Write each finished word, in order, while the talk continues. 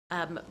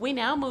We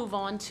now move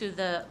on to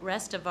the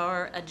rest of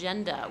our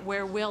agenda,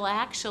 where we'll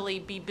actually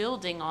be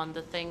building on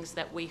the things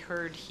that we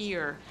heard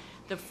here.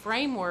 The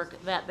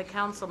framework that the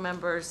council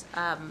members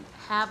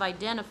have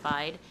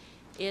identified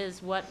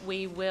is what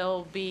we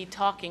will be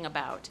talking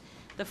about.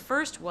 The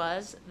first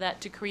was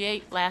that to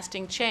create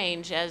lasting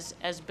change,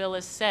 as Bill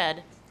has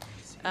said,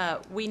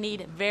 we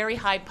need very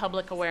high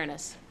public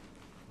awareness.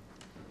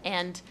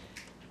 And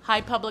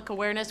high public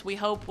awareness, we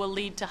hope, will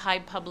lead to high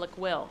public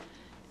will.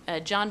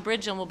 John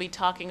Bridgen will be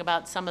talking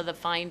about some of the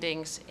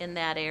findings in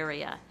that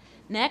area.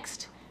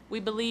 Next,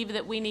 we believe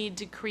that we need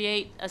to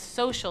create a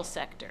social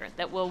sector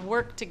that will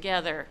work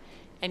together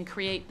and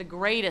create the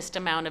greatest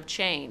amount of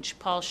change.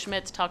 Paul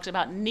Schmitz talks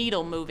about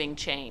needle-moving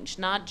change,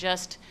 not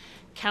just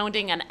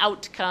counting an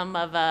outcome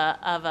of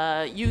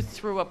a youth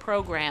through a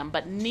program,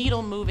 but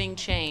needle-moving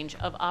change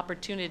of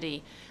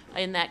opportunity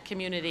in that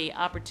community,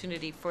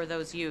 opportunity for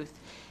those youth.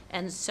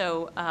 And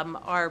so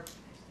our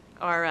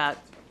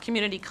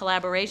Community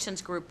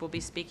Collaborations Group will be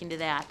speaking to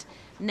that.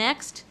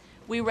 Next,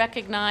 we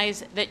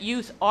recognize that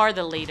youth are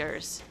the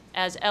leaders.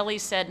 As Ellie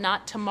said,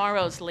 not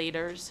tomorrow's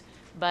leaders,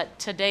 but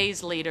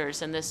today's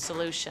leaders in this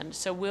solution.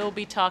 So we'll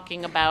be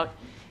talking about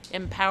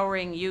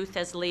empowering youth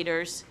as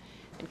leaders,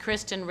 and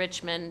Kristen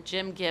Richmond,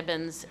 Jim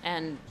Gibbons,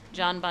 and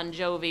John Bon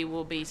Jovi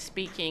will be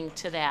speaking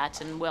to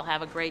that, and we'll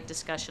have a great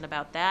discussion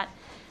about that.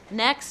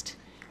 Next,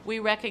 we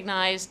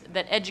recognize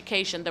that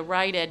education, the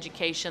right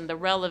education, the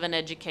relevant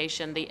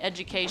education, the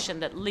education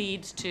that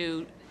leads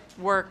to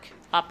work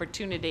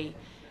opportunity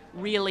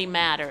really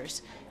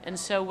matters. And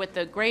so with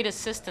the great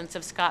assistance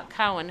of Scott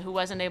Cowan, who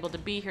wasn't able to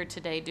be here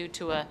today due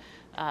to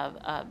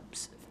a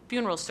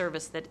funeral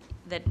service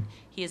that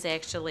he is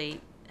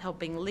actually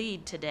helping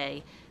lead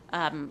today,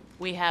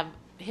 we have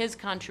his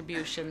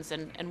contributions,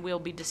 and we'll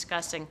be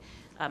discussing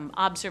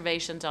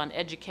observations on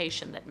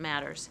education that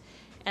matters.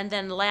 And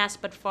then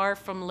last but far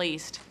from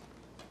least,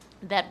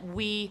 that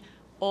we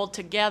all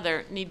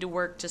together need to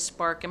work to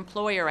spark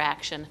employer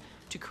action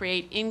to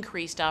create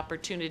increased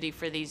opportunity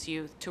for these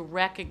youth, to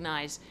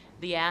recognize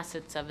the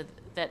assets of it,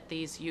 that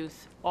these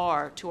youth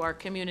are to our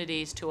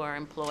communities, to our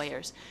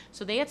employers.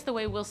 So that's the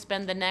way we'll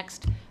spend the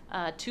next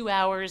 2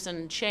 hours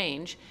and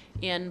change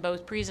in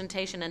both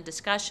presentation and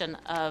discussion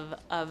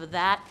of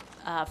that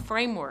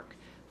framework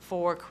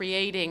for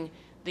creating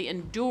the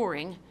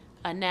enduring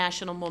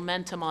national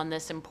momentum on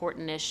this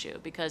important issue.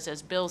 Because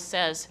as Bill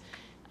says,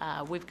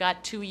 we've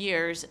got 2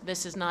 years.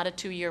 This is not a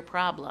 2-year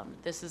problem.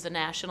 This is a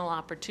national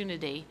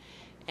opportunity.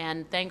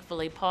 And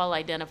thankfully, Paul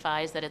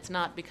identifies that it's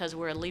not because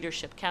we're a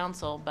leadership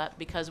council, but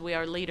because we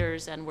are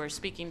leaders and we're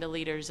speaking to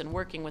leaders and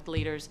working with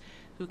leaders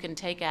who can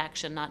take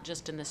action, not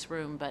just in this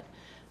room, but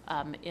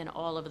in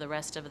all of the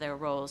rest of their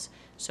roles.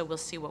 So we'll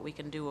see what we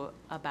can do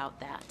about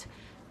that.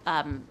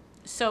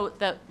 So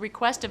the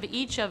request of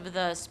each of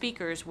the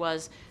speakers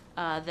was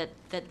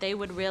that they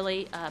would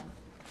really,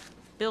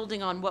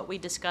 building on what we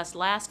discussed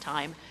last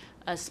time,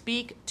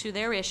 speak to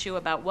their issue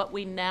about what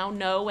we now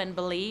know and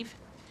believe,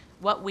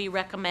 what we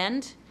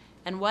recommend,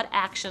 and what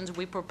actions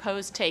we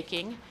propose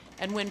taking,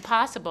 and when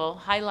possible,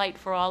 highlight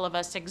for all of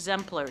us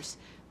exemplars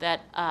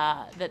that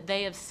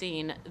they have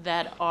seen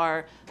that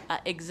are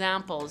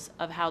examples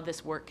of how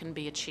this work can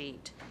be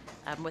achieved.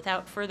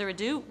 Without further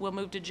ado, we'll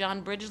move to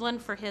John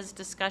Bridgeland for his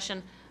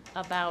discussion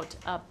about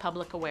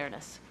public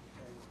awareness.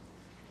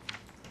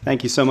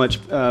 Thank you so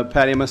much,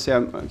 Patty. I must say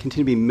I continue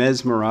to be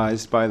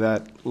mesmerized by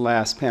that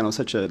last panel,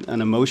 such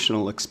an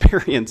emotional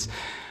experience.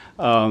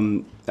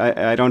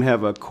 I don't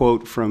have a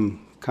quote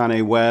from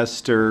Kanye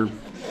West or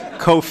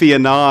Kofi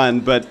Annan,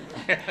 but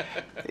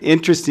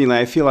interestingly,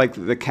 I feel like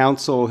the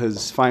council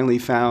has finally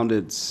found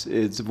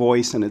its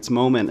voice and its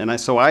moment. And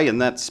so I, in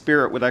that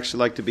spirit, would actually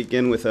like to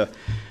begin with a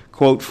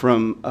quote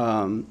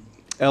from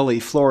Ellie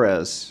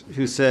Flores,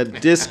 who said,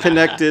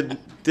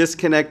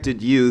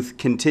 disconnected youth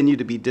continue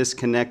to be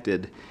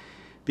disconnected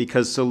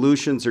because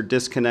solutions are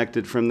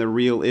disconnected from the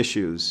real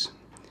issues.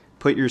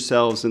 Put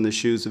yourselves in the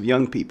shoes of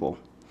young people.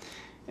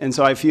 And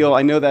so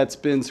I know that's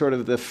been sort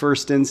of the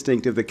first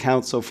instinct of the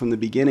council from the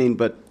beginning,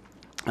 but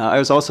I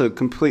was also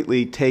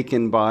completely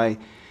taken by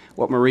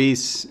what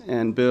Maurice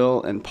and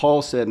Bill and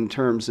Paul said in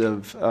terms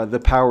of the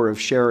power of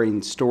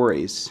sharing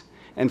stories.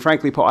 And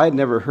frankly, Paul, I had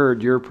never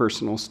heard your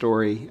personal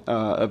story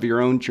of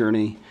your own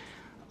journey.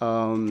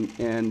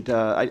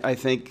 I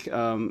think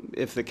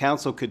if the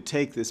council could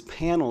take this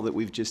panel that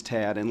we've just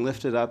had and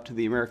lift it up to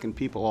the American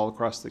people all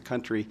across the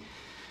country,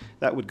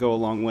 that would go a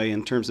long way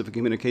in terms of a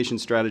communication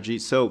strategy.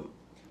 So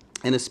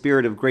in a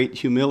spirit of great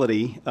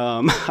humility,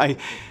 I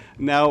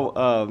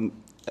now,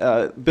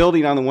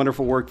 building on the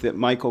wonderful work that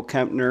Michael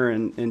Kempner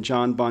and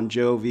John Bon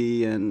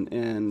Jovi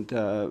and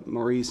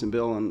Maurice and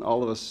Bill and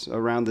all of us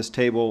around this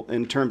table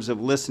in terms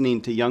of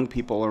listening to young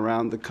people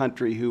around the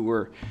country who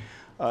were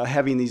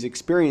having these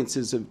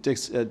experiences of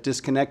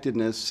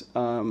disconnectedness.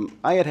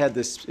 I had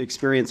this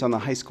experience on the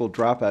high school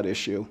dropout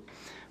issue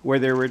where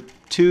there were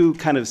two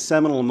kind of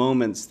seminal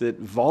moments that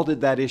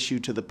vaulted that issue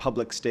to the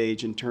public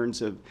stage in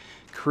terms of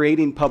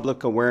creating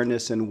public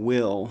awareness and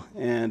will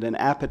and an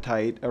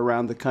appetite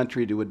around the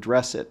country to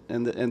address it.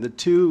 And the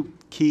two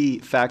key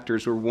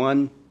factors were,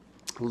 one,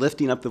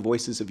 lifting up the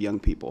voices of young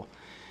people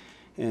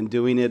and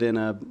doing it in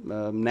a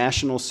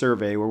national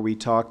survey where we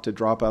talked to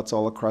dropouts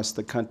all across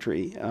the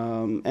country.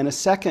 And a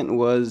second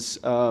was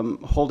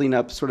holding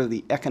up sort of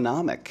the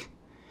economic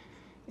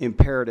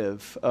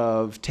imperative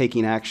of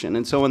taking action.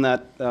 And so in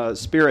that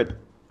spirit,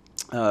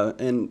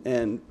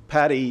 and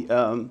Patty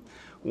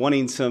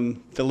wanting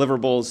some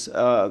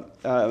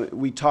deliverables,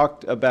 we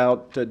talked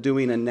about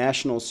doing a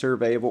national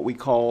survey of what we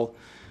call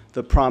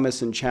the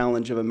promise and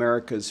challenge of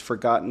America's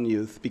forgotten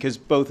youth, because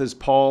both as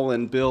Paul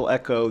and Bill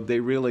echoed,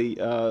 they really,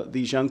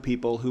 these young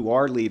people who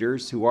are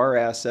leaders, who are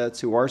assets,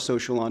 who are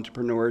social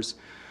entrepreneurs,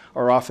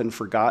 are often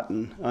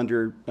forgotten,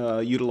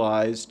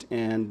 underutilized,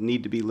 and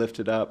need to be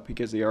lifted up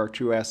because they are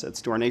true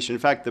assets to our nation. In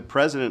fact, the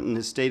president in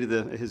his state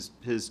of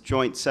his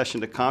joint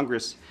session to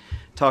Congress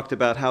talked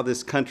about how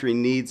this country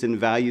needs and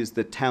values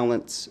the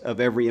talents of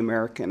every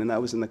American, and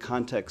that was in the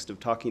context of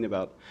talking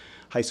about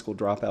high school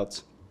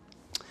dropouts.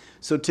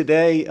 So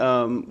today,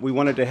 we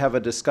wanted to have a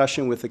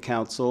discussion with the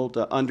council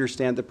to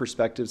understand the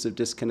perspectives of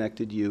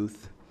disconnected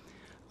youth,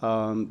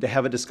 to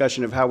have a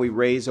discussion of how we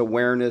raise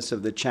awareness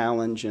of the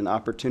challenge and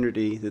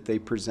opportunity that they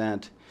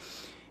present,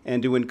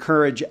 and to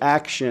encourage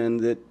action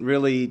that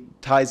really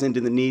ties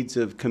into the needs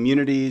of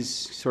communities,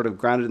 sort of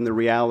grounded in the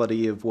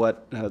reality of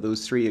what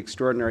those three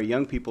extraordinary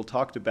young people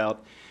talked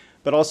about,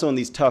 but also in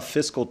these tough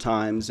fiscal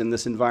times, and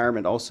this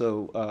environment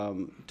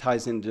also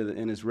ties into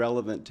and is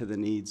relevant to the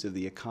needs of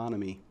the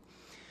economy.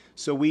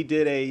 So we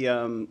did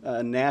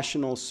a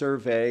national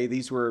survey.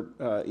 These were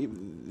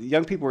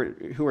young people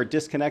who are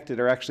disconnected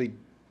are actually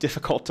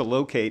difficult to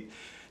locate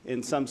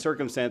in some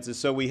circumstances.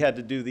 So we had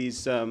to do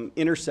these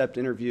intercept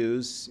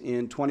interviews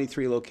in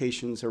 23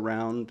 locations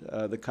around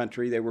the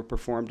country. They were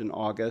performed in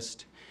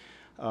August.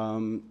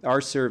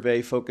 Our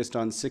survey focused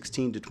on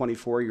 16 to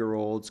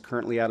 24-year-olds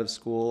currently out of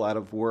school, out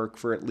of work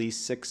for at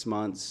least 6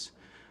 months,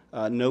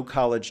 no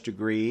college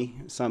degree.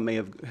 Some may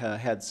have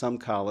had some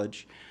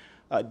college.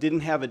 Didn't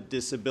have a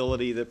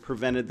disability that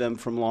prevented them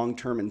from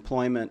long-term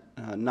employment,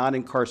 not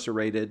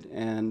incarcerated,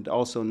 and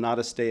also not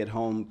a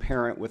stay-at-home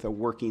parent with a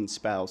working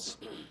spouse.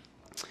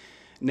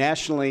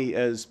 Nationally,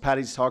 as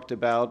Patty's talked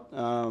about,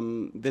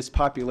 this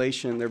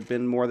population, there have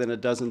been more than a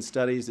dozen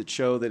studies that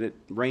show that it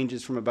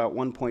ranges from about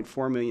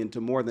 1.4 million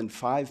to more than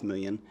 5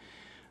 million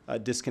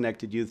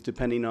disconnected youth,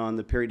 depending on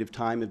the period of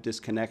time of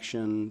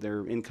disconnection,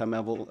 their income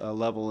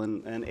level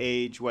and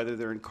age, whether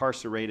they're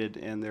incarcerated,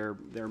 and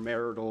their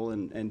marital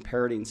and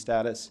parenting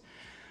status.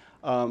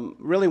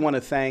 Really want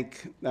to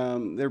thank,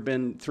 there have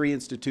been 3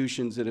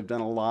 institutions that have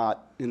done a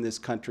lot in this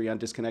country on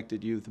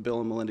disconnected youth: the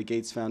Bill and Melinda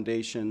Gates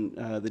Foundation,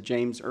 the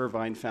James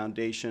Irvine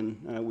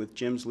Foundation with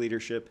Jim's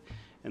leadership,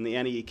 and the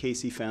Annie E.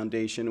 Casey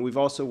Foundation. And we've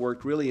also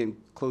worked really in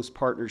close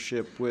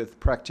partnership with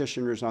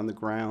practitioners on the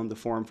ground, the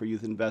Forum for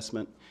Youth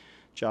Investment,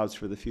 Jobs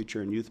for the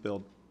Future, and Youth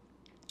Build.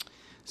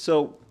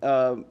 So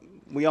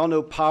we all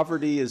know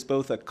poverty is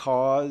both a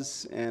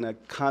cause and a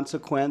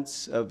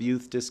consequence of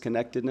youth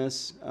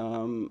disconnectedness.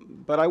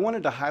 But I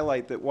wanted to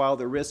highlight that while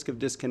the risk of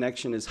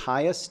disconnection is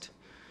highest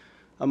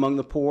among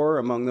the poor,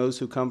 among those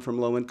who come from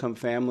low-income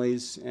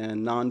families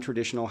and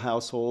non-traditional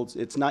households,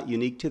 it's not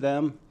unique to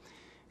them.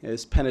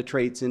 It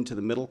penetrates into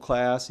the middle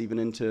class, even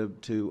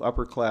into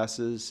upper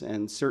classes,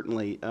 and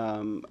certainly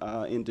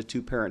into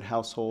two-parent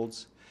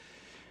households.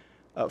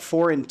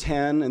 4 in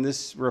 10, and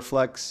this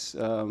reflects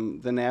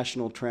the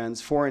national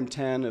trends, 4 in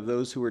 10 of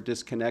those who are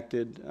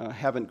disconnected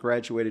haven't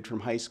graduated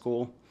from high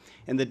school.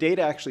 And the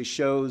data actually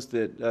shows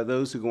that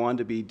those who go on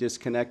to be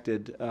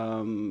disconnected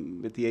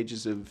at the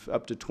ages of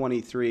up to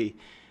 23,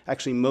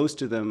 actually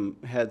most of them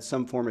had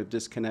some form of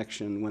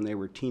disconnection when they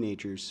were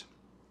teenagers.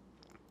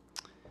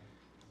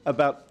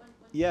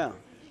 Yeah.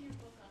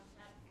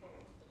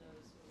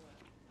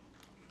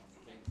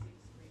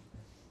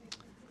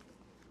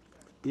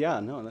 Yeah,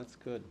 no, that's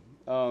good.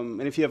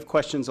 And if you have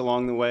questions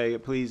along the way,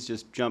 please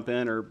just jump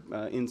in, or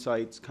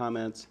insights,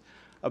 comments.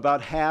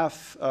 About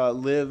half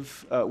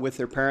live with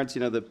their parents.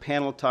 You know, the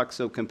panel talks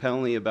so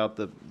compellingly about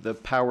the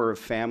power of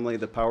family,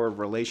 the power of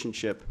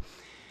relationship.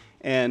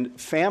 And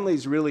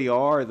families really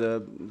are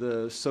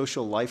the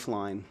social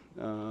lifeline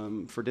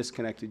for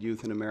disconnected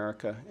youth in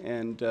America.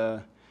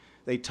 And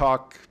they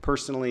talk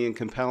personally and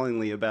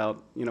compellingly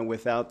about, you know,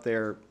 without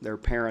their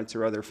parents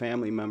or other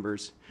family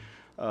members,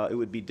 it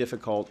would be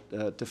difficult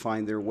to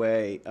find their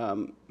way.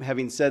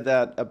 Having said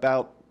that,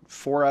 about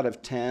 4 out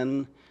of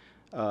 10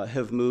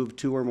 have moved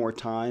 2 or more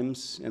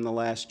times in the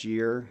last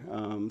year.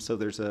 So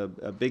there's a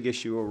big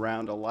issue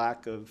around a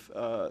lack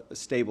of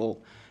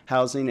stable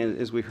housing. And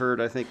as we heard,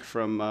 I think,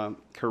 from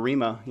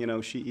Karima, you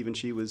know,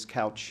 she was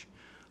couch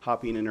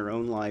hopping in her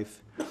own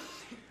life.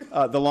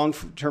 The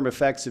long-term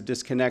effects of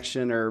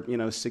disconnection are, you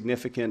know,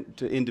 significant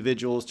to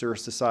individuals, to our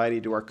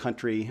society, to our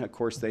country. Of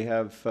course, they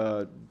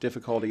have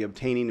difficulty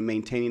obtaining and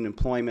maintaining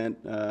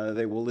employment.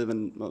 They will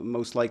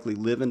most likely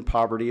live in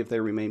poverty if they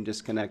remain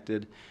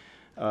disconnected.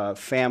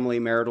 Family,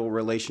 marital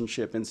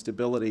relationship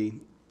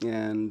instability.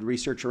 And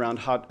research around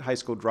high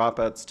school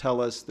dropouts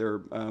tell us they're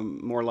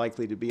more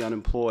likely to be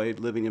unemployed,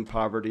 living in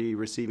poverty,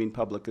 receiving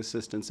public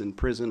assistance, in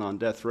prison, on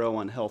death row,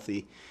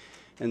 unhealthy,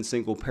 and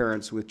single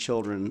parents with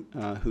children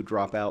who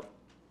drop out.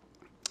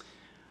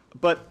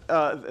 But,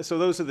 so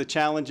those are the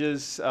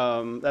challenges.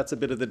 That's a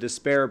bit of the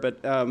despair.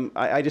 But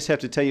I just have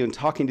to tell you, in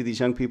talking to these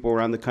young people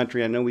around the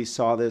country, I know we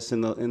saw this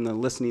in the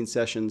listening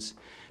sessions,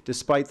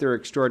 despite their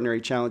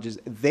extraordinary challenges,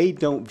 they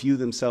don't view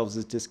themselves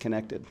as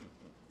disconnected.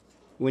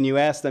 When you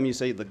ask them, you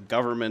say the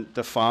government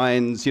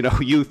defines,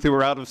 youth who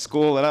are out of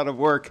school and out of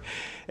work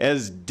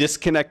as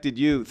disconnected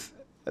youth.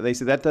 They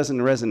say that doesn't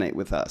resonate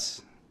with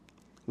us.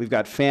 We've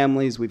got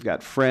families, we've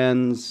got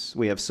friends,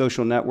 we have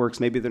social networks.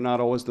 Maybe they're not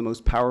always the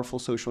most powerful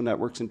social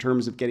networks in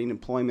terms of getting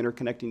employment or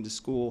connecting to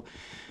school.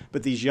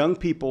 But these young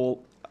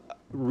people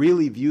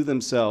really view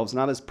themselves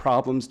not as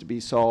problems to be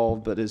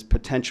solved, but as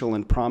potential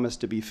and promise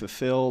to be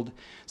fulfilled.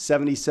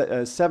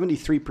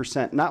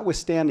 73%,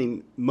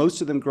 notwithstanding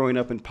most of them growing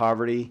up in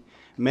poverty,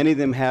 many of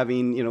them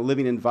having,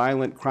 living in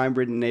violent,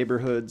 crime-ridden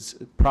neighborhoods,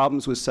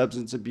 problems with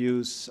substance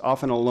abuse,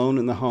 often alone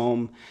in the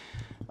home.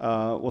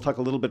 We'll talk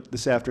a little bit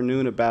this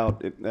afternoon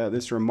about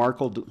this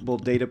remarkable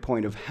data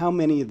point of how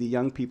many of the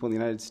young people in the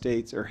United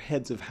States are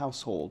heads of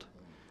household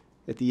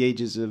at the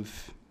ages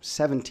of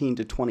 17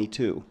 to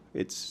 22.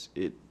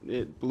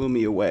 It blew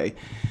me away.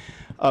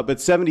 But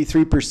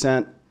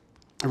 73%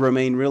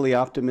 remain really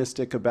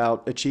optimistic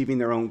about achieving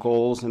their own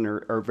goals and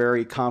are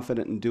very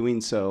confident in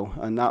doing so,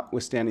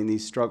 notwithstanding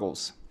these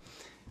struggles.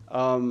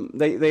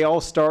 They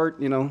all start,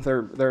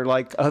 they're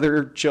like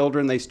other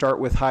children. They start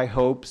with high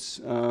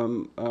hopes.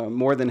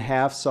 More than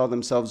half saw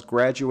themselves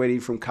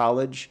graduating from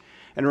college.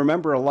 And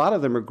remember, a lot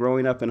of them are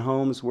growing up in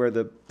homes where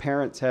the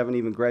parents haven't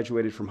even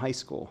graduated from high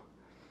school.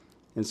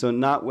 And so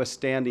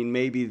notwithstanding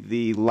maybe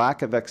the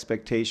lack of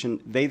expectation,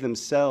 they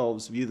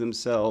themselves view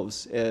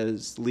themselves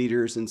as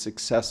leaders and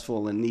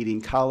successful and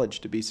needing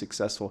college to be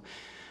successful.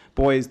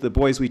 The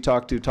boys we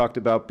talked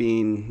about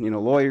being,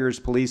 lawyers,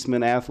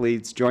 policemen,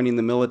 athletes, joining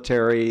the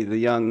military. The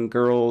young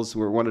girls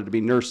wanted to be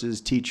nurses,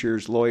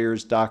 teachers,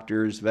 lawyers,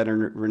 doctors,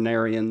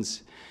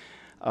 veterinarians.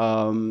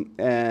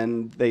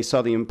 And they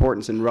saw the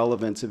importance and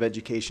relevance of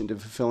education to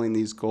fulfilling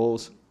these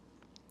goals.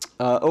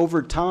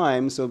 Over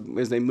time, so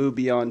as they move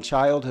beyond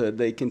childhood,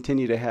 they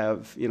continue to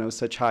have,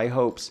 such high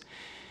hopes.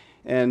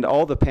 And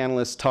all the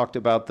panelists talked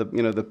about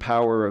the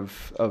power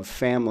of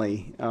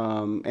family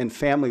and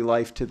family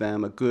life to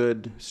them. A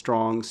good,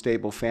 strong,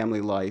 stable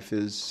family life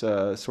is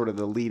sort of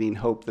the leading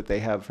hope that they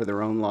have for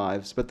their own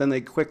lives. But then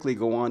they quickly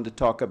go on to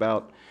talk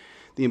about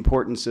the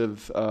importance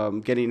of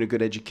getting a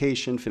good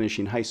education,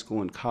 finishing high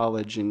school and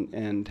college,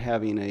 and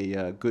having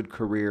a good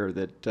career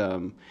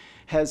that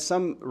has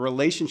some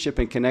relationship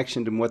and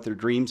connection to what their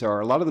dreams are.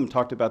 A lot of them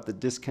talked about the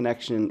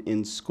disconnection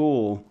in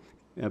school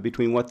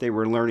between what they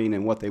were learning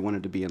and what they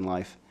wanted to be in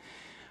life.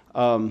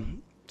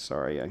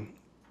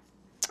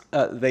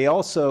 They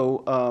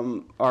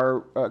also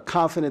are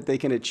confident they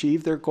can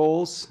achieve their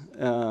goals,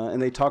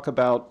 and they talk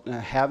about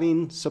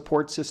having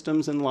support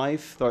systems in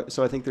life.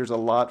 So I think there's a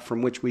lot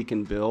from which we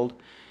can build.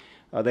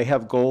 They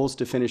have goals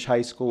to finish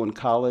high school and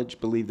college,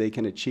 believe they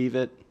can achieve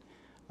it.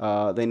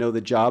 They know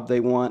the job they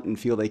want and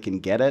feel they can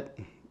get it.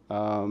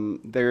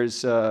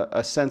 There's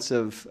a sense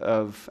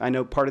of, I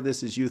know part of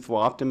this is youthful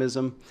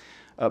optimism,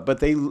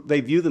 but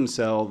they view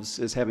themselves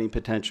as having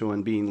potential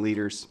and being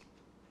leaders.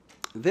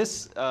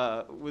 This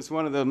was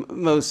one of the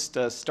most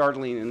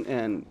startling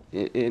and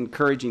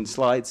encouraging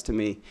slides to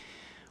me.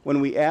 When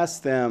we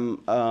asked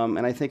them,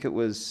 and I think it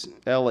was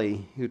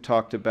Ellie who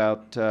talked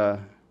about,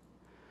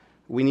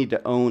 we need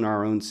to own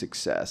our own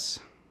success.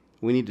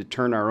 We need to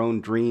turn our own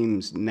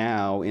dreams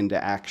now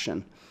into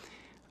action.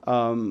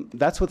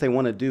 That's what they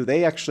want to do.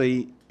 They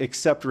actually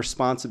accept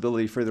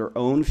responsibility for their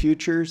own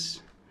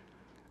futures.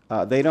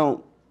 They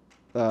don't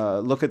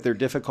look at their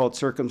difficult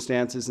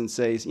circumstances and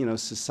say,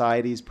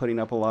 society's putting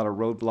up a lot of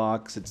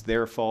roadblocks. It's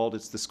their fault.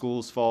 It's the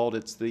school's fault.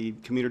 It's the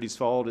community's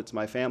fault. It's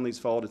my family's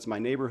fault. It's my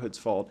neighborhood's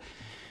fault.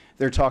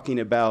 They're talking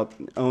about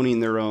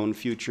owning their own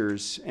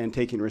futures and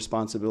taking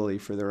responsibility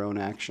for their own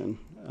action.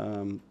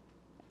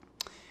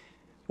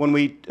 When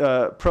we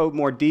probe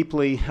more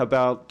deeply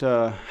about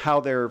how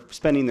they're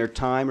spending their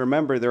time,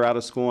 remember they're out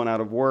of school and out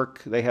of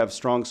work. They have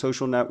strong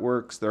social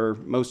networks.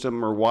 Most of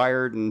them are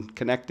wired and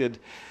connected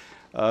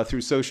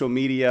through social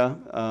media.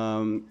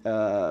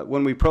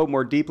 When we probe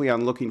more deeply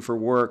on looking for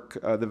work,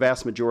 the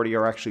vast majority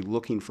are actually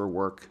looking for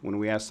work when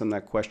we ask them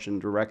that question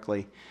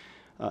directly,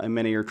 and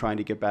many are trying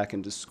to get back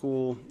into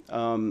school.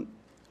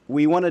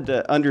 We wanted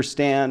to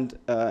understand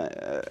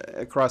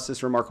across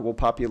this remarkable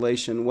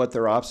population what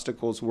their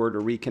obstacles were to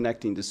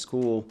reconnecting to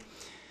school.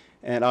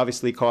 And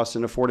obviously cost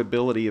and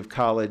affordability of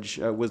college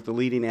was the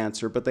leading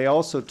answer. But they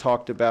also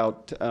talked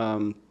about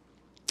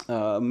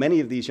many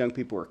of these young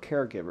people are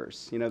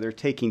caregivers. They're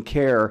taking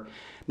care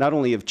not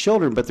only of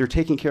children, but they're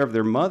taking care of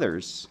their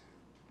mothers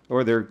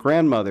or their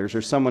grandmothers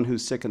or someone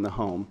who's sick in the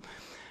home.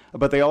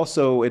 But they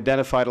also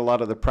identified a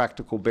lot of the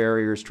practical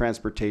barriers,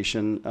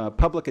 transportation.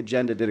 Public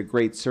Agenda did a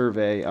great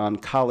survey on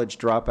college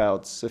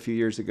dropouts a few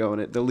years ago,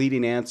 and the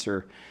leading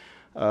answer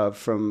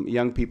from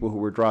young people who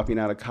were dropping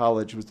out of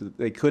college was that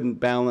they couldn't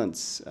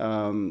balance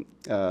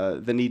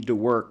the need to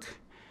work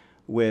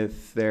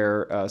with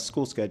their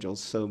school schedules.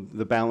 So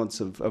the balance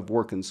of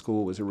work and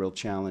school was a real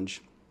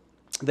challenge.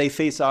 They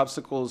face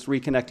obstacles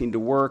reconnecting to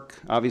work,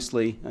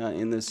 obviously,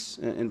 in this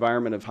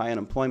environment of high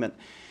unemployment.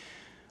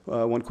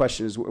 One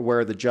question is, where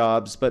are the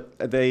jobs? But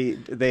they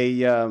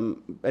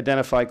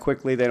identify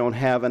quickly they don't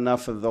have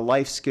enough of the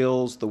life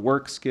skills, the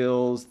work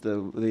skills,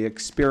 the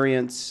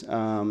experience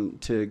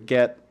to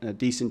get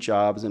decent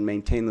jobs and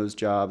maintain those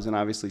jobs, and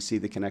obviously see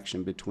the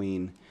connection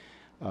between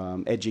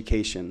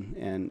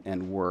education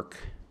and work.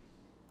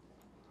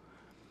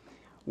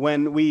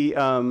 When we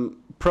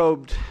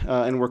probed,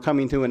 and we're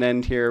coming to an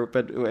end here,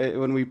 but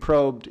when we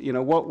probed,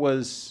 what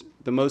was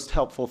the most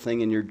helpful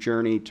thing in your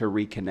journey to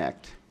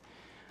reconnect?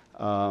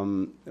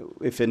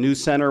 If a new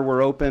center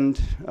were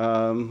opened,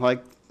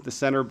 like the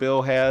center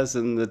Bill has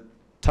in the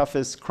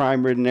toughest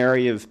crime-ridden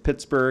area of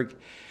Pittsburgh,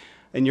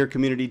 in your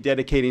community,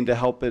 dedicating to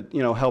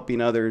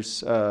helping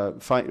others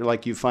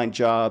find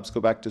jobs, go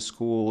back to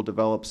school,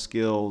 develop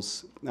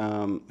skills,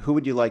 who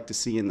would you like to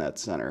see in that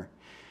center?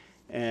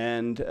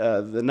 And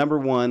the number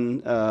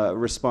one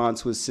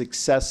response was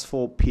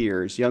successful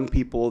peers, young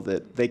people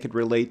that they could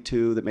relate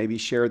to, that maybe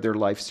shared their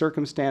life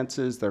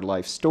circumstances, their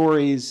life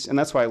stories. And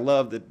that's why I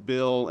love that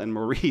Bill and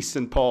Maurice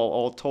and Paul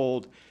all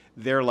told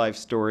their life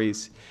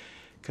stories,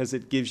 because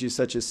it gives you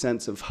such a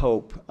sense of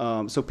hope.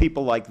 So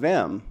people like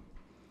them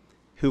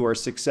who are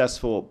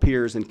successful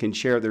peers and can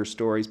share their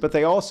stories. But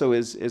they also,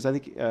 as I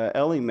think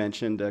Ellie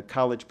mentioned, a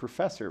college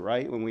professor,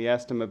 right? When we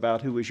asked him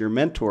about who was your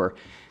mentor,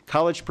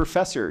 college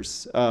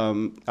professors,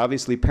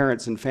 obviously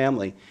parents and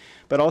family,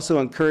 but also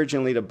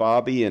encouragingly to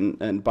Bobby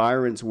and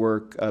Byron's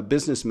work,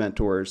 business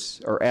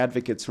mentors or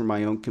advocates for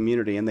my own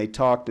community. And they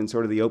talked in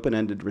sort of the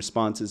open-ended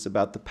responses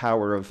about the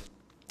power of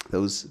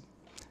those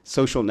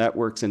social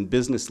networks and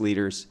business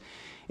leaders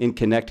in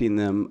connecting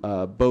them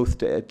both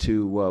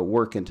to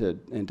work and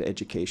to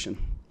education.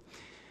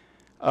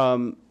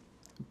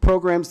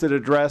 Programs that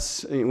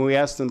address, when we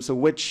asked them, so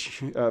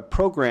which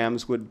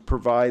programs would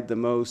provide the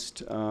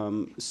most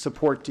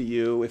support to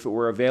you if it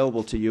were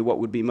available to you, what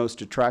would be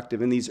most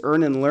attractive? And these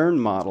earn and learn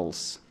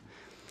models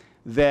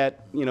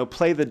that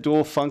play the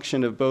dual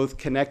function of both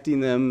connecting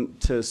them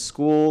to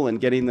school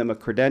and getting them a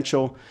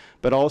credential,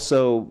 but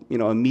also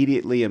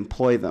immediately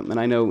employ them. And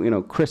I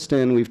know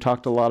Kristen, we've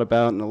talked a lot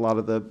about, and a lot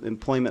of the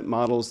employment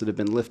models that have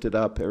been lifted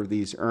up are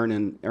these earn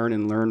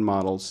and learn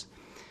models.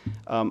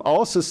 I'll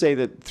also say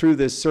that through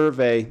this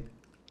survey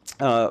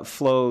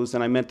flows,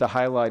 and I meant to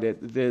highlight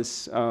it,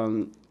 this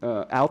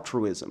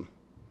altruism.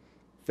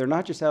 They're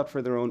not just out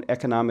for their own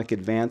economic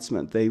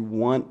advancement. They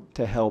want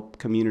to help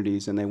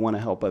communities, and they want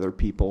to help other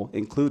people,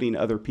 including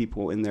other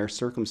people in their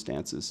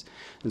circumstances.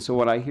 And so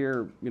when I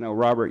hear,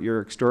 Robert,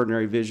 your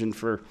extraordinary vision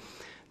for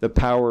the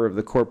power of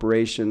the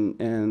corporation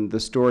and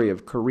the story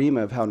of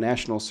Karima, of how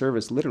national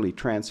service literally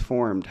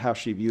transformed how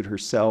she viewed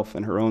herself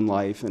and her own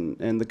life,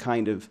 and the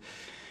kind of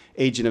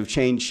agent of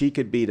change she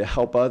could be to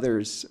help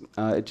others,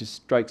 it just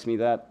strikes me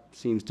that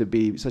seems to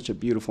be such a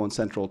beautiful and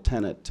central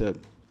tenet.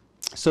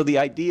 So the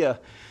idea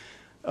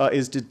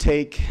is to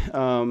take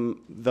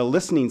the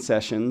listening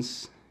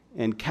sessions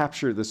and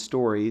capture the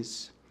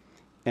stories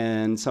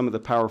and some of the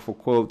powerful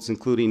quotes,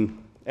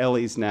 including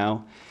Ellie's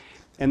now,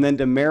 and then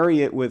to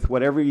marry it with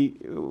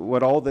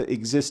what all the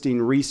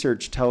existing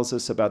research tells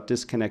us about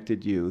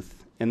disconnected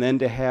youth, and then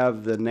to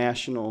have the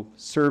national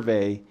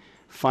survey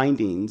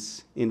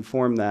findings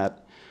inform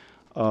that.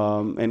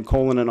 And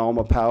Colin and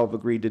Alma Powell have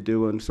agreed to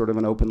do sort of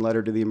an open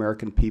letter to the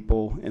American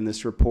people in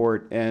this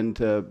report, and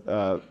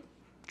to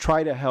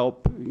try to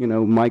help,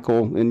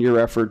 Michael, in your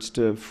efforts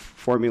to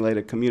formulate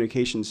a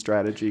communication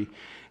strategy,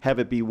 have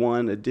it be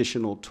one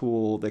additional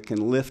tool that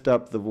can lift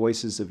up the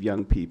voices of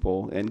young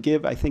people and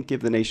give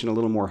the nation a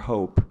little more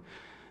hope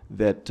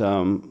that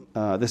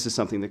this is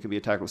something that could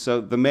be tackled.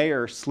 So the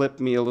mayor slipped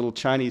me a little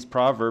Chinese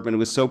proverb, and it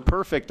was so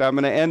perfect, I'm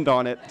going to end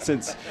on it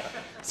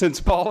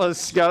since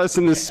Paula's got us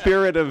in the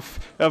spirit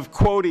of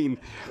quoting.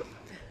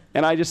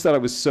 And I just thought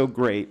it was so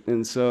great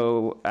and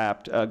so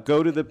apt.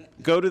 Go to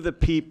the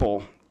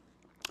people,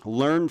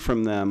 learn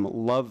from them,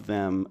 love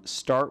them,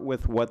 start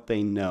with what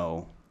they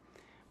know,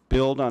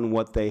 build on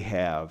what they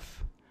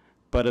have.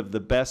 But of the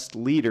best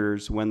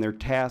leaders, when their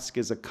task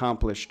is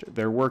accomplished,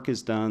 their work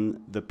is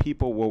done, the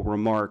people will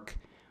remark,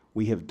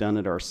 we have done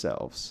it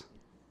ourselves.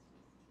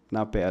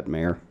 Not bad,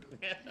 Mayor.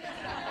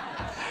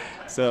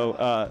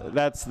 So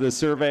that's the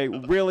survey.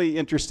 Really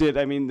interested.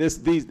 I mean, it's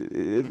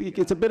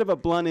a bit of a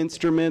blunt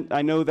instrument.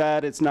 I know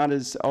that it's not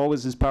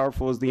always as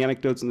powerful as the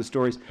anecdotes and the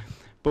stories,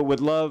 but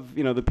would love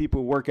the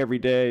people who work every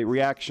day,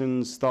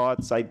 reactions,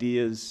 thoughts,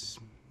 ideas.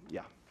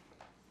 Yeah.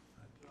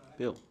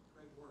 Bill.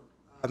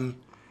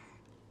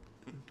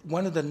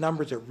 One of the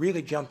numbers that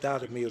really jumped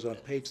out at me was on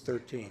page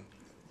 13.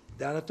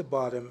 Down at the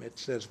bottom, it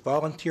says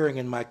volunteering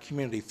in my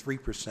community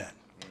 3%.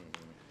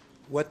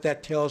 What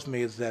that tells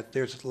me is that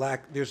there's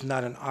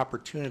not an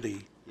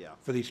opportunity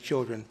for these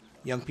children,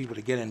 young people,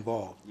 to get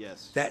involved.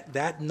 Yes.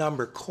 That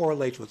number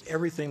correlates with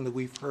everything that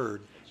we've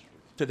heard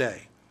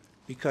today.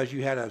 because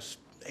you had a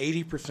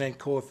 80%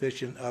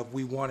 coefficient of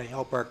we want to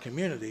help our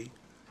community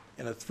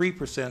and a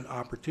 3%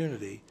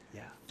 opportunity.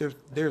 Yeah.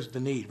 There's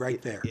the need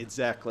right there.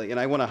 Exactly. And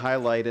I want to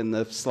highlight in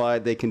the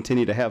slide, they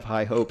continue to have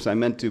high hopes. I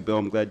meant to, Bill.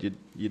 I'm glad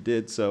you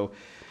did. So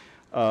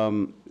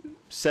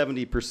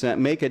 70%,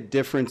 make a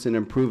difference in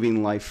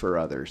improving life for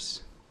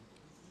others.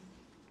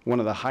 One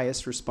of the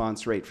highest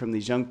response rate from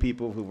these young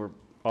people who were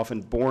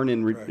often born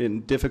in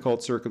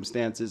difficult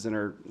circumstances and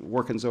are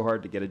working so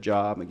hard to get a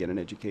job and get an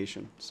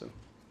education. So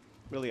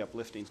really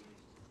uplifting.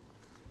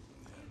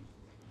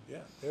 Yeah,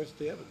 there's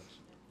the evidence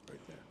right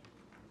there.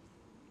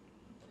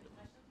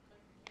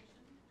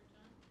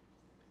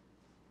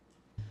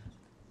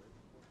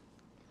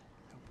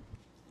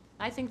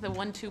 I think the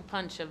 1-2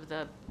 punch of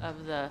the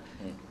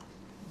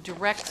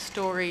direct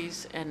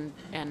stories and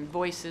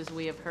voices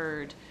we have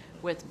heard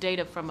with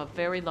data from a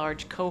very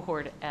large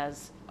cohort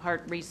as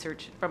Heart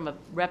Research, from a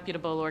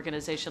reputable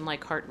organization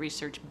like Heart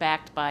Research,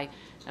 backed by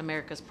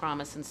America's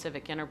Promise and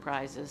Civic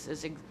Enterprises,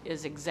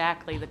 is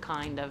exactly the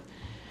kind of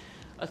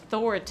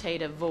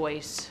authoritative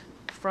voice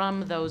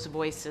from those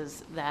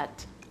voices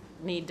that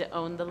need to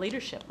own the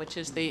leadership, which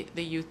is the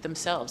youth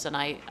themselves. And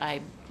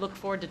I look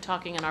forward to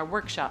talking in our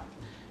workshop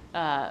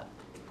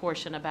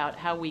portion about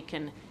how we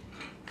can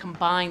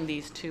combine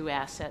these two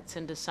assets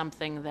into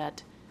something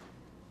that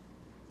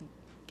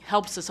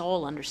helps us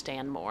all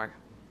understand more.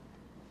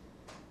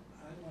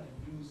 I want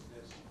to use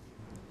this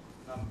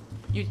number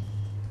You,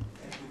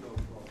 as we go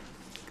forward.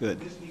 Good.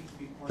 This needs to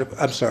be part of,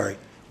 I'm sorry.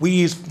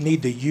 We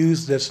need to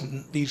use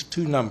these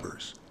two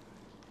numbers.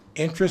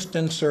 Interest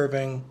in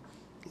serving,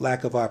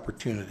 lack of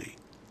opportunity.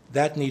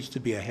 That needs to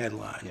be a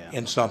headline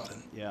in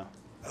something. Yeah.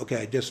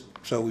 Okay, just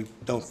so we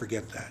don't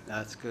forget that.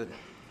 That's good.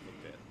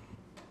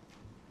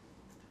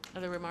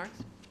 other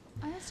remarks?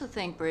 I also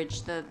think,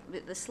 Bridge, the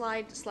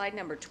slide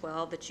number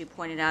 12 that you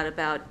pointed out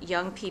about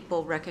young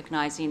people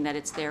recognizing that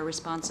it's their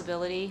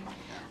responsibility,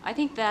 I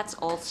think that's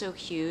also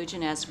huge.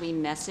 And as we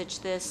message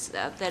this,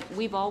 that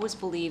we've always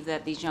believed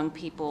that these young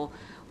people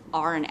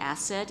are an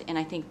asset, and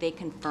I think they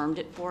confirmed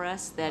it for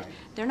us, that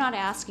they're not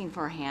asking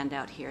for a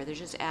handout here. They're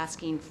just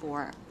asking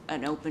for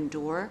an open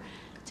door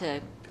to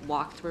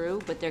walk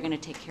through, but they're going to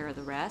take care of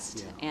the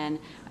rest. Yeah. And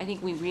I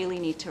think we really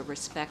need to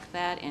respect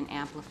that and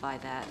amplify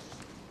that.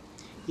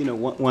 You know,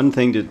 one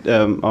thing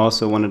that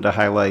also wanted to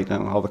highlight,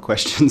 all the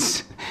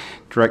questions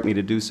direct me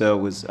to do so,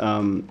 was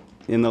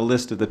in the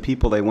list of the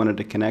people they wanted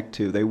to connect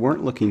to, they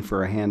weren't looking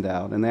for a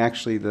handout. And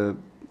actually,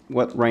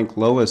 what ranked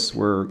lowest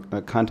were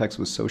contacts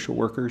with social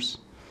workers,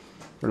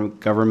 sort of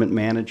government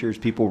managers,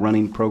 people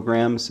running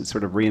programs. It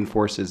sort of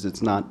reinforces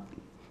it's not,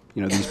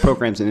 you know, these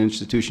programs and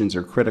institutions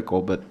are critical,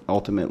 but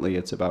ultimately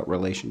it's about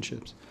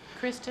relationships.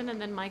 Kristen and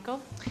then Michael.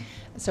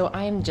 So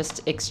I'm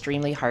just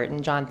extremely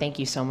heartened, John, thank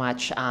you so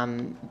much,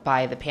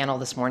 by the panel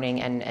this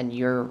morning and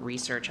your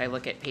research. I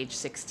look at page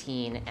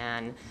 16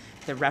 and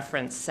the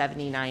reference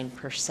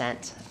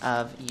 79%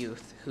 of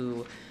youth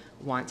who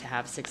want to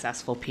have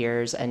successful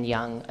peers and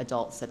young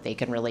adults that they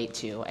can relate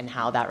to, and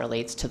how that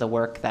relates to the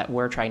work that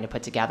we're trying to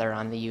put together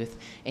on the youth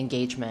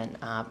engagement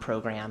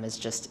program is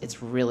just,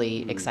 it's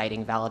really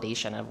exciting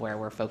validation of where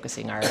we're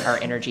focusing our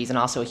energies, and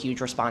also a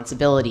huge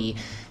responsibility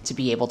to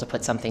be able to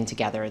put something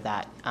together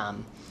that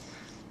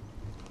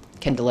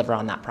can deliver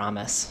on that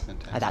promise,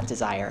 that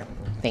desire.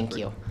 Thank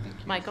you.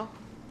 Michael?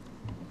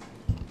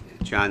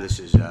 John, this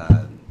is,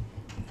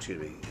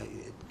 excuse me,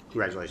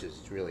 congratulations,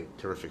 it's really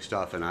terrific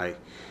stuff, and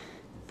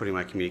putting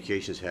my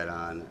communications hat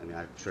on, I mean,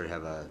 I sort of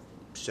have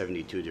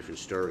 72 different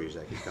stories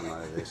that could come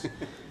out of this,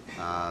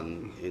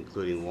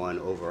 including one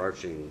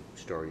overarching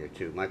story or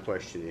two. My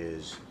question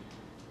is,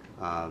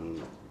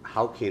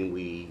 how can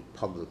we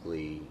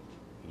publicly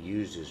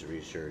use this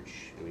research?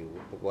 I mean,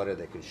 what are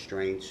the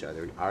constraints?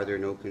 Are there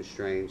no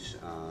constraints?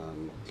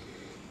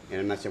 And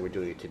I'm not saying we're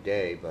doing it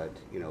today, but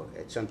you know,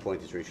 at some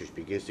point this research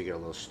begins to get a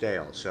little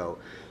stale. So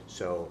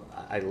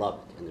I love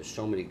it, and there's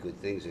so many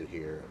good things in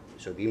here.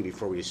 So even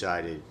before we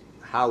decided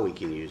how we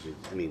can use it,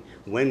 I mean,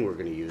 when we're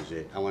going to use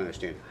it, I want to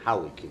understand how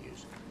we can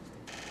use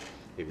it.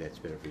 Maybe that's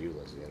better for you,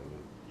 Leslie. I don't know.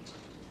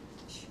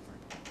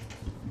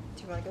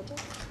 Do you want to go, Bill?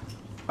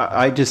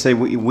 I just say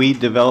we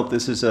developed,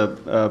 this is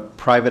a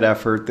private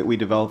effort that we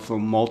developed for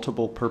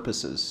multiple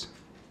purposes.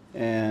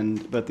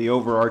 But the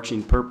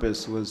overarching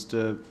purpose was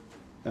to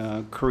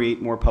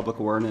create more public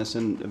awareness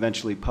and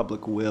eventually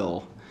public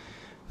will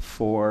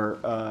for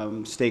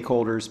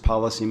stakeholders,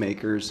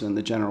 policymakers, and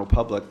the general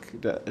public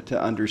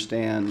to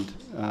understand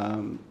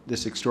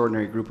this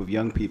extraordinary group of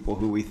young people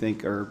who we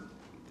think are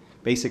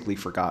basically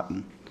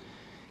forgotten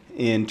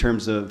in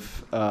terms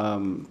of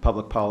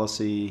public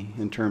policy,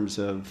 in terms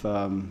of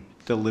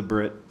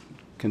deliberate,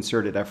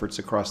 concerted efforts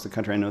across the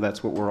country. I know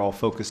that's what we're all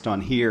focused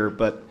on here,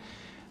 but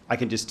I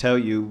can just tell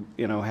you,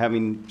 you know,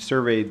 having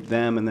surveyed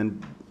them and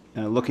then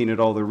looking at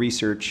all the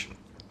research,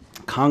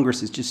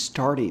 Congress is just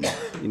starting,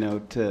 you know,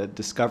 to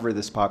discover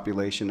this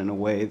population in a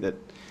way that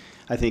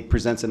I think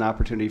presents an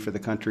opportunity for the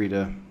country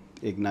to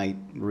ignite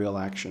real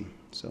action.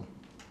 So,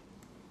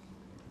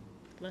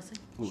 Leslie?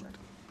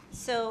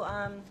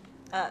 So,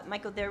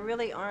 Michael, there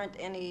really aren't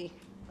any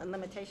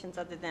limitations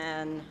other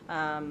than,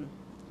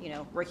 you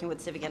know, working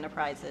with Civic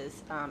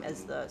Enterprises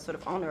as the sort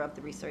of owner of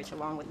the research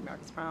along with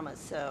America's Promise.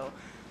 So,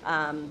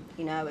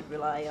 you know, I would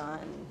rely on,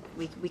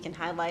 we can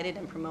highlight it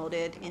and promote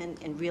it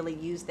and really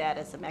use that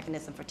as a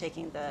mechanism for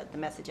taking the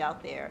message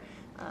out there,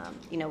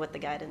 you know, with the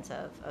guidance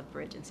of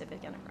Bridge and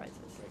Civic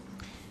Enterprises.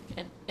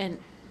 And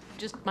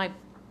just my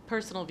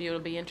personal view, it'll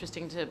be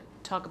interesting to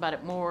talk about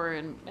it more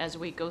and as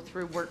we go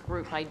through work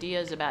group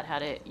ideas about how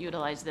to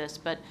utilize this.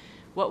 But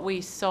what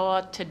we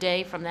saw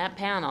today from that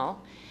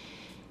panel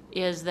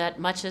is that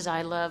much as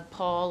I love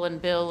Paul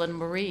and Bill and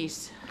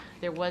Maurice,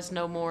 there was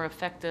no more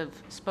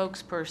effective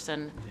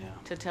spokesperson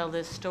to tell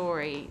this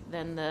story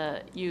than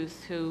the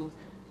youth who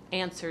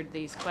answered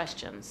these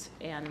questions.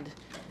 And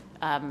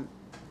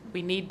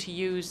we need to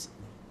use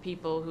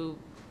people who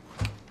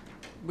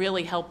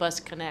really help us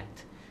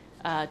connect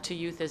to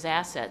youth as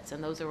assets,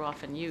 and those are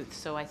often youth.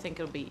 So I think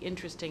it'll be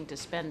interesting to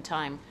spend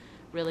time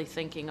really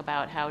thinking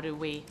about how do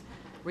we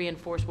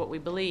reinforce what we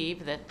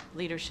believe, that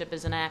leadership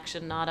is an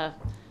action, not a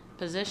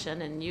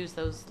position, and use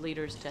those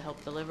leaders to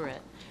help deliver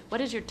it.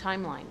 What is your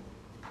timeline?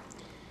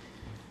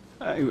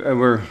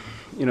 We're,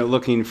 you know,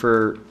 looking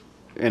for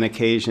an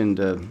occasion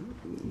to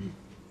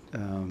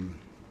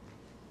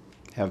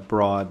have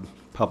broad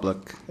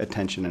public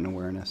attention and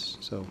awareness.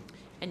 So.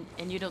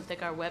 And you don't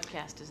think our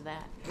webcast is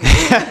that?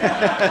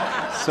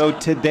 So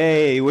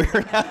today we're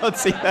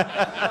announcing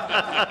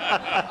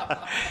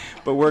that.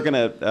 But we're going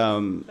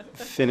to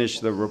finish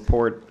the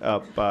report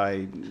up by,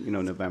 you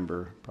know,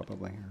 November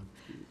probably, or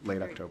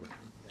late October.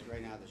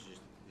 Right now, this is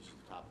the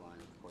top line,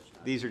 of course.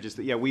 These are just,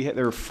 yeah,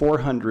 there are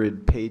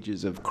 400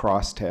 pages of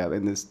crosstab,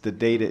 and the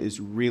data is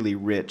really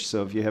rich.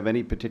 So if you have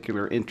any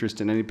particular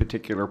interest in any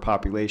particular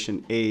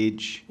population,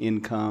 age,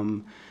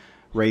 income,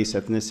 race,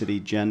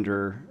 ethnicity,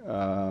 gender,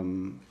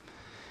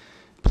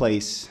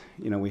 place,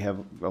 you know, we have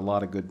a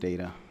lot of good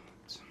data.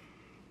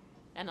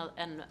 And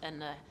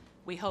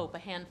we hope a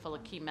handful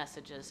of key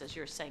messages, as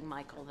you're saying,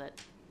 Michael, that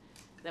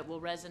will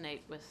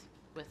resonate with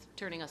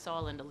turning us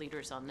all into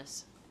leaders on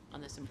this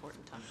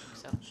important topic.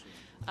 So,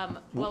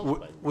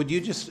 well, would you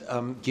just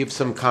give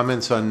some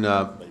comments on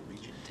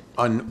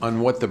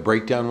what the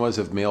breakdown was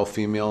of male,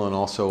 female, and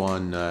also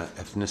on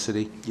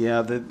ethnicity?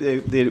 Yeah,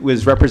 it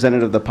was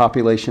representative of the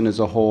population as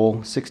a whole,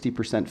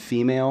 60%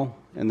 female.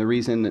 And the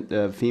reason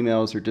that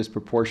females are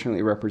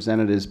disproportionately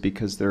represented is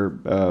because they're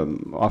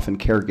often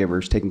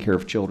caregivers taking care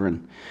of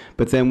children.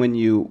 But then when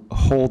you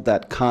hold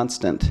that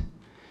constant,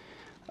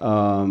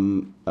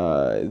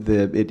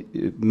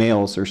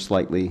 males are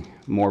slightly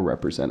more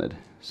represented.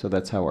 So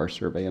that's how our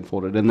survey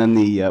unfolded. And then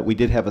we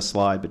did have a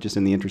slide, but just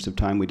in the interest of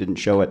time, we didn't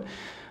show it.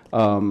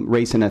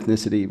 Race and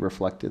ethnicity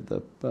reflected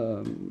the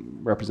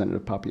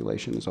representative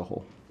population as a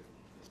whole.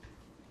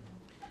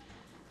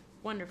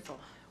 wonderful.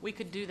 We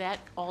could do that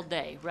all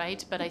day,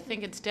 right? But I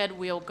think instead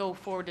we'll go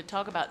forward to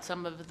talk about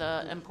some of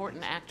the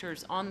important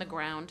actors on the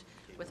ground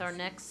with our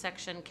next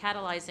section,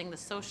 catalyzing the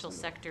social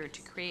sector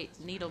to create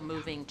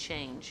needle-moving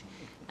change.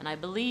 And I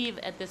believe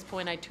at this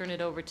point I turn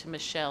it over to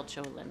Michelle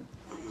Jolin.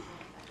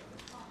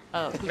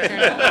 Oh, who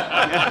turned it?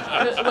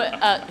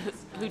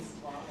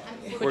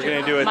 We're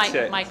going to do a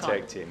mic on.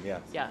 tag team, yeah.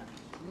 Yeah.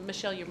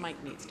 Michelle, your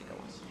mic needs to go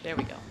on. There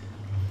we go.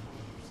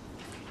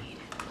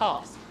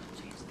 Paul.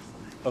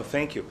 Oh,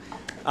 thank you.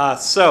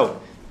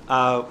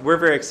 We're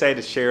very excited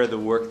to share the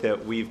work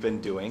that we've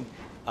been doing.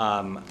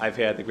 I've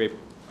had the great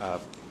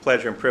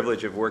pleasure and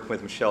privilege of working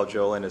with Michelle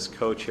Jolin as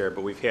co-chair,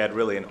 but we've had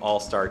really an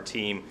all-star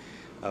team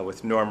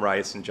with Norm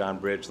Rice and John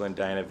Bridgeland,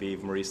 Diana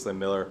Vive, Maurice Lynn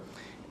Miller,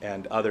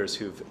 and others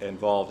who've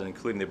involved,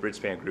 including the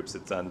Bridgespan groups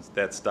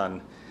that's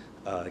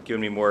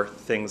given me more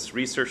things,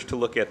 research to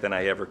look at than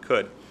I ever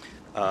could,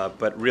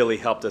 but really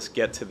helped us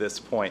get to this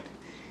point.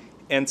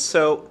 And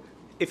so,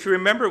 if you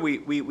remember,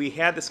 we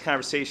had this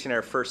conversation at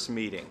our first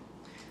meeting,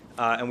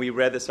 and we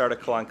read this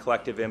article on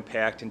collective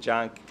impact, and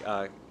John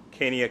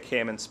Kania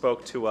came and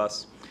spoke to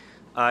us.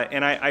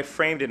 And I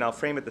framed it, and I'll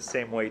frame it the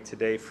same way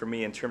today for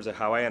me in terms of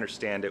how I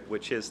understand it,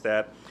 which is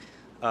that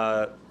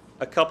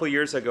a couple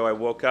years ago I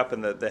woke up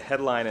and the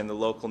headline in the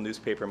local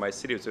newspaper in my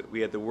city was that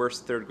we had the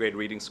worst third grade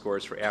reading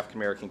scores for African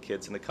American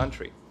kids in the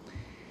country.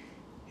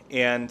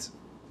 And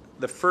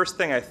the first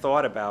thing I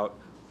thought about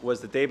was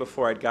the day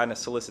before I'd gotten a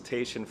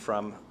solicitation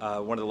from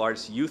one of the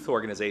largest youth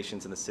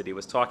organizations in the city. It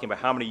was talking about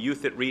how many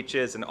youth it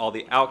reaches and all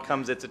the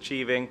outcomes it's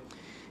achieving.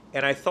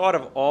 And I thought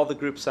of all the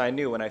groups I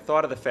knew, and I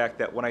thought of the fact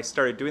that when I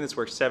started doing this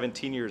work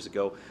 17 years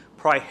ago,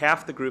 probably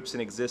half the groups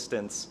in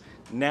existence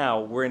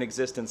now were in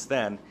existence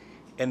then,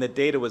 and the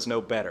data was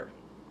no better.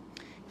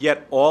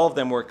 Yet all of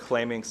them were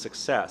claiming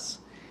success.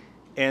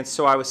 And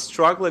so I was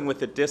struggling with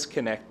the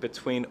disconnect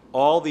between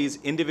all these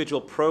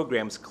individual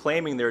programs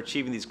claiming they're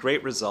achieving these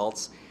great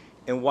results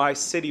and why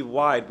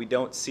citywide we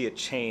don't see a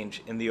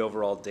change in the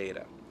overall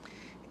data.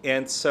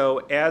 And so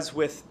as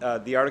with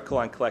the article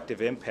on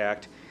collective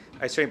impact,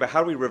 I was thinking about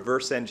how do we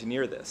reverse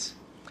engineer this?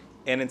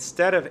 And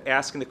instead of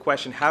asking the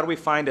question, how do we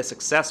find a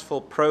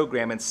successful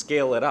program and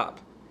scale it up?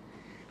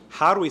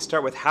 How do we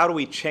start with how do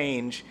we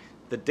change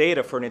the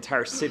data for an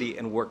entire city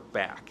and work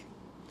back?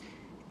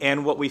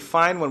 And what we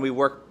find when we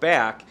work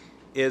back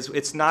is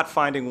it's not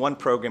finding one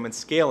program and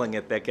scaling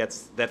it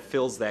that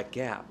fills that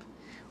gap.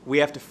 We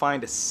have to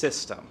find a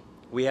system.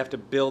 We have to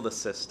build a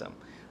system,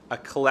 a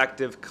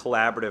collective,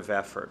 collaborative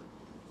effort.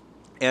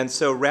 And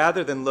so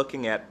rather than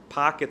looking at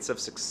pockets of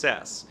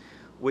success,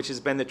 which has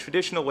been the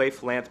traditional way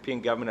philanthropy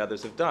and government and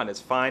others have done, is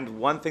find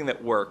one thing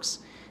that works,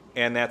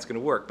 and that's going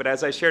to work. But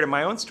as I shared in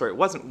my own story, it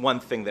wasn't one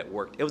thing that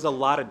worked. It was a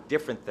lot of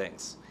different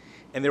things.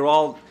 And they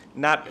weren't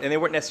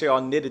necessarily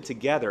all knitted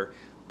together,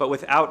 but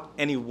without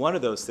any one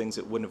of those things,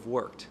 it wouldn't have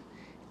worked.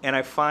 And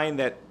I find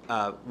that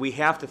we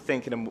have to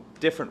think in a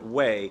different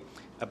way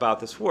about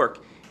this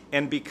work.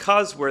 And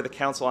because we're the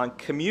Council on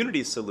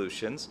Community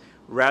Solutions,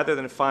 rather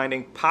than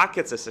finding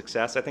pockets of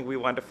success, I think we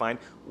wanted to find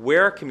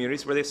where are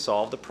communities where they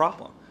solved the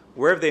problem.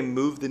 Where have they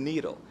moved the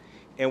needle?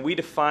 And we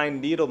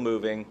define needle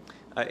moving,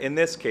 in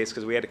this case,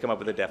 because we had to come up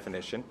with a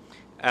definition,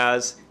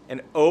 as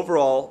an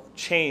overall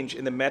change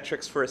in the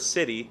metrics for a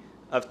city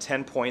of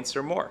 10 points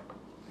or more.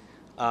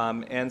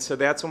 And so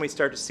that's when we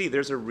start to see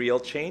there's a real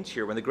change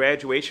here. When the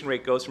graduation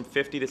rate goes from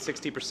 50 to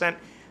 60%,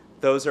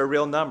 those are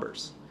real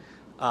numbers.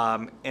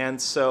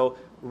 And so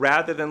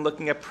rather than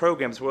looking at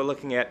programs, we're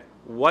looking at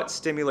what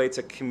stimulates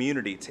a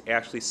community to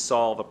actually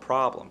solve a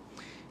problem.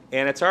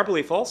 And it's our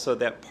belief also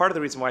that part of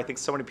the reason why I think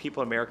so many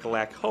people in America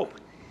lack hope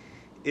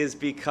is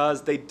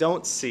because they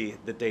don't see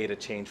the data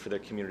change for their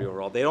community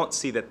overall. They don't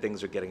see that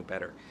things are getting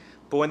better.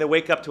 But when they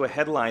wake up to a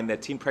headline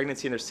that teen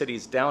pregnancy in their city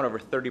is down over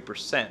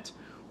 30%,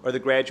 or the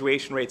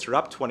graduation rates are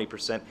up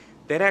 20%,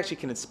 that actually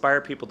can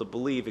inspire people to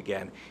believe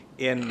again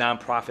in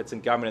nonprofits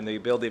and government and the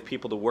ability of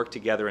people to work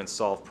together and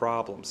solve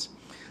problems.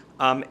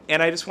 And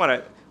I just want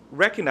to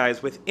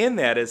recognize within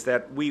that is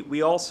that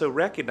we also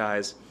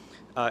recognize,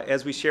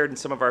 as we shared in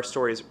some of our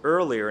stories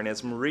earlier, and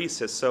as Maurice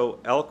has so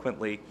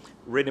eloquently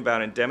written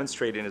about and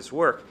demonstrated in his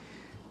work,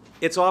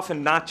 it's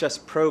often not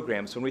just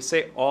programs. When we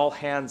say all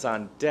hands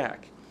on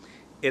deck,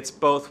 it's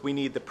both we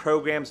need the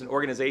programs and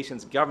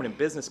organizations, government and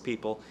business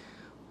people,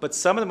 but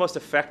some of the most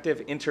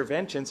effective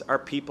interventions are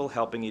people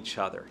helping each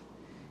other.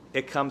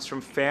 It comes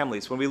from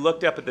families. When we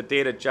looked up at the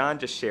data John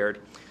just shared,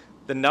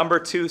 the number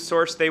 2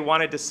 source they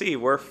wanted to see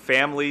were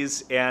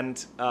families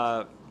and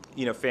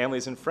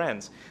families and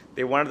friends.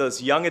 They wanted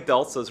those young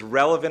adults, those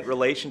relevant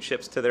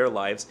relationships to their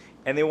lives,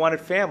 and they wanted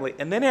family.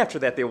 And then after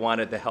that, they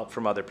wanted the help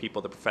from other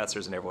people, the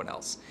professors and everyone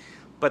else.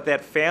 But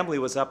that family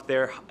was up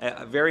there,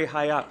 very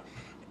high up.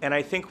 And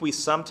I think we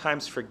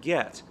sometimes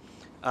forget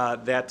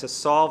that to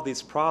solve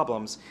these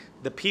problems,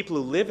 the people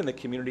who live in the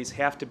communities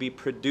have to be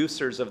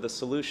producers of the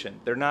solution.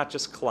 They're not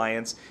just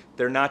clients.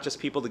 They're not just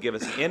people to give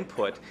us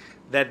input.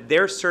 That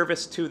their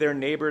service to their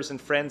neighbors and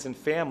friends and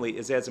family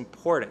is as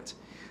important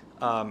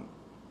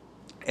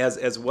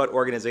as what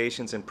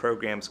organizations and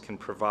programs can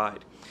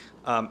provide.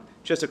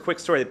 Just a quick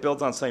story that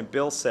builds on something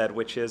Bill said,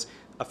 which is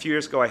a few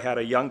years ago I had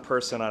a young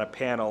person on a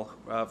panel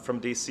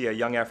from DC, a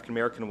young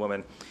African-American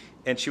woman,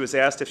 and she was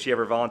asked if she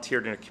ever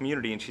volunteered in a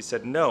community, and she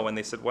said no. And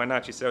they said, why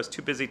not? She said, I was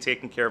too busy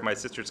taking care of my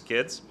sister's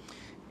kids,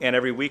 and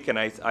every weekend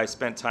I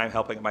spent time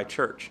helping at my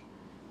church.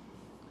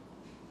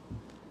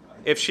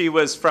 If she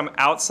was from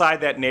outside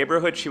that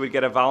neighborhood, she would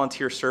get a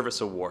volunteer service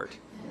award.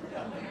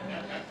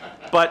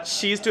 But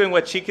she's doing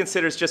what she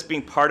considers just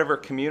being part of her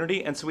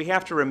community, and so we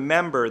have to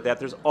remember that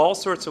there's all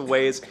sorts of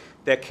ways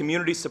that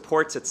community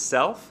supports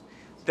itself,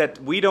 that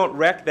we don't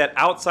that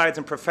outsides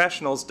and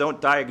professionals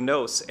don't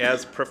diagnose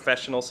as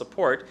professional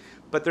support,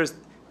 but there's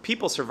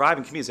people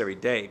surviving communities every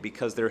day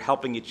because they're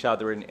helping each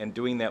other and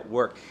doing that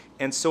work.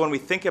 And so when we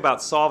think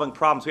about solving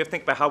problems, we have to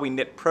think about how we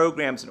knit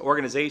programs and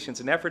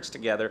organizations and efforts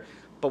together,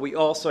 but we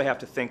also have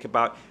to think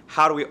about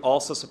how do we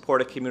also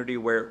support a community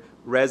where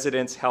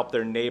residents help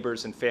their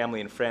neighbors and family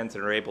and friends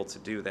and are able to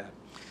do that.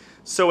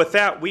 So with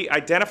that, we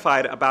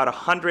identified about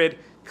 100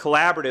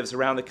 collaboratives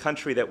around the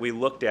country that we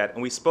looked at,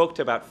 and we spoke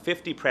to about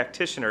 50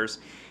 practitioners,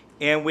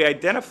 and we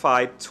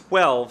identified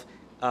 12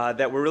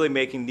 that were really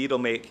making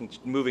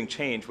moving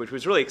change, which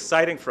was really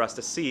exciting for us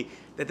to see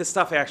that this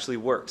stuff actually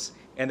works,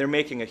 and they're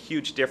making a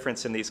huge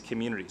difference in these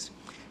communities.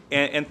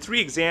 And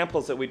 3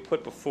 examples that we'd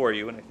put before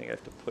you, and I think I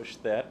have to push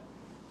that,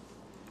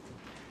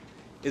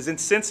 is in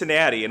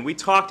Cincinnati, and we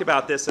talked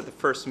about this at the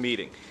first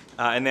meeting,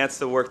 and that's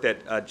the work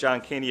that John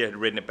Kania had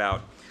written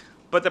about.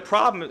 But the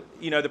problem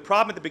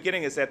at the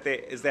beginning is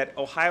that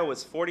Ohio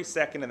was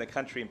 42nd in the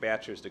country in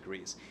bachelor's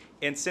degrees.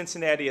 And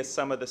Cincinnati has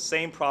some of the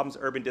same problems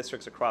urban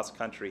districts across the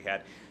country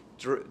had.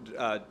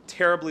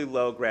 Terribly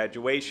low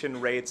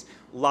graduation rates,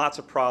 lots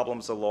of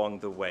problems along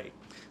the way.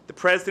 The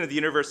president of the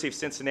University of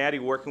Cincinnati,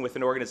 working with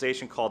an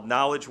organization called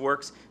Knowledge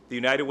Works, the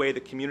United Way,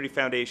 the Community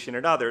Foundation,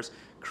 and others,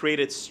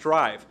 created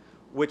Strive,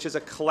 which is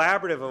a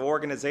collaborative of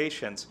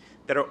organizations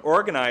that are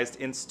organized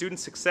in student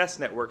success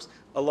networks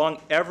along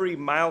every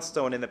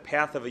milestone in the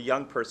path of a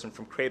young person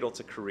from cradle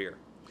to career.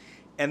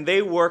 And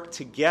they work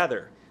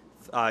together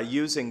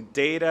using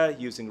data,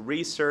 using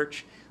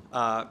research,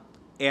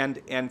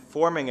 and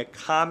forming a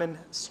common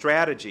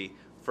strategy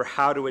for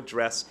how to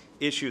address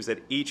issues at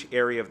each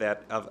area of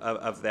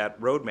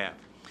that roadmap.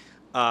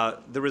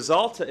 The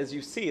result, as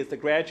you see, is the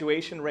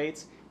graduation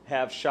rates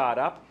have shot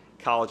up,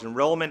 college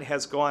enrollment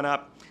has gone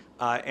up,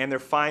 and they're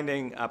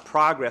finding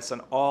progress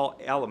on all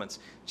elements.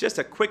 Just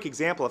a quick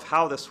example of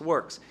how this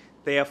works.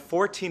 They have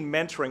 14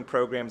 mentoring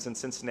programs in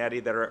Cincinnati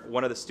that are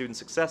one of the student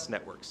success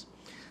networks.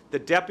 The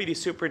deputy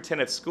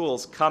superintendent of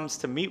schools comes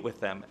to meet with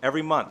them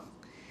every month,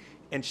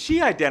 and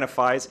she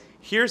identifies,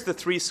 here's the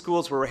 3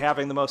 schools where we're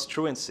having the most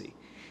truancy.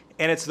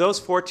 And it's those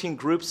 14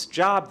 groups'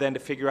 job then to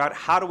figure out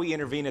how do we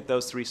intervene at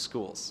those 3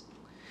 schools.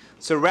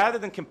 So rather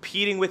than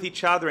competing with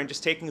each other and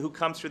just taking who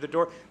comes through the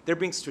door, they're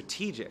being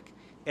strategic.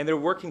 And they're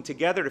working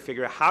together to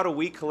figure out how do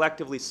we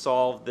collectively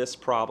solve this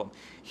problem.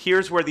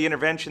 Here's where the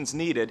intervention's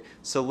needed,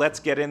 so let's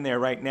get in there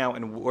right now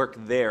and work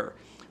there.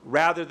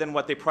 Rather than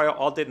what they probably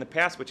all did in the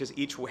past, which is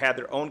each had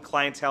their own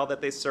clientele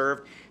that they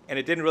served, and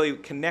it didn't really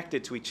connect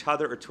it to each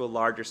other or to a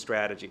larger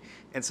strategy.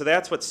 And so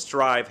that's what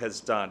Strive has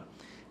done.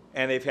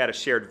 And they've had a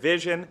shared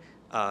vision.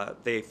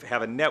 They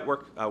have a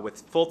network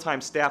with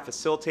full-time staff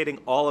facilitating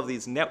all of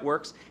these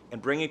networks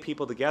and bringing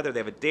people together. They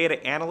have a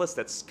data analyst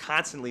that's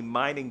constantly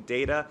mining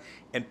data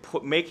and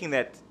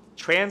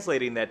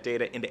translating that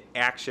data into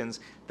actions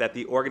that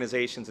the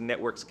organizations and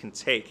networks can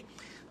take.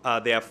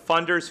 They have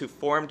funders who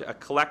formed a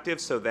collective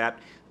so that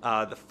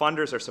the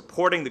funders are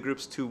supporting the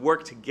groups to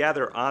work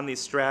together on these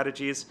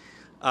strategies.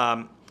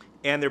 And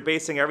they're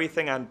basing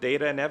everything on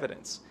data and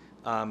evidence.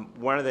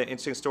 One of the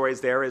interesting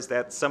stories there is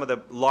that some of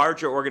the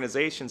larger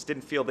organizations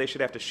didn't feel they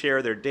should have to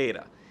share their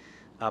data.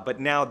 But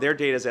now their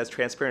data is as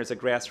transparent as the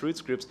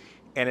grassroots groups,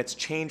 and it's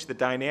changed the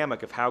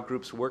dynamic of how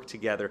groups work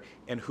together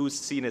and who's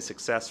seen as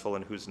successful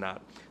and who's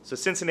not. So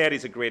Cincinnati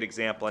is a great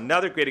example.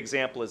 Another great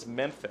example is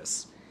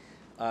Memphis.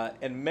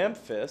 And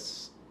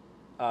Memphis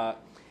was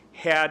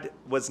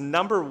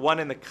 #1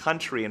 in the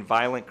country in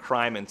violent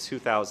crime in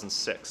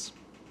 2006.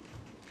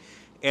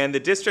 And the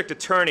district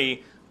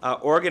attorney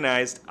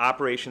organized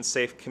Operation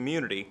Safe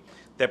Community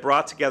that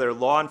brought together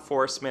law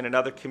enforcement and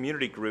other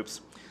community groups.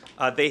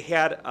 They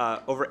had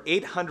over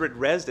 800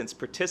 residents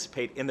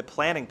participate in the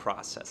planning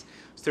process.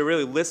 So they're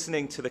really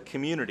listening to the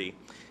community.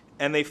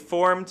 And they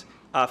formed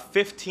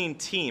 15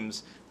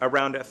 teams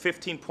around a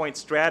 15-point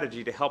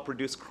strategy to help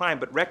reduce crime,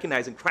 but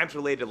recognizing crime's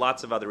related to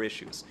lots of other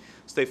issues.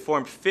 So they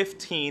formed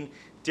 15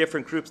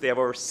 different groups. They have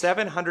over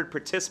 700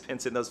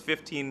 participants in those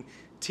 15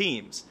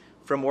 teams,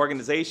 from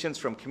organizations,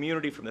 from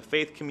community, from the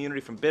faith community,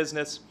 from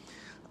business.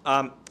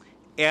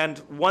 And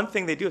one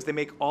thing they do is they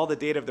make all the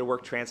data of their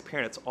work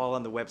transparent. It's all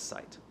on the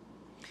website.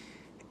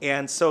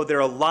 And so they're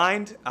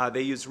aligned.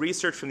 They use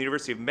research from the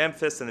University of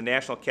Memphis and the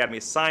National Academy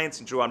of Science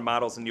and drew on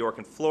models in New York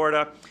and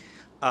Florida.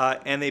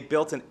 And they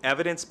built an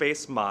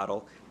evidence-based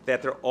model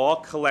that they're all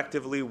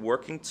collectively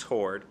working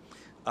toward.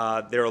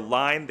 They're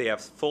aligned. They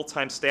have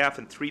full-time staff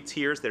in 3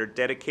 tiers that are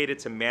dedicated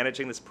to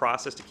managing this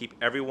process to keep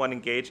everyone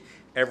engaged,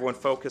 everyone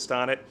focused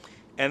on it.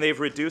 And they've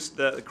reduced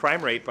the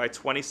crime rate by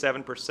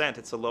 27%.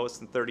 It's the lowest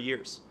in 30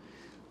 years.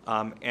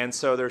 And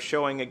so they're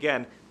showing,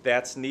 again,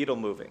 that's needle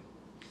moving.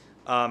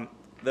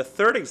 The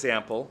third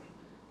example,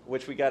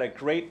 which we got a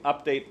great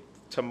update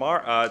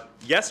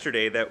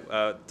yesterday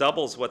that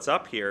doubles what's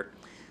up here,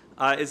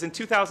 is in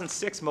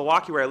 2006,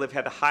 Milwaukee, where I live,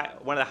 had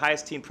one of the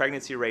highest teen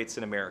pregnancy rates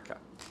in America.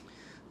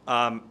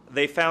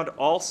 They found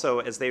also,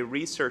 as they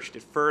researched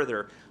it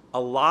further, a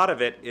lot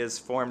of it is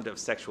formed of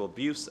sexual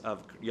abuse of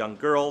young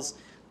girls,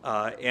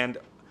 and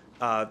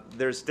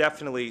there's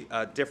definitely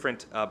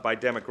different by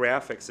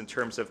demographics in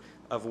terms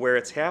of where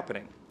it's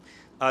happening.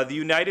 The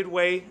United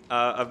Way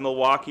of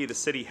Milwaukee, the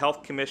city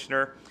health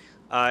commissioner,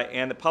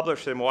 and the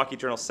publisher, the Milwaukee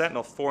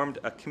Journal-Sentinel, formed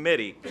a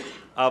committee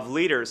of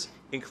leaders,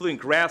 including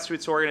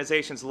grassroots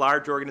organizations,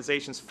 large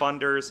organizations,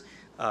 funders,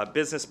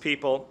 business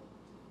people.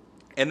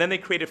 And then they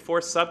created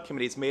 4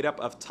 subcommittees made up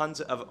of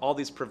tons of all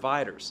these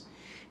providers.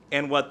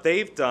 And what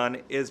they've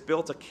done is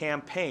built a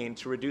campaign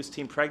to reduce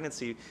teen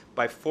pregnancy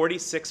by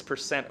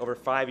 46% over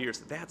 5 years.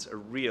 That's a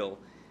real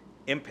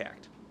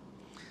impact.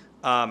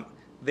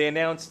 They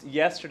announced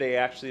yesterday,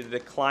 actually, the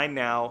decline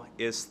now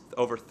is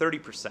over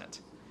 30%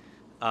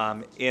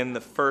 in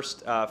the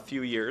first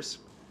few years.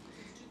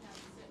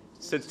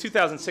 Since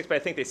 2006, but I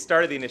think they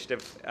started the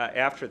initiative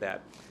after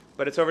that.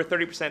 But it's over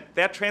 30%.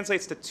 That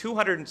translates to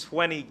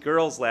 220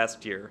 girls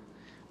last year,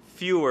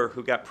 fewer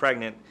who got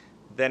pregnant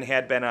than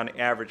had been on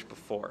average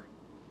before.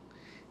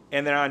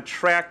 And they're on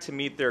track to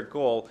meet their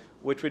goal,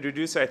 which would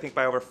reduce it, I think,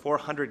 by over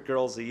 400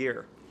 girls a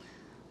year.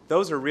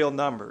 Those are real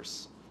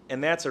numbers,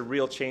 and that's a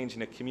real change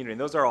in a community.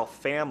 And those are all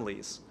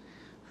families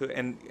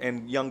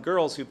and young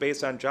girls who,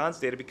 based on John's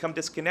data, become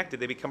disconnected.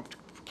 They become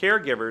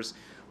caregivers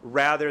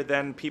rather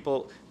than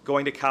people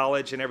going to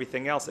college and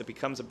everything else. It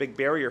becomes a big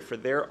barrier for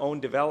their own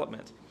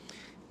development.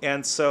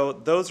 And so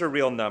those are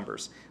real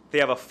numbers. They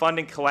have a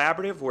funding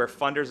collaborative where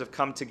funders have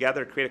come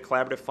together to create a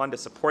collaborative fund to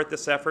support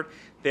this effort.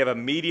 They have a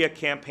media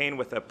campaign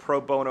with a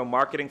pro bono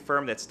marketing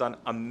firm that's done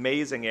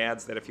amazing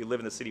ads that if you live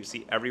in the city you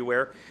see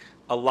everywhere.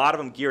 A lot of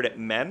them geared at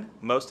men.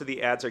 Most of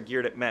the ads are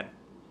geared at men.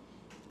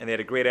 And they had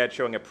a great ad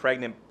showing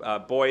pregnant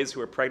boys who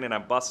were pregnant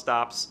on bus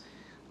stops.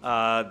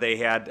 They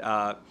had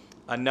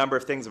a number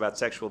of things about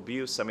sexual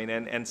abuse. I mean,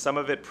 and some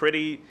of it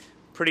pretty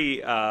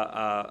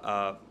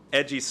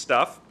edgy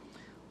stuff.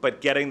 but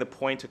getting the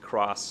point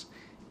across,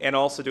 and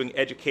also doing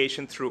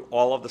education through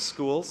all of the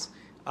schools,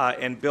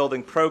 and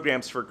building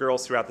programs for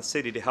girls throughout the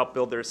city to help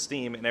build their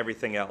esteem and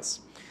everything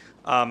else.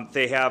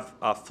 They have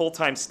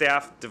full-time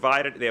staff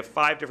divided. They have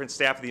 5 different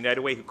staff of the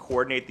United Way who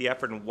coordinate the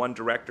effort, and 1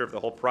 director of the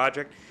whole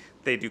project.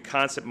 They do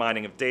constant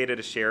mining of data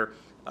to share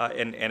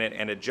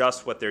and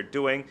adjust what they're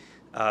doing.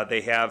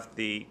 They have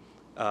the,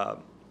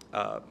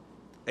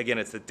 again,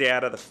 it's the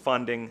data, the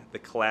funding, the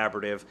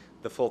collaborative,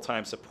 the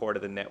full-time support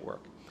of the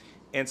network.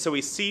 And so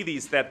we see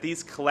these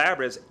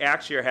collaboratives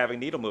actually are having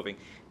needle moving.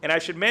 And I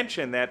should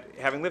mention that,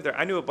 having lived there,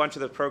 I knew a bunch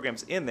of the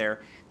programs in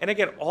there. And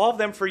again, all of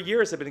them for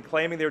years have been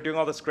claiming they were doing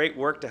all this great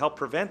work to help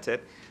prevent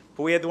it,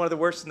 but we had one of the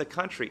worst in the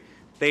country.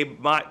 They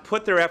might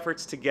put their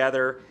efforts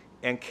together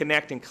and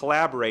connect and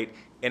collaborate,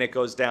 and it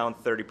goes down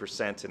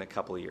 30% in a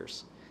couple of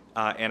years.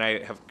 And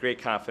I have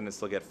great confidence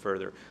they'll get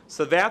further.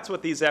 So that's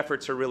what these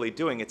efforts are really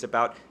doing. It's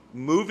about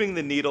moving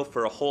the needle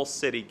for a whole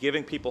city,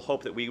 giving people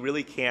hope that we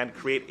really can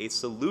create a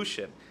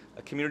solution,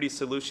 a community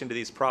solution to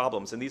these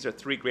problems. And these are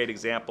 3 great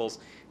examples,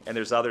 and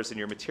there's others in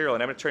your material.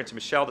 And I'm going to turn to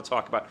Michelle to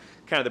talk about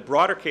kind of the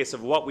broader case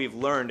of what we've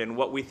learned and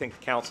what we think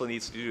the council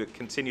needs to do to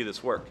continue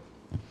this work.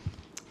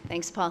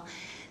 Thanks, Paul.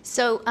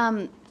 So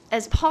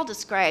as Paul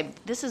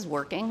described, this is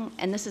working,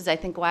 and this is, I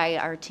think, why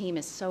our team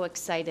is so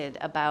excited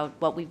about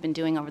what we've been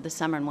doing over the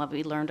summer and what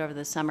we learned over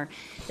the summer,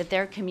 that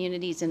there are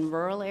communities in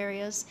rural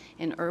areas,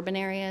 in urban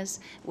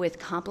areas, with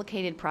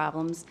complicated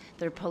problems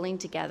that are pulling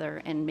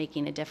together and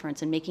making a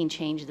difference and making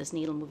change, this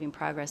needle-moving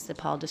progress that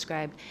Paul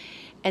described.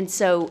 And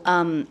so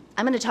I'm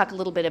going to talk a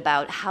little bit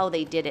about how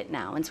they did it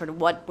now and sort of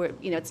what we're,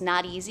 it's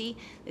not easy,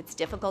 it's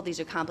difficult, these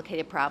are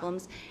complicated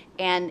problems,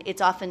 and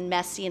it's often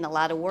messy and a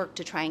lot of work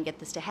to try and get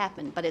this to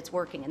happen, but it's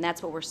working, and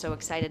that's what we're so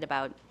excited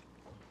about,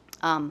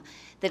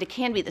 that it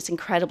can be this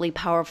incredibly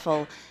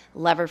powerful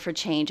lever for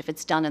change if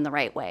it's done in the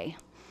right way.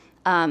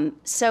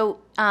 So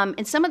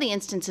in some of the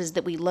instances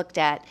that we looked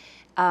at,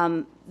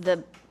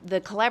 the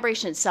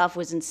collaboration itself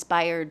was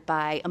inspired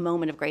by a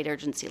moment of great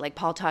urgency, like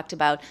Paul talked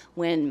about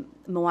when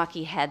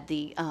Milwaukee had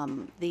the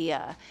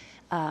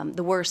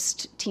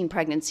worst teen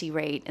pregnancy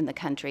rate in the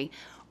country,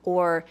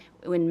 or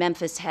when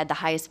Memphis had the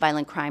highest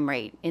violent crime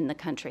rate in the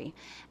country.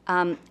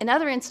 In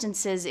other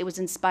instances, it was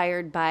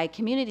inspired by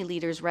community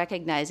leaders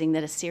recognizing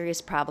that a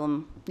serious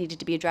problem needed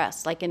to be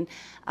addressed, like in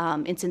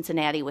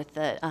Cincinnati with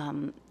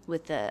the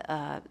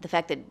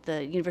fact that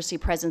the university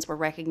presidents were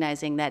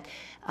recognizing that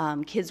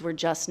kids were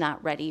just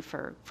not ready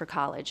for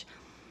college.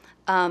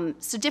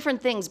 So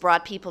different things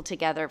brought people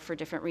together for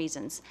different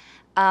reasons.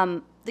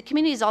 The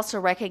communities also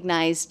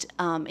recognized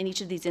in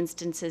each of these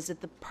instances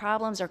that the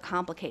problems are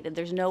complicated.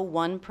 There's no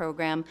one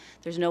program,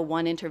 there's no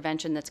one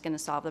intervention that's going to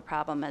solve the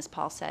problem, as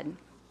Paul said.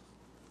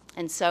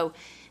 And so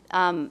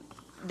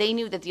they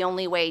knew that the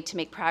only way to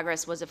make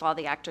progress was if all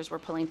the actors were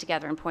pulling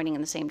together and pointing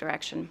in the same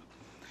direction.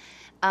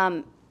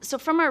 So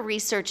from our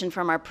research and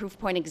from our proof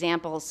point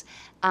examples,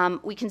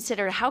 we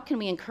considered how can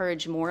we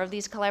encourage more of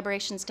these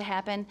collaborations to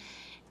happen,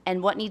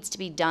 and what needs to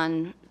be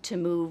done to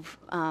move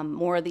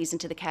more of these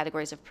into the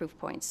categories of proof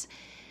points.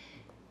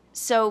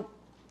 So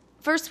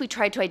first we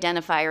tried to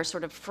identify or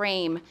sort of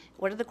frame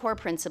what are the core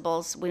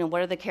principles,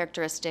 what are the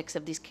characteristics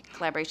of these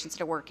collaborations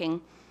that are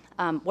working,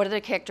 what are the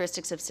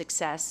characteristics of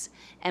success,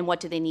 and what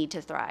do they need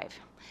to thrive.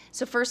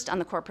 So first on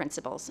the core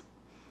principles.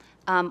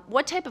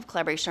 What type of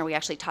collaboration are we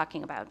actually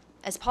talking about?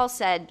 As Paul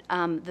said,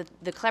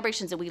 the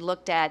collaborations that we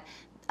looked at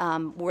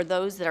were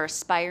those that are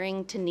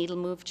aspiring to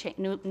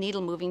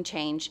needle-moving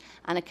change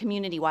on a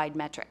community-wide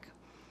metric.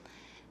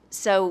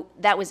 So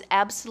that was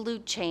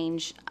absolute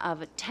change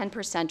of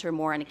 10% or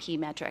more on a key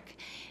metric.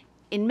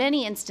 In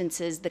many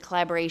instances, the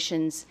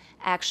collaborations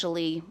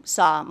actually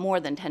saw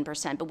more than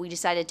 10%, but we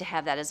decided to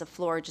have that as a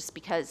floor just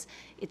because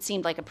it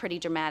seemed like a pretty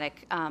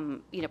dramatic,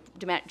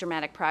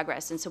 dramatic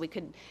progress, and so we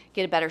could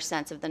get a better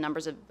sense of the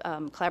numbers of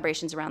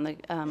collaborations around the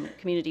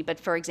community. But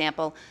for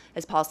example,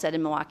 as Paul said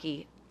in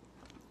Milwaukee,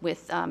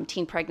 with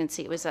teen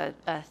pregnancy, it was a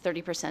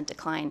 30%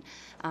 decline,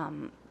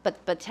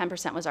 but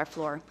 10% was our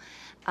floor.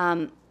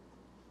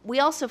 We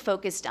also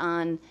focused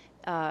on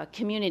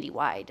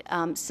community-wide.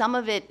 Some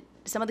of the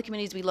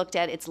communities we looked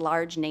at, it's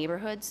large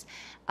neighborhoods,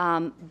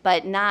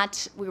 but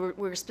we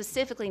were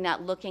specifically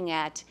not looking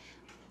at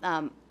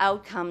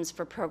outcomes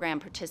for program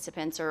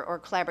participants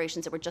or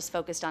collaborations that were just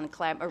focused on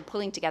or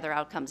pulling together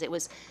outcomes. It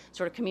was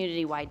sort of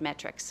community-wide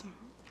metrics.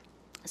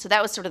 So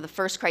that was sort of the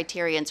first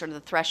criteria and sort of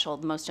the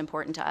threshold most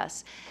important to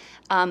us.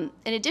 In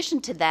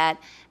addition to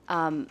that,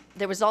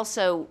 there was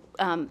also,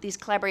 these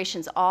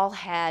collaborations all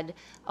had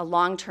a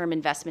long-term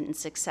investment in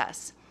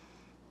success.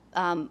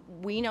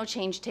 We know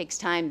change takes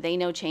time. They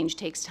know change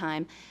takes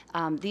time.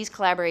 These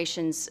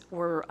collaborations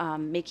were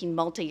making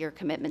multi-year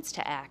commitments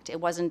to act. It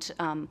wasn't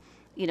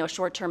a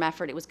short-term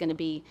effort. It was going to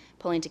be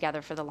pulling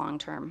together for the long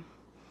term.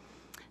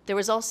 There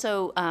was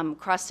also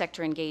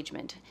cross-sector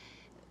engagement.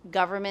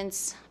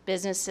 Governments,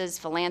 businesses,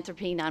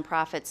 philanthropy,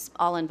 nonprofits,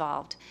 all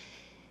involved.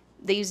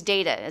 They use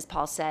data, as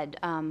Paul said,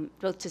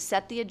 both to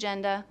set the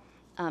agenda,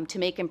 to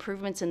make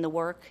improvements in the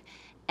work,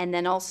 and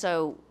then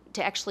also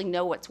to actually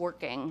know what's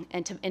working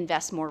and to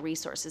invest more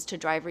resources, to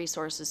drive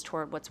resources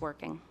toward what's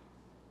working.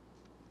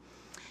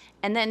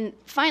 And then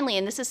finally,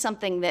 and this is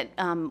something that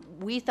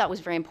we thought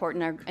was very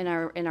important in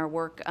our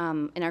work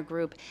in our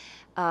group,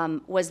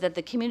 was that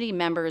the community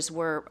members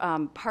were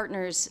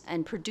partners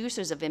and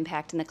producers of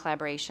impact in the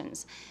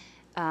collaborations.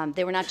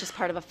 They were not just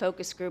part of a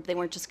focus group, they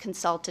weren't just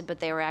consulted, but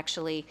they were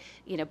actually,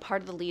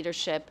 part of the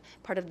leadership,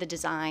 part of the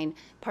design,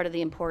 part of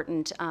the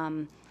important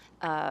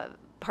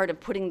part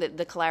of putting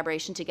the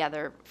collaboration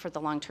together for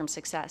the long-term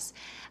success.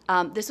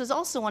 This was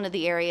also one of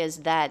the areas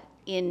that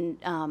in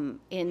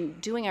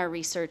doing our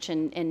research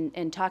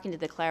and talking to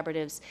the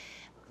collaboratives,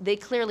 they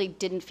clearly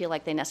didn't feel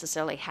like they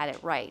necessarily had it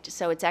right.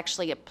 So it's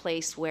actually a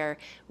place where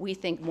we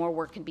think more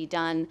work can be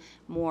done,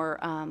 more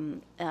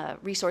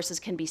resources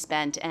can be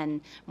spent,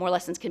 and more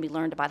lessons can be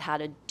learned about how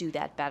to do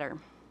that better.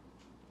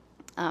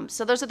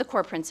 So those are the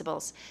core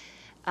principles.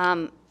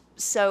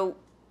 So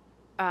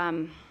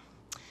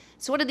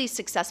what do these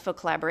successful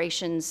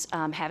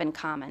collaborations have in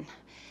common?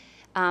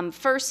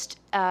 First,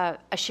 a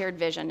shared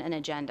vision and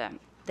agenda.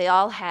 They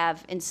all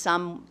have, in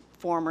some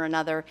form or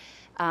another,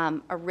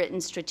 a written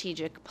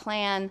strategic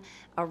plan,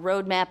 a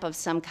roadmap of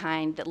some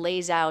kind that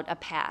lays out a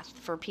path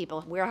for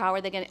people. Where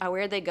are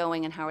they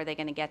going, and how are they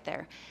going to get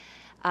there?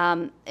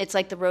 It's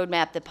like the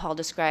roadmap that Paul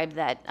described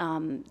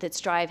that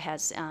Strive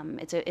has.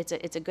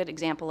 It's a good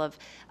example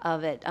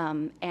of it,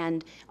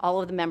 and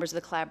all of the members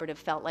of the collaborative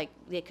felt like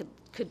they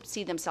could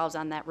see themselves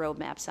on that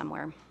roadmap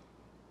somewhere.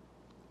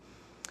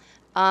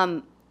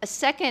 A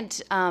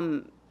second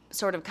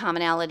sort of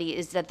commonality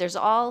is that there's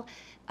all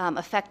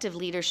effective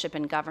leadership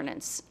and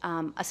governance.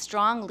 A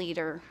strong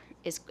leader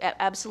is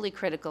absolutely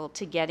critical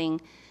to getting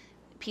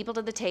people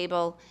to the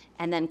table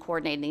and then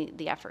coordinating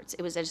the efforts.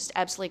 It was just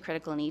absolutely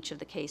critical in each of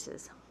the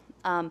cases.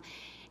 And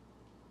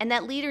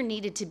that leader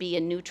needed to be a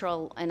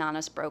neutral and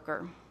honest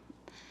broker.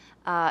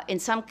 In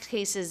some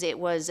cases, it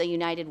was a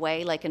United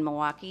Way, like in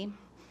Milwaukee.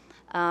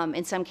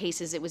 In some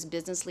cases, it was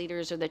business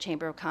leaders or the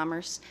Chamber of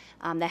Commerce.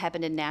 That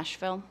happened in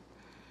Nashville.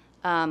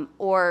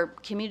 Or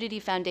community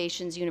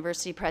foundations,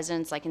 university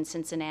presidents, like in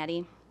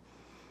Cincinnati.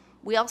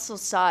 We also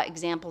saw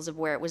examples of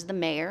where it was the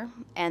mayor,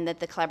 and that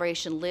the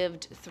collaboration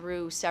lived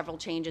through several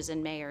changes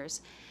in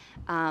mayors.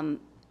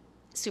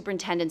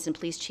 Superintendents and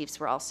police chiefs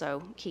were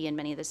also key in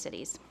many of the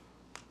cities.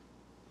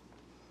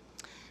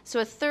 So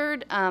a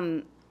third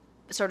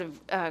sort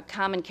of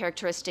common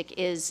characteristic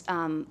is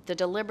the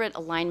deliberate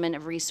alignment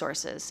of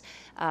resources,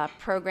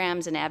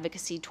 programs, and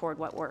advocacy toward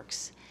what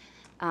works.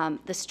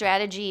 The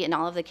strategy in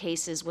all of the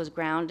cases was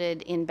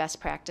grounded in best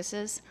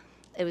practices.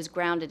 It was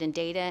grounded in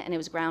data, and it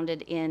was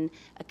grounded in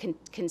a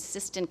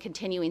consistent,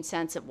 continuing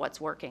sense of what's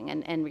working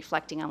and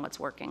reflecting on what's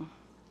working.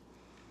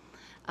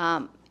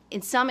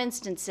 In some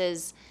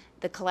instances,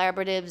 the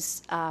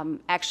collaboratives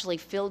actually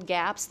filled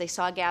gaps. They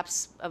saw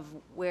gaps of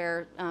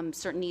where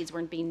certain needs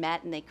weren't being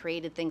met, and they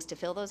created things to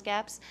fill those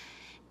gaps.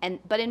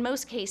 But in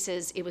most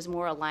cases, it was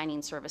more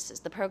aligning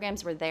services. The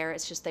programs were there,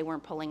 it's just they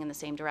weren't pulling in the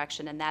same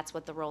direction, and that's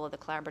what the role of the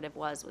collaborative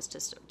was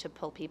just to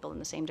pull people in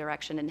the same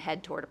direction and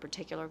head toward a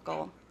particular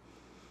goal.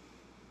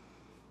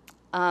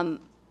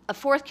 A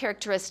fourth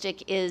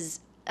characteristic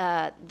is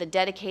the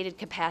dedicated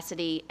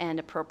capacity and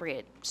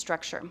appropriate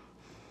structure.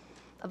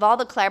 Of all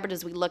the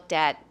collaboratives we looked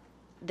at,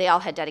 they all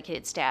had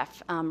dedicated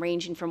staff,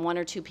 ranging from 1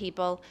 or 2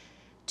 people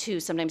to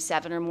sometimes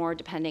 7 or more,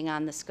 depending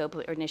on the scope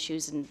and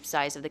issues and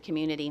size of the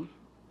community.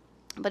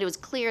 But it was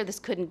clear this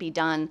couldn't be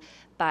done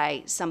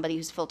by somebody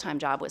whose full-time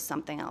job was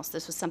something else.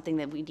 This was something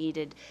that we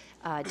needed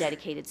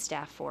dedicated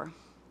staff for.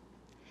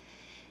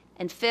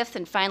 And fifth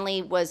and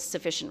finally was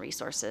sufficient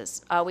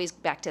resources. Always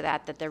back to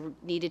that there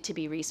needed to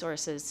be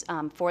resources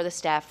for the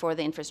staff, for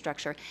the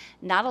infrastructure.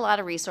 Not a lot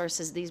of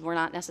resources. These were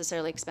not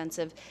necessarily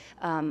expensive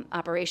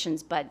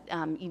operations, but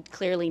you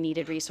clearly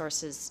needed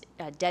resources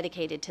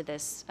dedicated to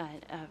this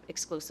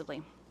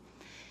exclusively.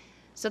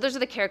 So those are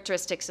the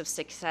characteristics of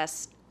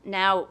success.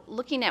 Now,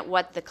 looking at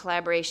what the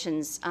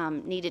collaborations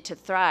needed to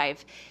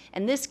thrive,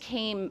 and this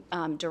came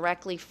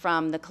directly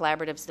from the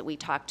collaboratives that we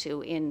talked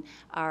to in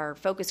our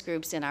focus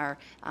groups, in our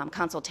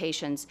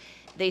consultations,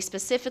 they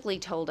specifically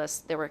told us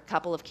there were a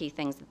couple of key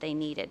things that they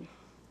needed.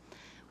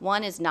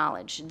 One is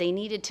knowledge. They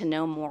needed to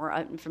know more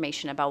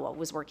information about what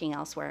was working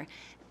elsewhere.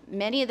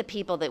 Many of the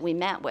people that we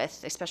met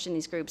with, especially in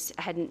these groups,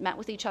 hadn't met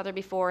with each other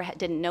before,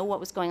 didn't know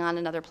what was going on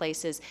in other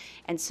places,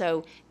 and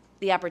so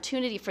the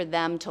opportunity for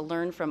them to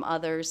learn from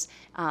others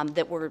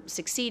that were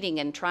succeeding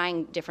and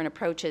trying different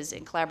approaches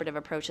and collaborative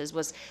approaches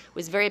was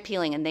very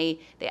appealing, and they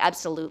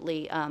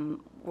absolutely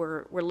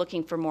were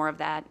looking for more of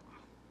that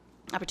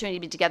opportunity to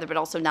be together, but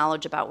also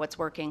knowledge about what's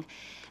working.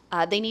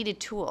 They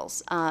needed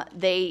tools.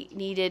 They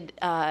needed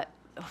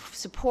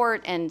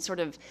support and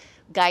sort of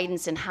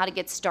guidance in how to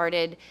get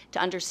started, to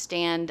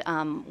understand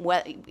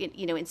what,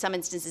 in some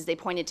instances they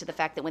pointed to the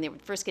fact that when they were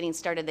first getting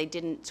started, they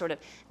didn't sort of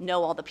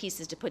know all the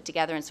pieces to put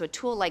together. And so a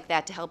tool like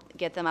that to help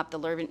get them up the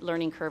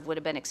learning curve would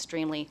have been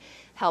extremely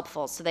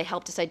helpful. So they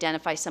helped us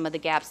identify some of the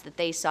gaps that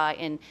they saw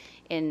in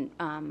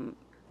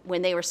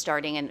when they were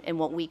starting and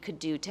what we could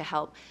do to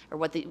help, or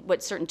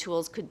what certain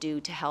tools could do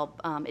to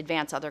help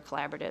advance other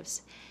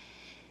collaboratives.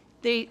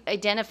 They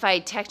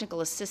identified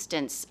technical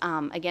assistance,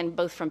 again,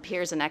 both from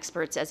peers and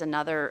experts, as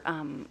another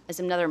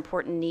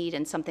important need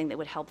and something that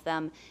would help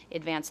them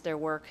advance their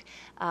work.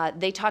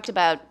 They talked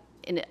about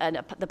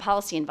the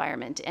policy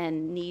environment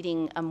and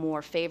needing a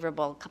more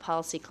favorable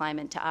policy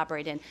climate to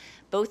operate in,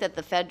 both at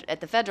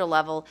the federal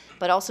level,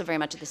 but also very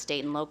much at the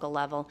state and local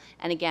level.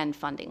 And again,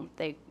 funding.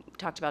 They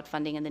talked about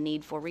funding and the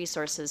need for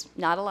resources.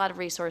 Not a lot of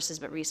resources,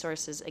 but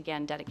resources,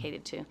 again,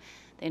 dedicated to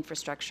the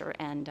infrastructure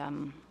and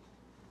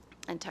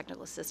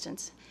technical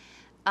assistance.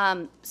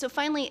 So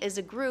finally, as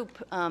a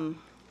group, where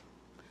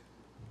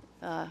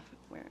are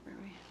we?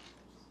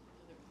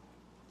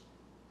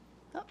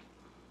 Oh.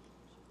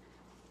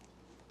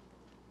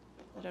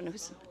 I don't know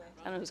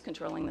who's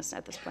controlling this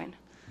at this point.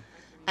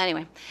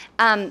 Anyway,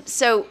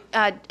 so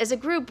as a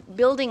group,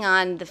 building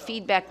on the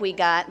feedback we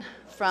got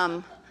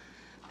from,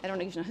 I don't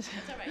even know. That's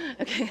all right.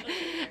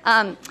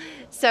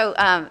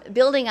 Okay.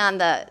 Building on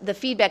the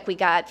feedback we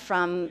got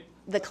from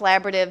the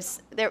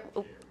collaboratives,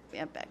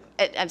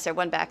 I'm sorry,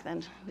 one back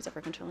then, who's ever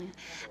controlling it.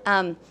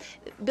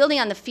 Building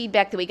on the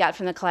feedback that we got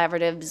from the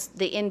collaboratives,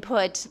 the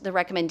input, the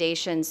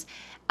recommendations,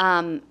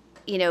 our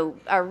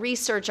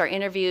research, our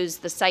interviews,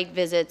 the site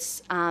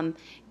visits,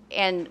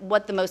 and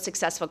what the most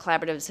successful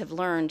collaboratives have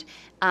learned,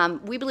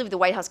 we believe the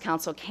White House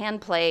Council can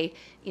play,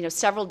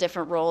 several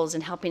different roles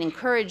in helping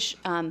encourage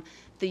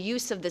the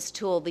use of this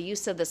tool, the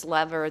use of this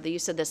lever, the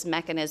use of this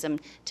mechanism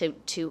to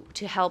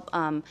help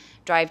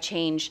drive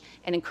change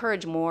and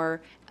encourage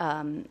more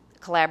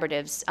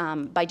collaboratives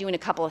by doing a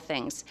couple of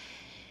things.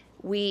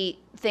 We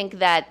think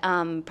that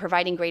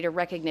providing greater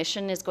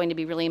recognition is going to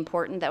be really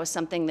important. That was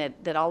something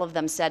that all of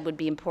them said would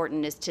be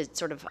important, is to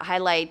sort of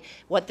highlight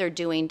what they're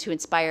doing to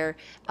inspire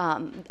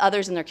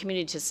others in their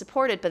community to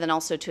support it, but then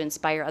also to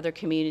inspire other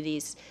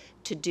communities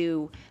to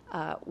do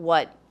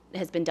what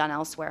has been done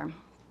elsewhere.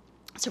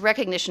 So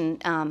recognition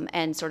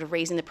and sort of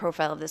raising the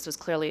profile of this was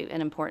clearly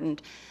an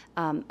important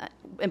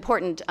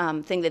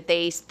thing that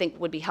they think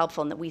would be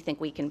helpful and that we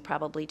think we can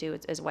probably do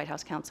as White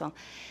House Council.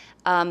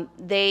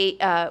 The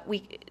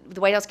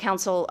White House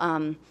Council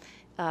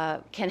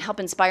can help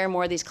inspire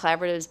more of these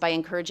collaboratives by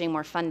encouraging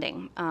more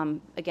funding,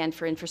 again,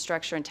 for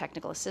infrastructure and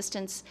technical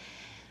assistance.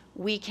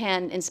 We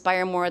can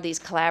inspire more of these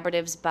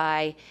collaboratives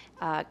by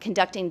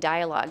conducting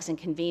dialogues and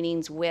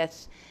convenings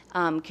with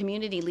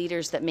community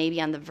leaders that may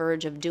be on the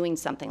verge of doing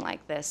something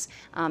like this,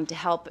 to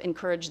help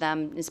encourage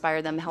them,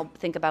 inspire them, help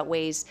think about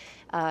ways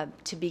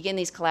to begin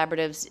these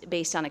collaboratives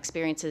based on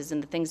experiences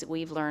and the things that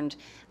we've learned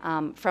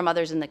from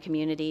others in the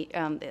community,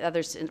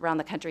 others around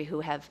the country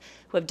who have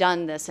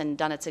done this and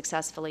done it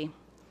successfully.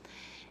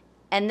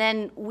 And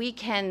then we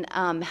can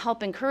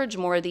help encourage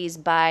more of these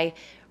by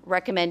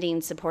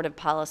recommending supportive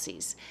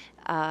policies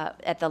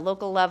at the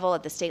local level,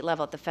 at the state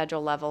level, at the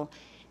federal level.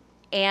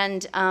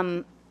 And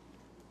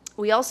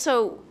we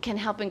also can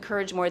help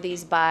encourage more of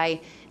these by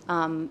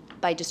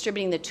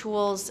distributing the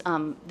tools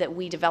that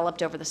we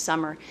developed over the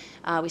summer.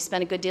 We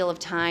spent a good deal of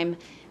time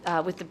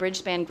with the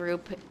Bridgespan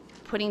group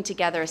putting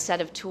together a set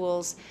of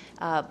tools,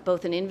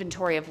 both an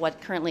inventory of what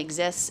currently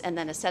exists and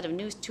then a set of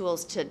new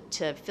tools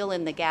to fill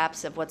in the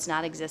gaps of what's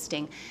not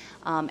existing.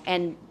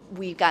 And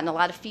we've gotten a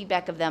lot of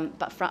feedback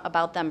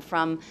about them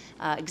from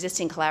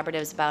existing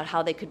collaboratives about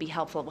how they could be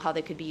helpful, how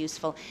they could be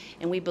useful.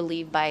 And we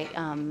believe by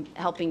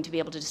helping to be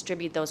able to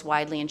distribute those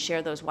widely and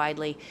share those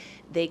widely,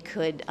 they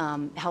could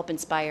help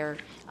inspire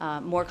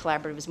more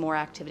collaboratives, more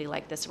activity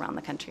like this around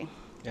the country.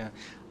 Yeah.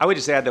 I would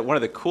just add that one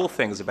of the cool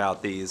things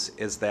about these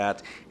is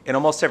that in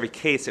almost every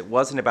case, it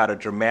wasn't about a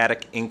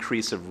dramatic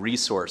increase of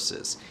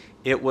resources.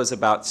 It was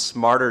about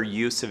smarter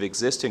use of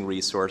existing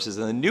resources,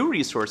 and the new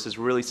resources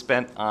were really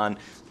spent on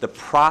the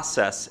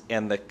process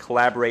and the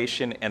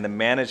collaboration and the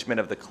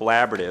management of the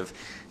collaborative.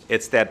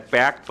 It's that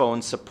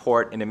backbone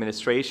support and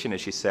administration,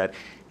 as she said.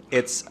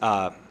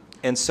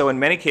 And so in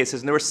many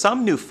cases, and there was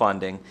some new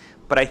funding,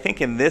 but I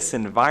think in this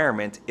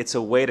environment, it's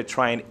a way to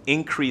try and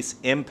increase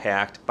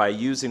impact by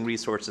using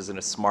resources in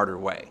a smarter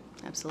way.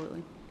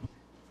 Absolutely.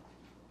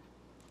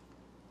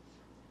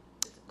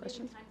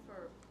 Questions? Time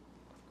for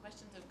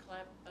questions of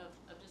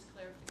just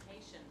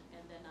clarification,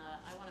 and then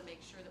I want to make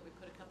sure that we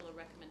put a couple of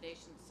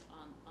recommendations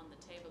on the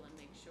table and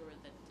make sure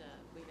that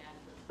we've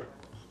added those.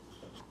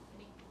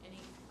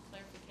 Any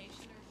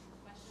clarification or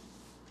questions?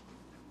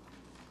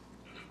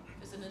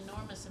 There's an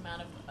enormous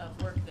amount of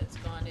work that's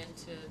gone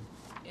into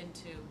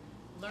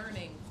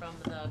learning from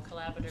the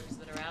collaboratives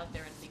that are out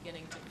there and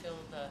beginning to fill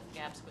the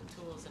gaps with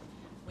tools, and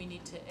we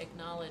need to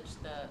acknowledge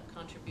the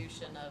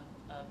contribution of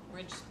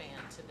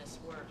Bridgespan to this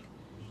work.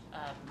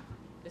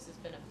 This has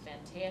been a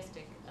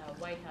fantastic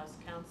White House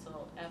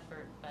Council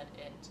effort, but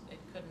it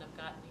couldn't have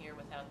gotten here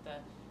without the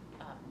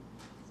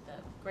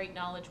great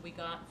knowledge we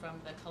got from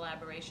the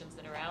collaborations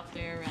that are out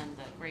there and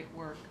the great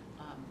work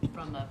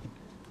from a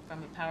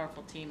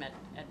powerful team at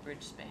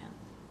Bridgespan.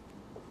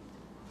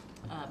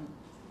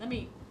 Let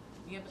me.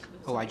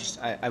 Oh, I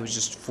was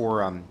just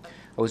for, I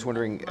was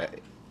wondering if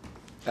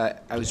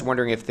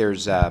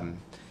there's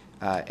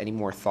any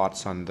more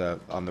thoughts on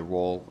the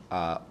role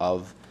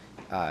of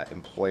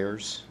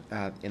employers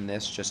in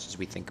this, just as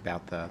we think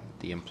about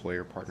the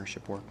employer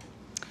partnership work?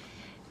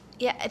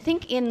 Yeah, I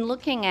think in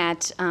looking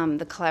at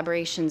the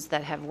collaborations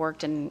that have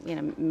worked and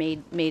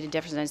made a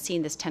difference, and I've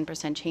seen this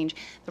 10% change,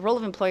 the role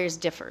of employers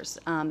differs,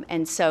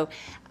 and so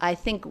I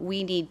think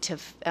we need to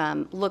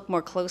look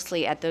more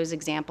closely at those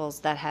examples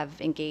that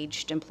have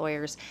engaged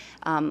employers.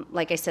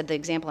 Like I said, the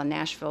example in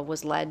Nashville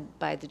was led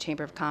by the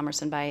Chamber of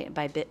Commerce and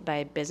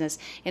by business.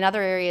 In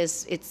other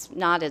areas, it's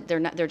not.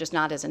 They're just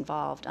not as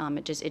involved.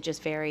 It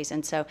just varies,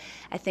 and so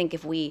I think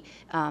if we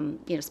spend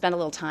a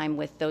little time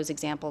with those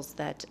examples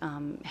that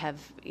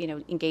have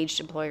engaged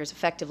employers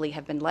effectively,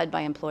 have been led by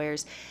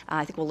employers,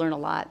 I think we'll learn a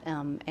lot.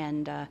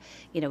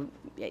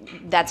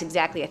 That's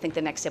exactly, I think,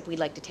 the next step we'd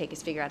like to take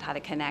is figure out how to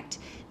connect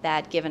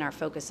that, given our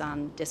focus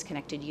on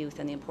disconnected youth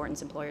and the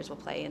importance employers will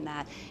play in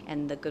that,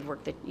 and the good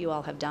work that you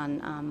all have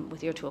done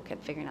with your toolkit,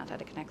 figuring out how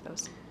to connect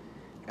those.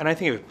 And I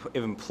think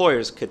if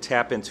employers could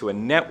tap into a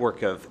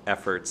network of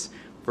efforts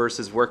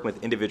versus working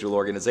with individual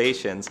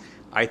organizations,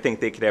 I think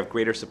they could have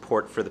greater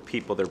support for the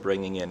people they're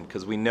bringing in.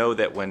 Because we know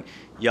that when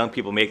young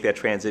people make that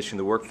transition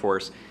to the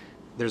workforce,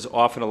 there's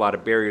often a lot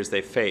of barriers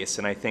they face.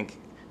 And I think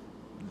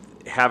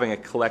having a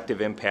collective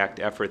impact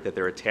effort that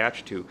they're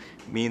attached to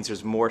means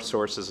there's more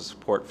sources of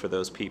support for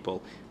those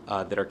people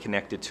that are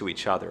connected to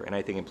each other. And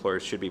I think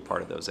employers should be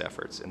part of those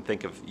efforts and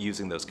think of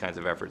using those kinds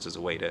of efforts as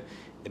a way to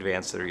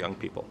advance their young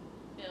people.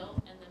 Bill,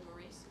 and then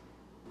Maurice.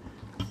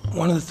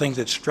 One of the things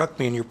that struck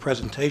me in your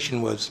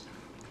presentation was,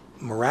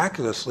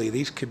 miraculously,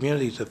 these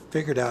communities have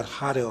figured out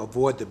how to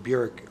avoid the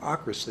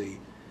bureaucracy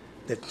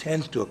that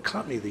tends to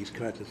accompany these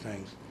kinds of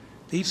things.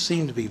 These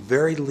seem to be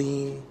very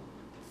lean,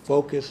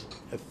 focused,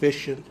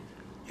 efficient,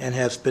 and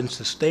has been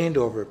sustained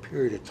over a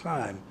period of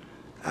time.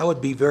 I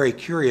would be very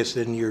curious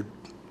in your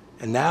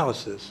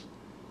analysis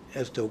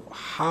as to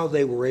how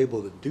they were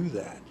able to do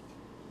that.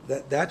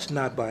 That's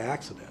not by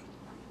accident.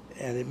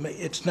 And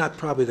it's not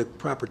probably the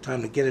proper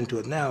time to get into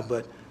it now,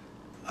 but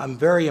I'm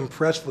very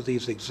impressed with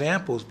these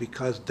examples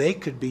because they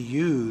could be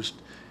used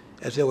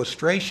as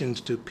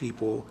illustrations to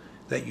people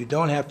that you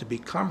don't have to be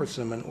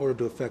cumbersome in order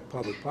to affect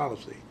public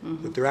policy.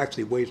 Mm-hmm. That there are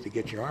actually ways to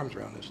get your arms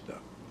around this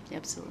stuff.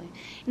 Absolutely.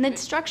 And the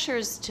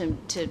structures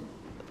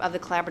of the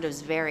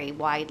collaboratives vary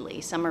widely.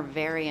 Some are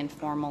very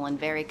informal and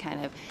very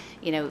kind of,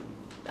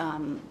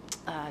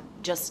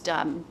 just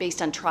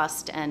based on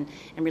trust and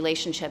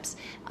relationships.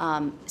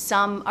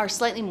 Some are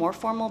slightly more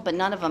formal, but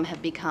none of them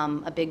have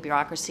become a big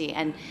bureaucracy.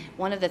 And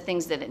one of the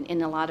things that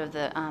in a lot of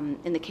the,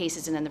 in the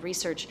cases and in the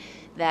research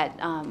that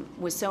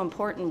was so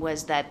important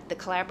was that the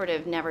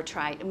collaborative never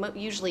tried,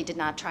 usually did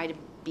not try to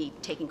be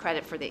taking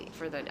credit for the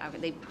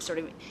they sort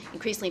of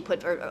increasingly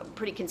put, or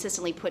pretty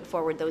consistently put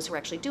forward those who were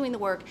actually doing the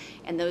work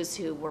and those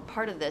who were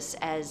part of this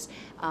as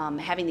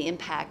having the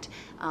impact,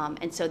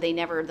 and so they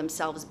never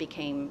themselves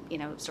became,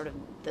 sort of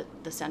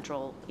the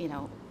central,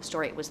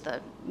 story. It was the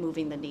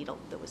moving the needle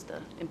that was the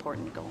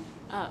important goal.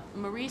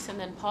 Maurice and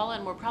then Paula,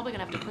 and we're probably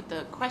going to have to put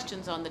the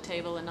questions on the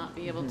table and not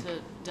be able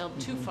to delve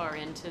too far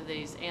into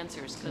these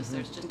answers because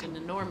there's just an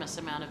enormous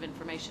amount of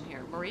information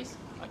here. Maurice?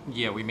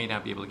 Yeah, we may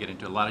not be able to get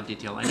into a lot of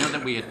detail. I know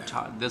that we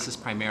had this is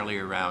primarily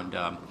around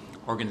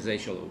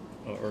organizational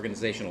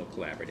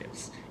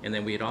collaboratives, and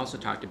then we had also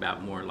talked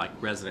about more like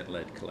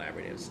resident-led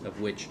collaboratives,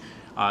 of which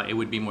it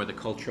would be more the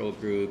cultural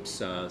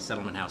groups,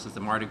 settlement houses, the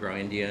Mardi Gras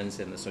Indians,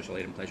 and the social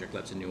aid and pleasure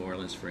clubs in New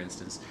Orleans, for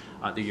instance,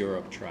 the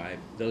Europe tribe,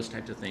 those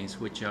types of things,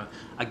 which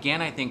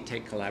again I think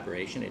take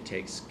collaboration, it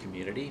takes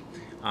community,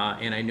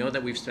 and I know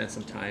that we've spent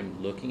some time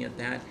looking at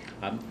that.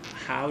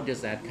 How does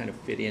that kind of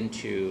fit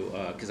into,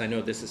 because I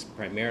know this is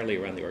primarily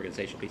around the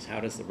organizational piece, how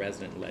does the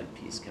resident-led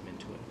piece come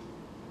into it?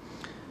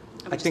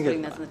 I'm just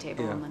putting those on the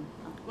table. yeah. And then,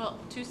 Well,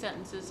 two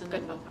sentences and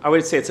then we'll... I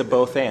would say it's a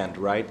both and,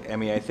 right? I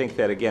mean, I think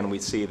that, again, we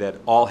see that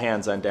all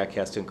hands on deck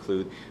has to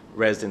include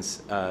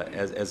residents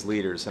as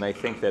leaders. And I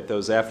think that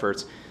those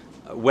efforts,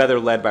 whether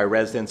led by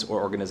residents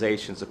or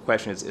organizations, the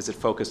question is it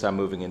focused on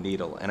moving a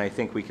needle? And I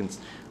think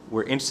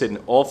we're interested in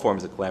all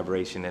forms of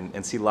collaboration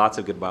and see lots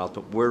of good models,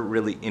 but we're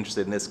really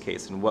interested in this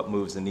case in what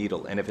moves the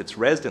needle. And if it's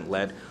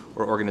resident-led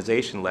or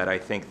organization-led, I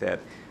think that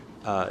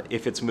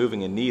if it's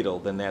moving a needle,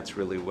 then that's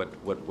really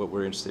what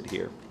we're interested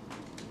here.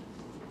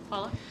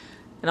 Paula?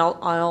 And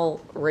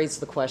I'll raise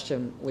the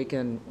question we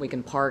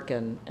can park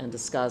and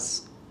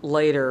discuss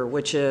later,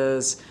 which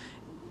is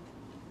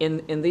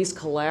in these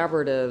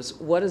collaboratives,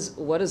 what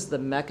is the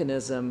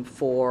mechanism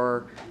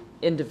for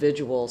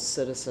individual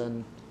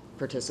citizen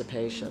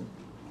participation?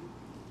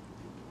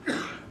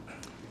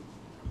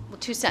 well,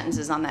 two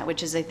sentences on that,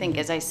 which is, I think,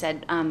 as I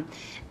said,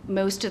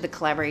 most of the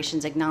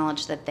collaborations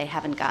acknowledge that they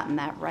haven't gotten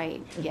that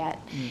right yet,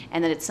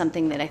 and that it's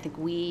something that I think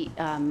we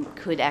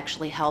could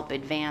actually help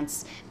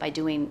advance by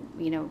doing,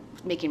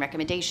 making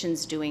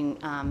recommendations, doing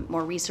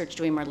more research,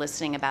 doing more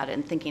listening about it,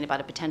 and thinking about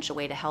a potential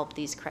way to help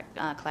these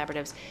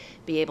collaboratives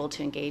be able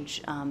to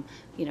engage,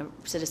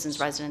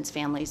 citizens, residents,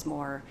 families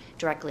more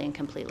directly and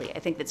completely. I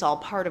think that's all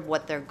part of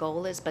what their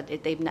goal is, but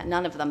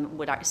none of them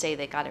would say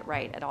they got it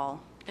right at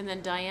all. And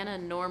then Diana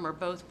and Norm are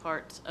both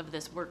parts of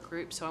this work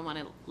group, so I want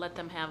to let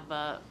them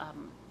have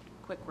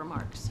quick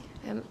remarks.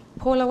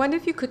 Paul, I wonder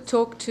if you could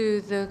talk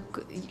to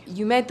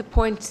you made the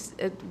point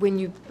when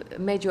you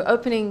made your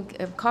opening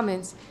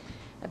comments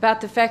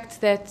about the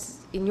fact that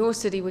in your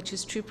city, which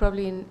is true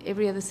probably in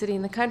every other city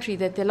in the country,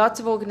 that there are lots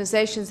of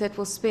organizations that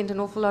will spend an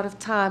awful lot of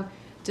time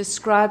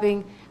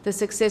describing the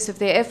success of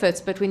their efforts.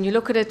 But when you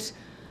look at it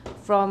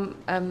from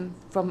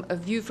a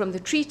view from the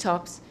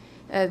treetops,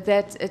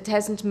 that it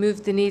hasn't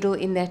moved the needle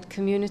in that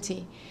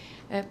community.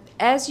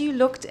 As you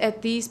looked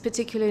at these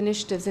particular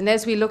initiatives, and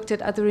as we looked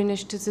at other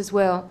initiatives as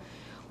well,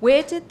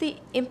 where did the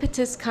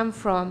impetus come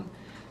from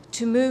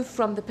to move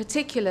from the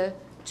particular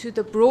to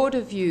the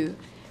broader view?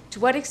 To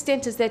what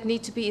extent does that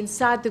need to be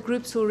inside the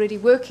groups already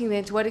working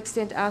there? To what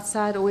extent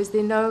outside, or is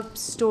there no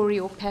story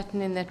or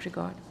pattern in that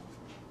regard?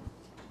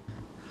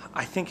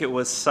 I think it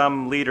was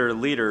some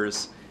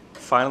leaders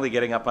finally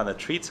getting up on the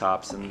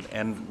treetops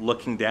and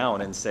looking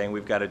down and saying,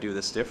 we've got to do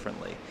this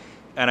differently.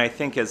 And I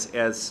think,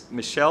 as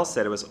Michelle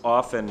said, it was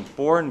often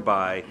born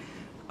by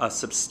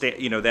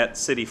that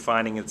city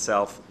finding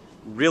itself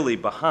really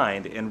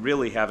behind and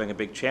really having a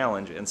big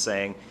challenge and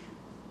saying,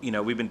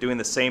 we've been doing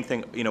the same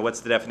thing.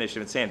 What's the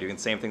definition of insanity? Doing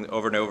the same thing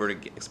over and over,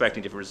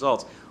 expecting different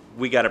results.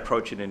 We got to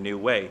approach it in a new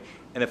way.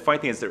 And the funny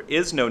thing is, there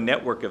is no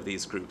network of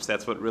these groups.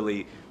 That's what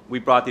really, we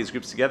brought these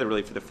groups together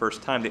really for the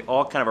first time. They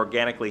all kind of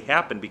organically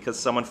happened because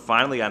someone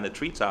finally on the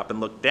treetop and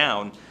looked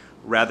down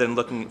rather than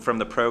looking from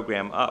the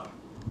program up.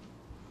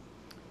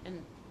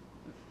 And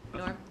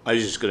Norm? I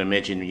was just going to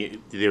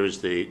mention, there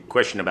was the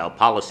question about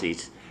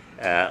policies.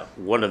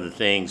 One of the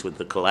things with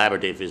the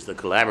collaborative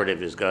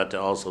has got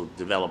to also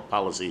develop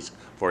policies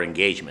for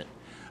engagement,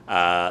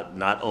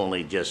 not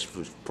only just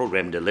for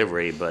program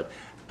delivery, but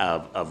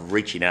of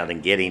reaching out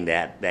and getting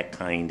that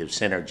kind of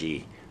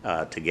synergy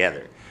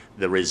together.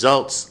 The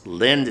results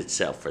lend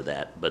itself for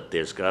that, but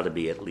there's got to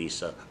be at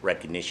least a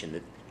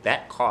recognition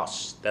that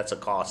costs. That's a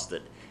cost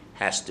that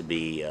has to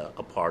be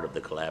a part of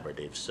the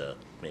collaborative's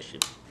mission.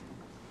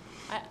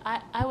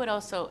 I would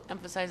also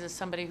emphasize, as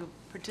somebody who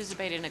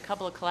participated in a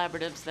couple of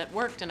collaboratives that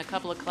worked and a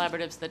couple of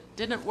collaboratives that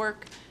didn't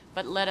work,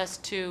 but led us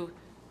to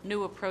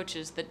new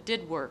approaches that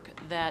did work,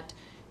 that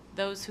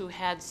those who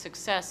had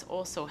success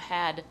also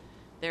had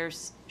their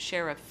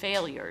share of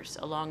failures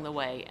along the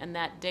way, and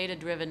that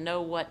data-driven,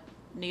 know what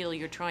needle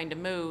you're trying to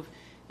move.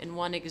 In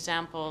one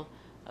example,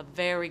 a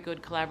very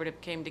good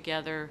collaborative came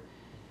together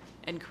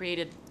and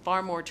created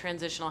far more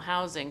transitional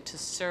housing to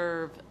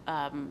serve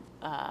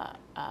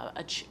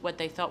what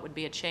they thought would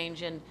be a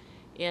change in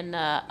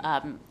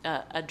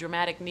a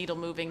dramatic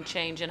needle-moving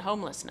change in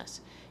homelessness.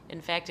 In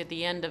fact, at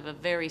the end of a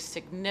very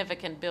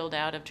significant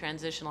build-out of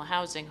transitional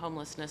housing,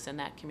 homelessness in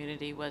that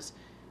community was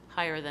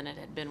higher than it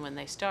had been when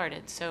they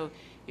started. So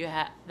you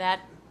have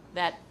that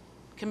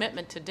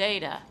commitment to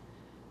data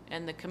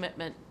and the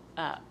commitment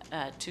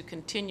to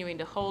continuing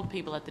to hold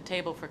people at the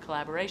table for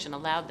collaboration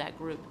allowed that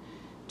group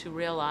to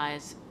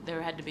realize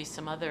there had to be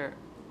some other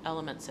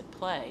elements at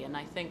play. And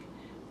I think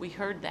we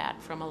heard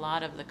that from a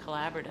lot of the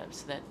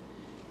collaboratives, that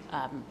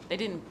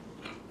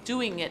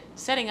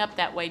setting up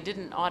that way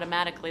didn't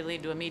automatically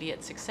lead to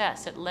immediate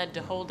success. It led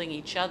to holding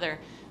each other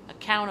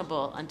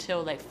accountable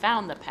until they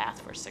found the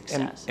path for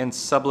success. And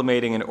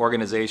sublimating an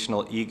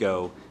organizational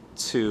ego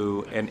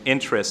to an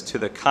interest, to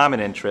the common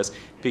interest,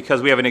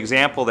 because we have an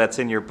example that's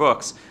in your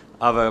books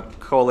of a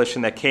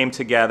coalition that came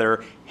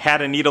together,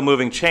 had a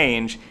needle-moving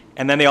change,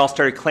 and then they all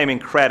started claiming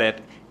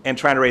credit and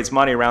trying to raise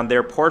money around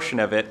their portion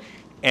of it,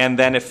 and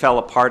then it fell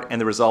apart and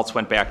the results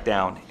went back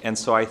down. And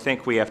so I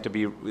think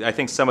I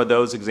think some of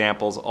those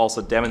examples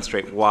also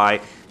demonstrate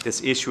why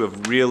this issue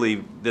of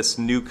really this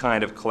new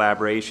kind of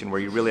collaboration, where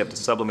you really have to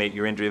sublimate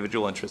your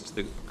individual interests to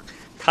the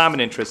common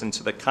interest and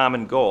to the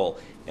common goal,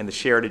 and the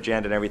shared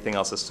agenda and everything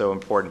else is so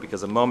important,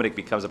 because the moment it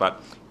becomes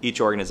about each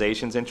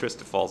organization's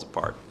interest, it falls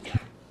apart.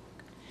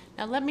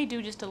 Now let me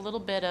do just a little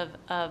bit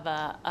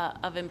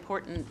of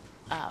important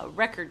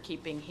record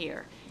keeping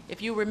here.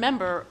 If you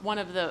remember, one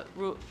of the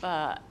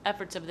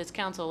efforts of this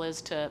council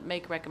is to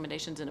make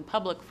recommendations in a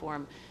public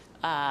forum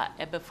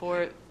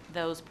before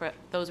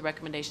those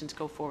recommendations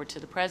go forward to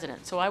the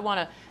president. So I want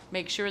to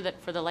make sure that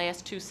for the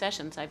last two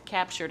sessions I've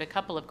captured a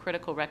couple of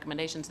critical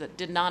recommendations that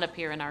did not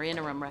appear in our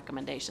interim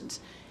recommendations.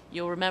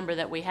 You'll remember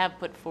that we have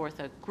put forth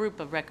a group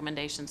of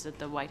recommendations that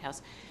the White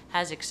House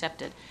has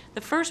accepted.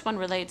 The first one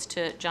relates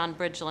to John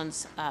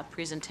Bridgeland's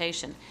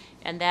presentation,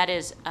 and that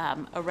is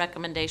a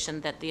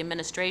recommendation that the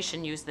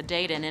administration use the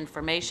data and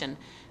information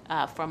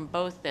from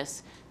both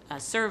this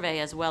survey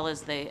as well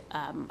as the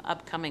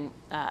upcoming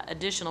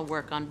additional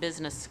work on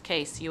Business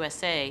Case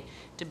USA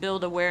to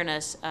build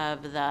awareness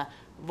of the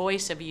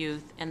voice of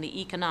youth and the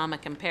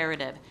economic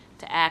imperative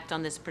to act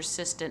on this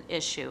persistent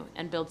issue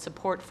and build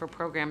support for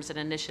programs and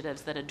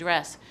initiatives that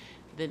address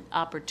the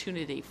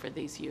opportunity for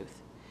these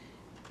youth.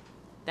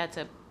 That's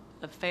a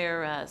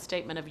fair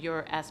statement of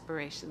your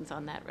aspirations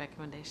on that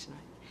recommendation.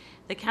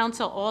 The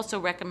council also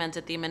recommends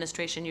that the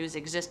administration use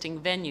existing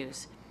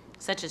venues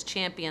such as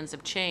Champions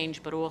of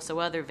Change, but also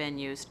other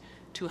venues,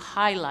 to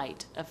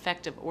highlight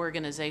effective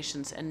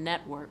organizations and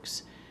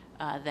networks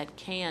that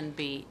can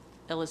be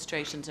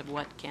illustrations of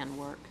what can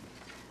work.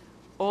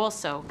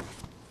 Also,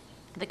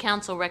 the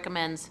council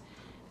recommends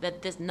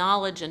that this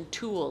knowledge and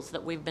tools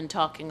that we've been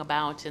talking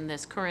about in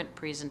this current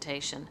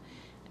presentation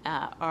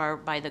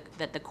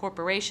that the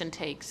corporation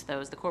takes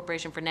those, the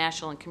Corporation for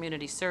National and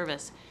Community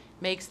Service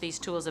makes these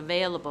tools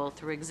available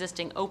through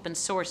existing open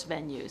source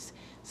venues,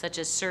 such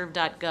as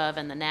serve.gov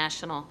and the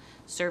National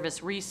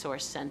Service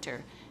Resource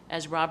Center.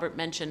 As Robert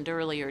mentioned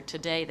earlier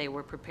today, they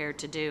were prepared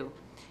to do.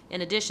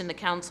 In addition, the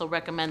council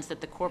recommends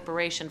that the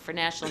Corporation for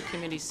National and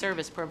Community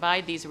Service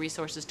provide these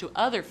resources to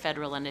other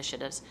federal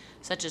initiatives,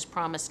 such as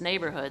Promised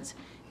Neighborhoods,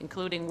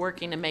 including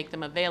working to make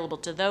them available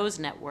to those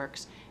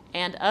networks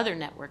and other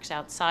networks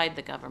outside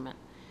the government.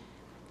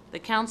 The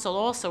council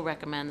also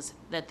recommends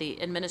that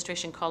the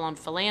administration call on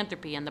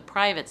philanthropy in the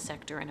private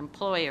sector and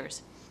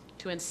employers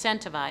to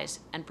incentivize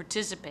and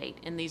participate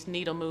in these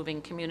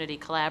needle-moving community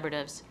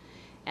collaboratives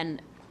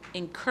and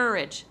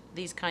encourage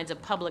these kinds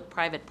of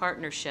public-private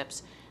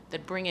partnerships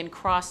that bring in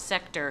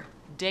cross-sector,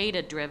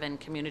 data-driven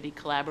community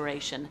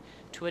collaboration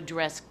to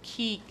address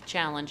key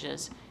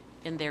challenges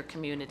in their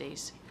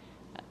communities.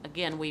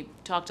 Again, we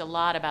talked a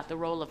lot about the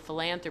role of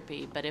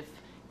philanthropy, but if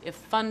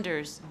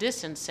funders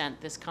disincent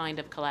this kind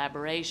of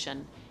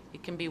collaboration,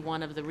 it can be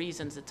one of the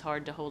reasons it's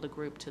hard to hold a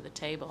group to the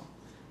table.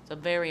 So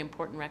very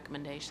important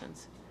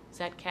recommendations. Does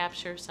that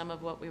capture some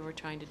of what we were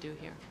trying to do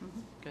here? Mm-hmm.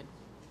 Good.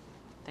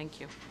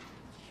 Thank you.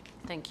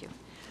 Thank you.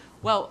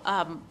 Well,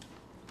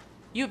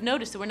 you've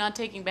noticed that we're not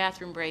taking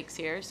bathroom breaks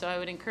here, so I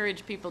would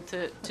encourage people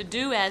to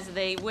do as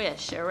they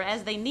wish, or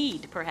as they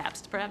need,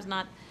 perhaps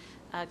not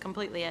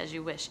completely as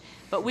you wish.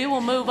 But we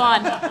will move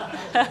on.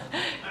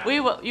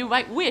 You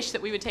might wish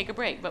that we would take a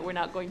break, but we're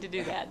not going to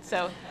do that.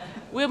 So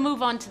we'll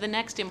move on to the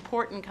next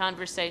important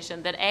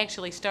conversation that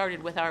actually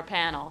started with our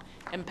panel,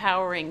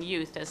 Empowering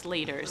Youth as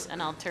Leaders.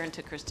 And I'll turn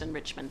to Kristen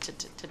Richmond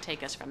to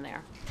take us from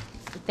there.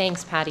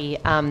 Thanks, Patty.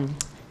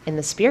 In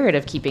the spirit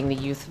of keeping the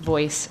youth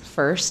voice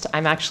first,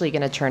 I'm actually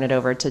going to turn it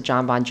over to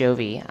John Bon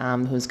Jovi,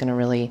 who's going to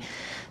really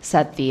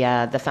set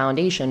the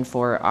foundation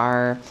for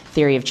our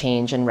theory of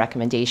change and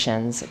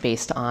recommendations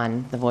based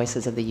on the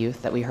voices of the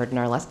youth that we heard in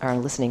our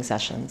listening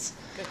sessions.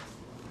 Good.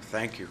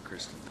 Thank you,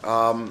 Kristen.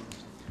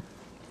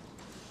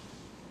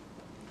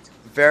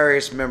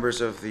 Various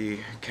members of the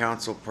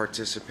council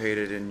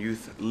participated in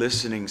youth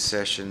listening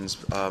sessions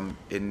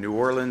in New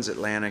Orleans,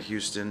 Atlanta,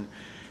 Houston,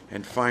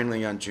 and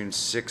finally on June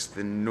 6th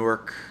in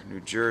Newark, New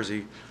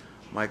Jersey.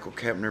 Michael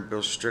Kempner,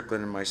 Bill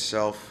Strickland, and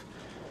myself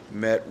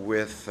met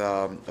with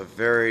a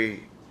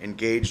very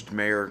engaged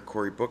Mayor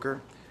Cory Booker,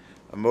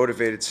 a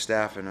motivated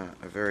staff, and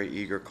a very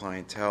eager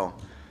clientele.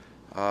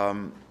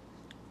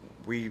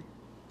 We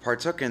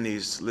partook in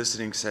these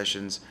listening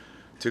sessions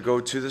to go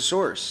to the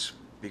source,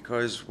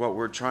 because what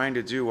we're trying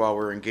to do while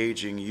we're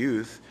engaging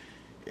youth,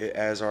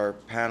 as our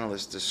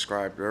panelists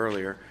described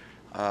earlier,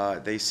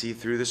 they see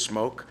through the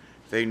smoke,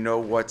 they know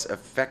what's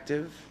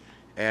effective,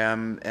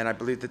 and I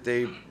believe that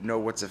they know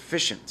what's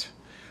efficient.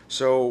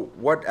 So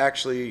what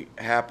actually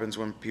happens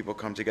when people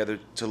come together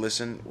to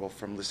listen? Well,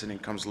 from listening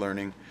comes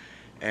learning,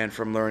 and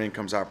from learning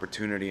comes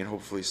opportunity and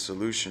hopefully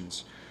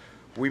solutions.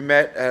 We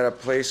met at a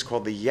place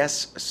called the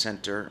Yes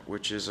Center,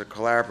 which is a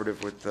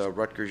collaborative with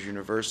Rutgers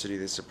University.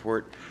 They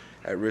support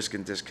at-risk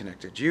and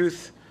disconnected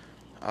youth.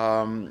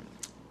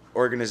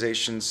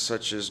 Organizations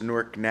such as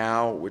Newark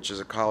Now, which is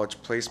a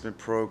college placement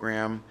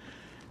program,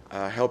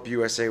 Help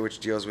USA, which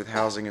deals with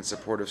housing and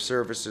supportive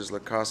services, La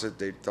Casa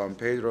de Don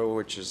Pedro,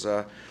 which is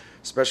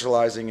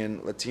specializing in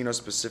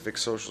Latino-specific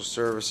social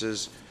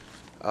services,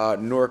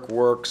 Newark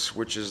Works,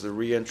 which is the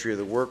reentry of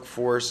the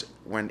workforce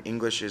when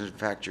English is in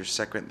fact your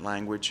second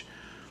language.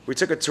 We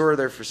took a tour of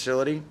their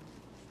facility.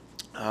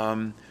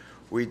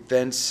 We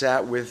then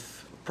sat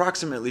with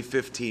approximately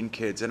 15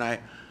 kids, and I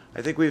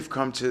think we've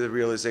come to the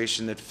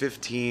realization that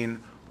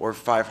 15 or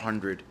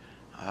 500,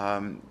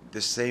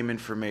 the same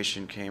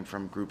information came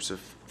from groups of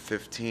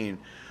 15.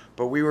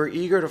 But we were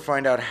eager to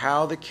find out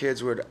how the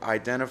kids would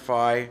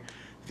identify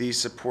these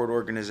support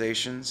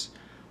organizations,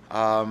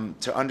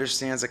 to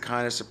understand the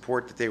kind of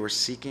support that they were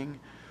seeking,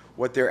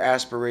 what their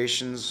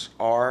aspirations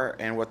are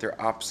and what their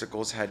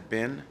obstacles had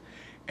been,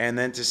 and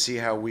then to see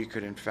how we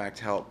could in fact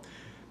help.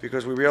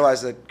 Because we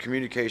realized that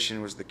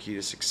communication was the key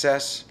to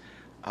success,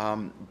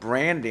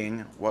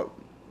 branding what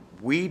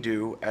we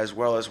do as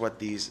well as what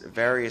these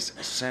various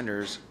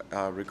centers,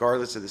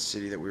 regardless of the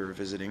city that we were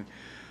visiting,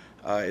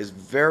 is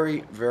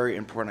very, very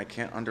important. I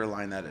can't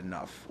underline that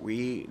enough.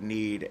 We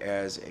need,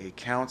 as a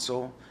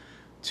council,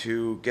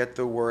 to get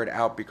the word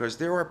out, because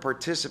there are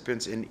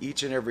participants in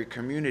each and every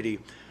community,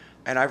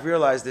 and I've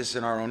realized this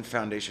in our own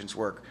foundation's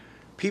work.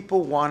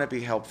 People want to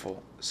be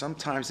helpful.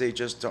 Sometimes they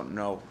just don't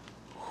know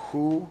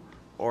who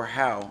or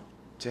how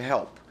to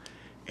help.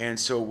 And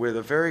so with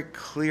a very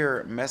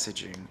clear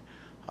messaging,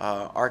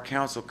 our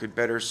council could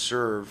better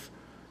serve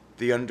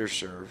the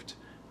underserved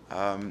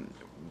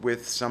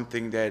with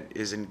something that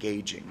is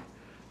engaging.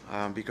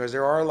 because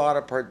there are a lot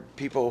of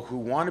people who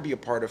want to be a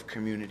part of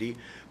community,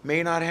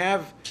 may not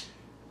have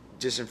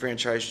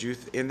disenfranchised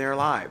youth in their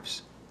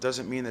lives.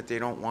 Doesn't mean that they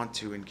don't want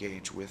to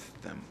engage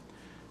with them.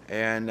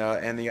 And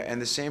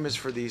the same is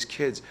for these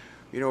kids.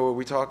 You know,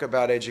 we talk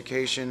about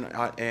education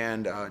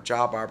and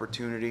job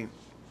opportunity.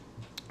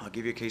 I'll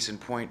give you a case in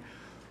point.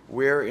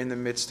 We're in the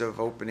midst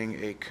of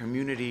opening a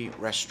community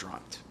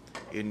restaurant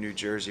in New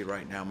Jersey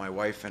right now, my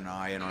wife and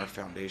I and our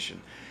foundation.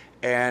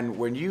 And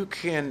when you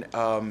can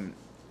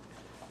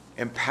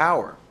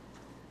empower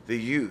the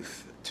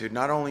youth to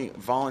not only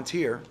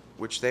volunteer,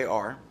 which they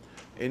are,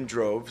 in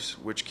droves,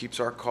 which keeps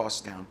our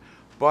costs down,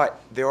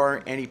 but there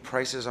aren't any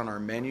prices on our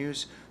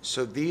menus,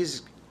 so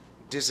these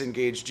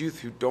disengaged youth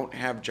who don't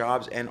have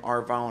jobs and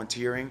are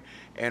volunteering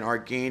and are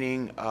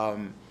gaining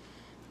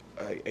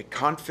a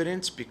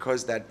confidence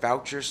because that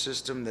voucher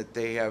system that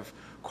they have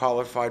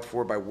qualified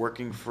for by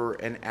working for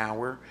an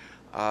hour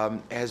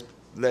has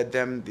led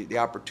them the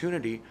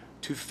opportunity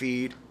to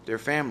feed their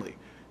family.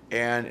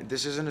 And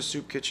this isn't a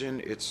soup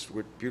kitchen. It's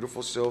with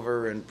beautiful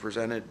silver and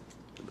presented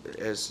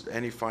as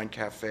any fine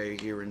cafe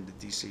here in the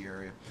DC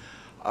area.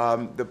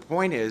 The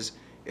point is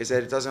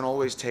that it doesn't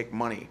always take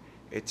money.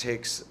 It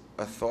takes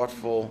a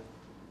thoughtful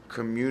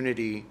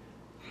community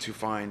to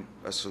find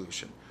a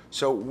solution.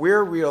 So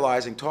we're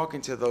realizing,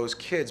 talking to those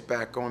kids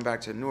going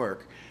back to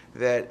Newark,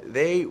 that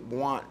they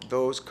want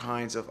those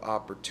kinds of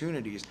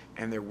opportunities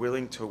and they're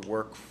willing to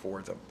work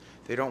for them.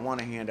 They don't want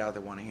a handout, they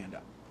want a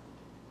handout.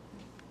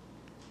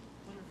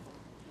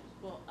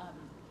 Well,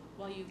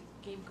 while you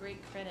gave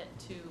great credit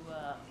to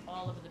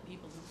all of the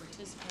people who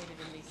participated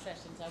in these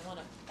sessions, I want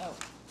to,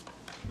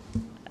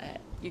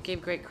 you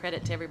gave great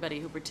credit to everybody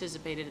who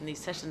participated in these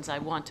sessions. I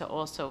want to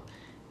also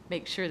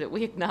make sure that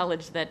we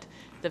acknowledge that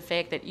the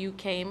fact that you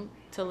came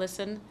to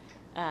listen,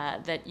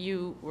 that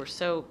you were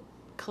so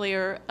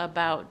clear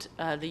about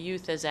the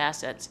youth as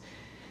assets,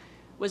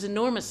 was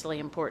enormously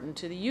important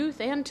to the youth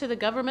and to the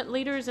government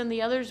leaders and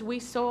the others we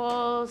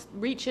saw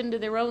reach into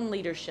their own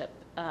leadership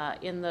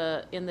in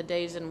the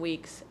days and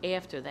weeks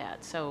after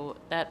that. So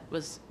that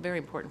was very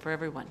important for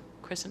everyone.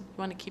 Kristen, you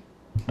want to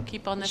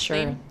keep on this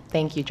theme? Sure.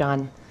 Thank you,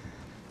 John.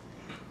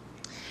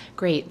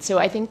 Great. So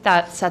I think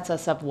that sets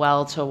us up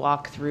well to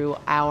walk through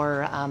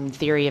our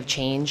theory of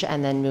change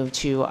and then move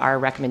to our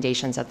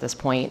recommendations at this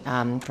point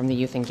from the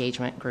Youth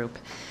Engagement Group.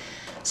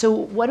 So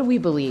what do we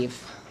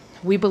believe?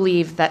 We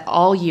believe that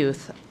all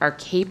youth are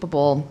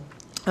capable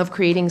of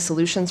creating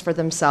solutions for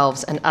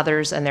themselves and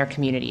others and their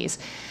communities.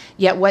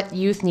 Yet what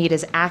youth need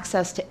is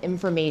access to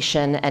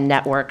information and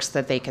networks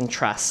that they can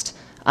trust,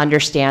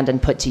 understand,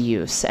 and put to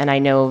use. And I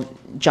know,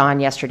 John,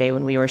 yesterday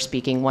when we were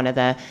speaking, one of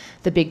the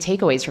big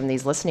takeaways from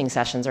these listening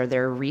sessions are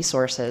there are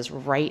resources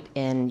right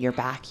in your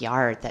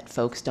backyard that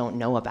folks don't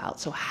know about.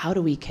 So how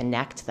do we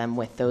connect them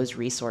with those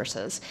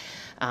resources?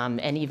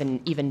 And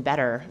even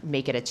better,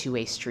 make it a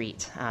two-way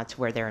street to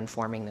where they're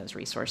informing those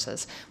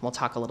resources. We'll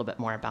talk a little bit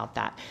more about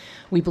that.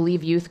 We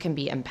believe youth can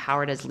be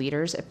empowered as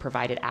leaders if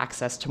provided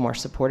access to more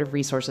supportive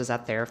resources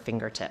at their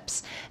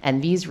fingertips.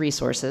 And these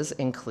resources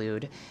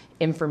include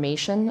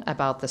information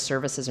about the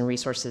services and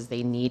resources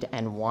they need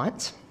and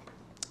want,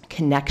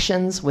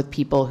 connections with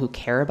people who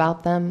care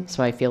about them.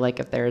 So I feel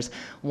like if there's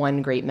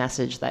one great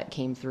message that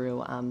came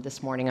through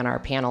this morning on our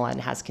panel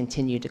and has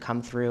continued to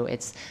come through,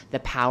 it's the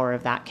power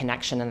of that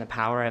connection and the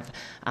power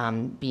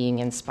of being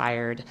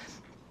inspired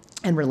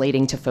and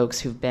relating to folks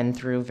who've been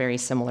through very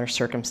similar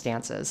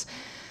circumstances.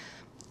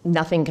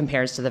 Nothing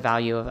compares to the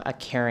value of a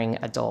caring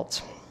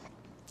adult.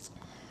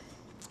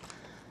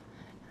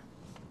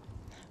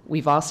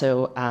 We've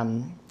also,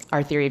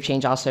 our theory of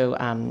change also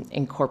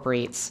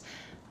incorporates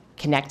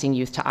connecting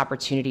youth to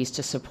opportunities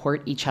to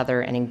support each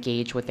other and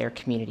engage with their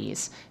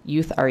communities.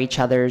 Youth are each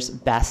other's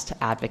best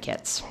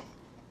advocates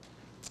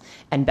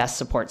and best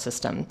support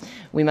system.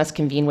 We must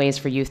convene ways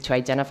for youth to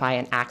identify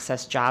and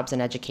access jobs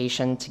and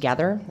education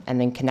together,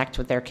 and then connect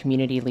with their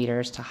community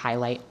leaders to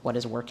highlight what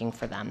is working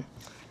for them.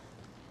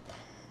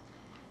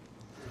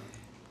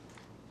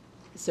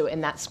 So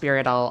in that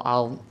spirit,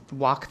 I'll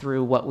walk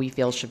through what we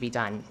feel should be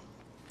done.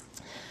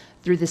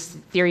 Through this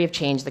theory of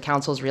change, the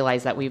councils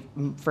realized that we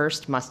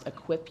first must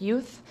equip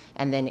youth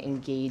and then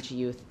engage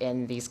youth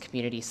in these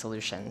community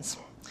solutions.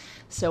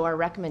 So our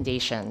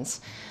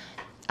recommendations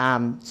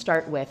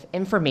start with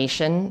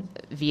information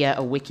via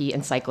a wiki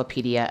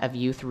encyclopedia of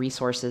youth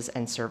resources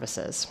and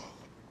services.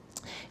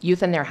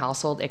 Youth in their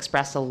household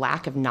expressed a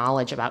lack of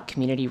knowledge about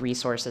community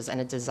resources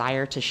and a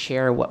desire to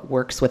share what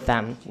works with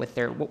them,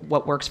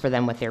 what works for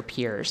them with their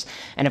peers.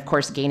 And of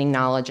course, gaining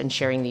knowledge and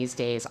sharing these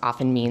days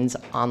often means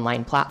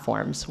online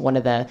platforms. One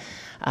of the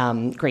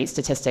great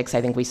statistics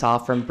I think we saw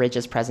from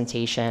Bridget's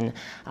presentation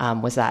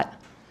was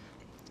that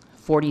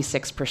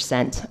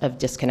 46% of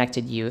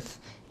disconnected youth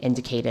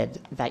indicated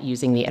that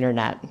using the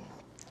internet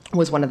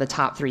was one of the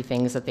top 3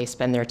 things that they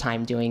spend their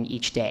time doing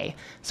each day.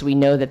 So we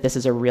know that this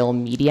is a real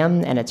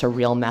medium and it's a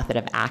real method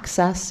of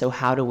access. So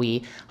how do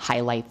we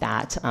highlight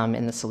that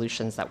in the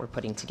solutions that we're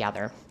putting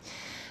together?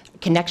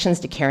 Connections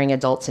to caring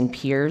adults and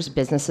peers,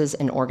 businesses,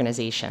 and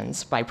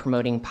organizations by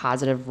promoting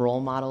positive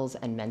role models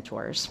and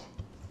mentors.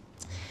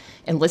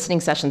 In listening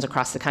sessions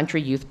across the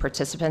country, youth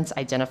participants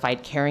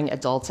identified caring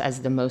adults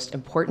as the most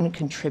important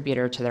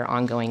contributor to their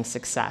ongoing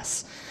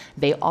success.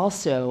 They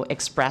also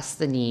expressed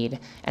the need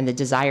and the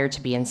desire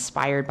to be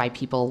inspired by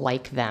people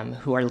like them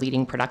who are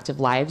leading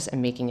productive lives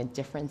and making a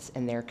difference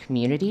in their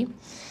community,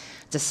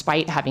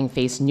 despite having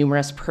faced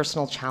numerous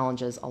personal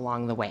challenges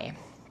along the way.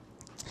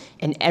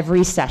 In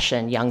every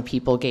session, young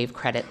people gave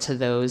credit to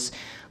those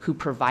who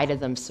provided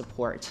them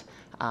support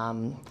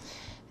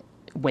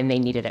when they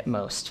needed it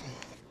most.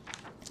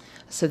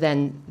 So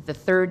then the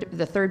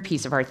third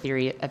piece of our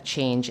theory of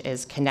change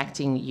is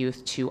connecting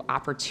youth to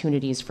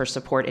opportunities for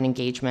support and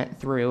engagement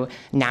through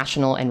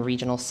national and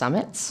regional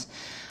summits.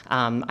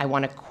 I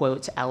want to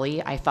quote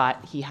Ellie. I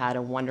thought he had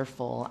a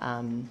wonderful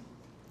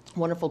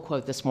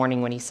quote this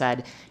morning when he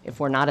said, "If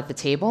we're not at the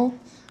table,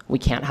 we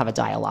can't have a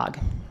dialogue,"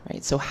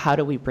 right? So how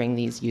do we bring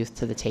these youth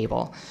to the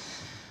table?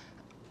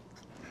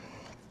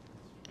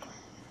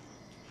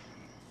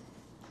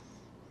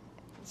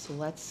 So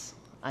let's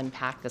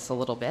unpack this a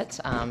little bit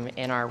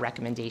in our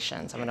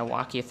recommendations. I'm going to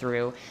walk you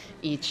through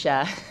each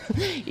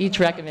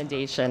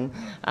recommendation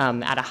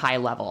at a high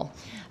level.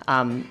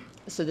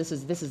 So this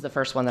is the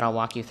first one that I'll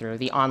walk you through,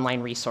 the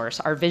online resource.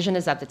 Our vision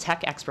is that the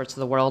tech experts of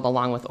the world,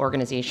 along with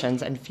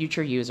organizations and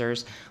future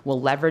users,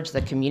 will leverage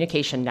the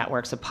communication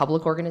networks of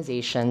public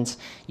organizations,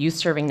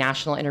 youth-serving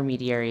national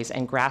intermediaries,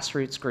 and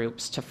grassroots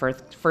groups to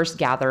first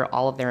gather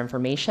all of their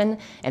information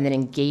and then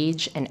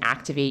engage and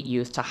activate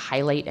youth to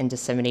highlight and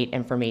disseminate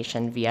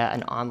information via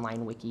an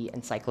online wiki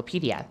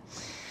encyclopedia.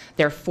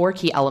 There are 4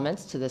 key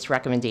elements to this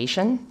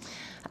recommendation.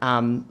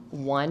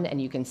 One,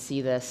 and you can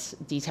see this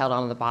detailed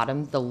on the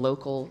bottom, the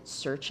local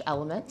search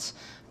element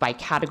by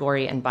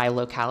category and by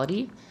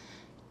locality.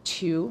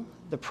 2,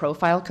 the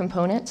profile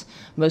component,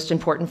 most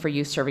important for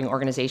youth-serving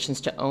organizations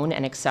to own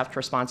and accept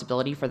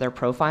responsibility for their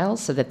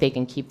profiles so that they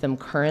can keep them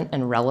current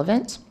and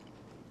relevant.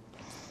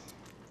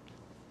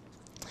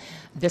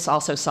 This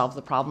also solves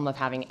the problem of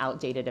having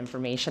outdated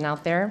information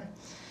out there.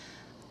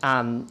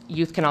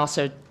 Youth can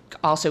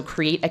also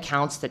create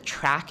accounts that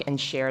track and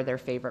share their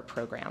favorite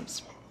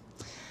programs.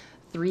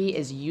 3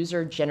 is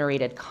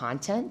user-generated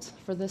content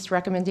for this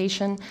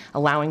recommendation,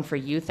 allowing for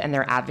youth and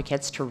their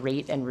advocates to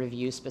rate and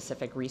review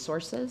specific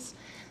resources.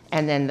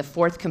 And then the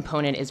 4th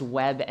component is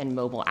web and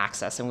mobile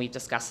access, and we've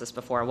discussed this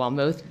before. While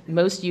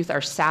most youth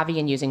are savvy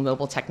in using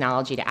mobile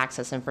technology to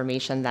access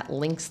information that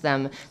links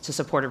them to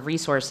supportive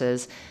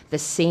resources, the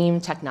same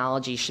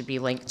technology should be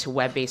linked to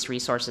web-based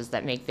resources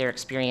that make their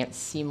experience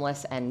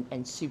seamless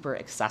and super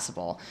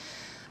accessible.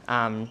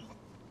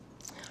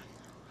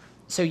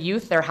 So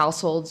youth, their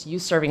households,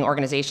 youth-serving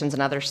organizations,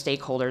 and other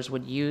stakeholders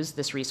would use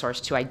this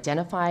resource to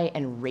identify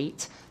and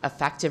rate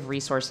effective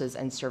resources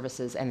and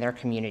services in their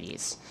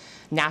communities.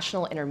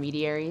 National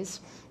intermediaries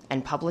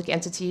and public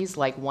entities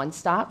like One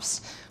Stops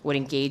would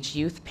engage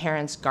youth,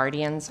 parents,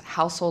 guardians,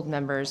 household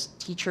members,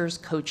 teachers,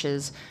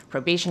 coaches,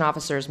 probation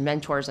officers,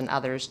 mentors, and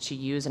others to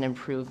use and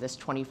improve this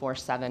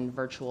 24/7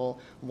 virtual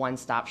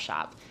one-stop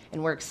shop.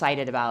 And we're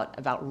excited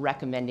about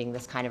recommending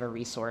this kind of a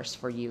resource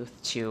for youth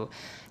to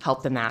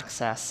help them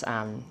access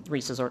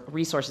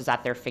resources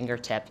at their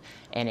fingertip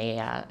in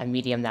a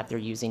medium that they're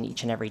using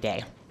each and every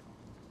day.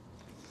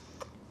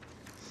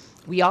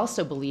 We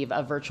also believe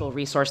a virtual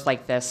resource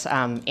like this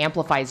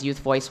amplifies youth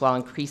voice while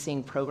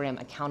increasing program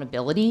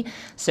accountability.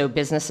 So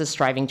businesses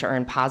striving to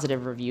earn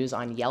positive reviews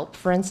on Yelp,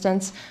 for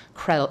instance,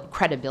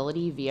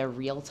 credibility via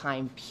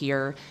real-time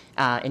peer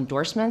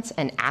endorsements,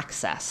 and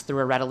access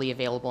through a readily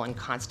available and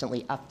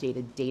constantly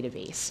updated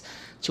database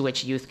to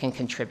which youth can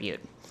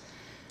contribute.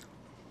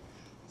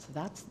 So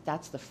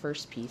that's the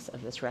first piece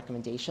of this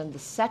recommendation. The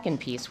second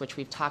piece, which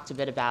we've talked a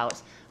bit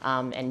about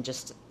and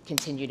just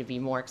continue to be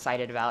more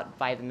excited about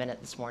by the minute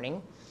this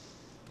morning,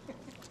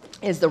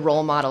 is the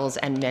role models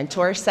and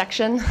mentors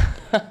section.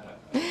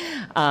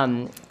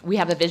 We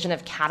have a vision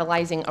of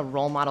catalyzing a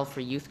role model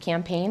for youth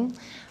campaign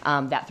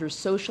that through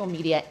social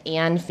media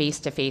and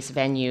face-to-face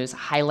venues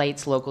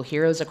highlights local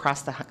heroes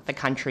across the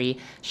country,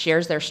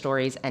 shares their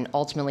stories, and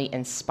ultimately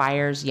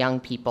inspires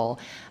young people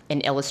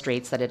and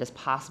illustrates that it is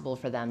possible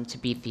for them to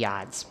beat the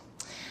odds.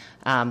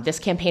 This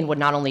campaign would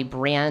not only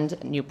brand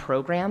a new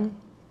program,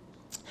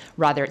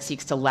 rather it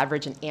seeks to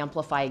leverage and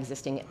amplify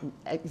existing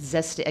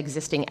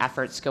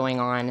efforts going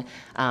on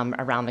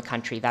around the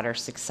country that are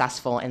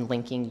successful in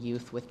linking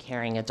youth with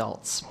caring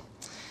adults.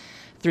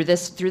 Through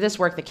this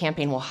work, the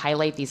campaign will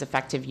highlight these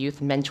effective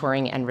youth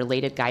mentoring and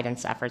related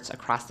guidance efforts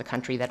across the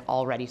country that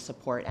already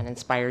support and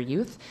inspire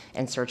youth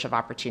in search of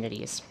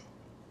opportunities.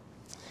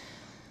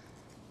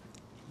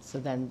 So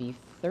then the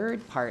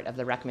third part of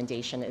the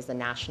recommendation is the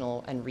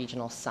National and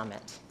Regional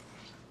Summit.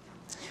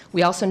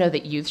 We also know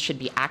that youth should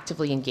be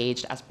actively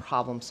engaged as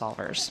problem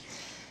solvers.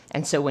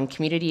 And so when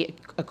community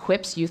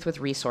equips youth with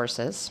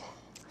resources,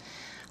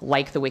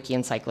 like the Wiki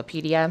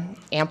Encyclopedia,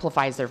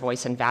 amplifies their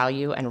voice and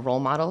value and role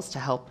models to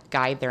help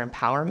guide their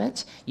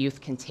empowerment, youth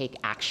can take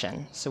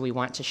action. So we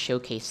want to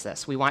showcase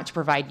this. We want to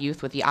provide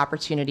youth with the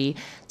opportunity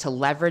to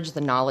leverage the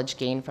knowledge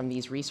gained from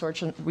these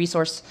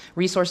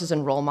resources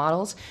and role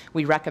models.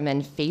 We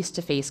recommend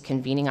face-to-face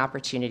convening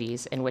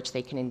opportunities in which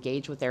they can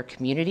engage with their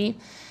community,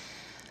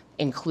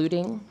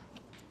 including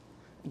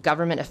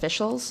government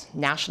officials,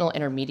 national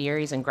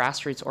intermediaries, and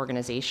grassroots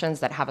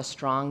organizations that have a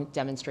strong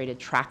demonstrated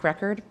track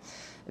record,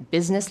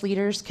 business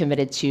leaders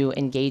committed to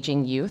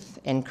engaging youth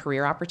in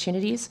career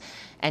opportunities,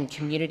 and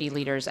community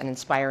leaders and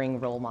inspiring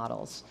role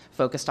models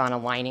focused on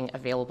aligning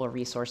available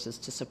resources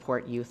to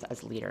support youth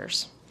as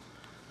leaders.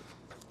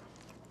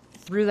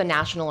 Through the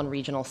national and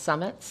regional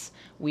summits,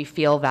 we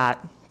feel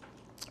that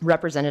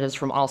representatives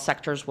from all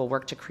sectors will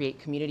work to create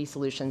community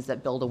solutions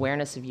that build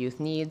awareness of youth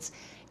needs,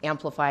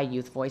 amplify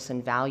youth voice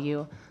and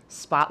value,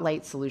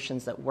 spotlight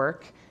solutions that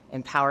work,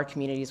 empower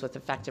communities with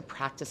effective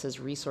practices,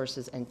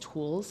 resources, and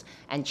tools,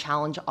 and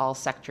challenge all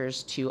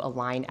sectors to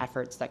align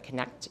efforts that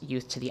connect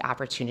youth to the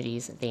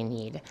opportunities they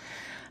need.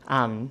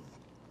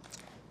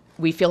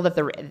 We feel that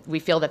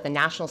the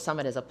National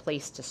Summit is a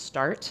place to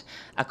start,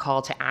 a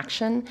call to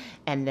action,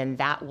 and then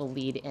that will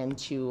lead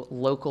into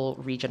local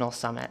regional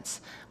summits,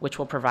 which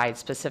will provide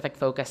specific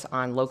focus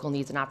on local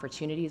needs and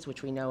opportunities,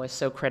 which we know is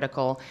so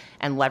critical,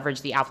 and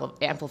leverage the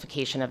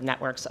amplification of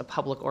networks of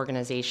public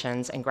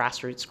organizations and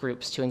grassroots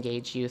groups to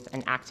engage youth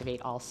and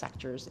activate all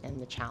sectors in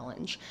the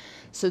challenge.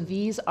 So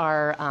these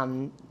are,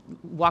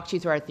 walked you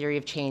through our theory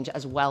of change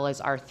as well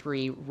as our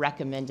 3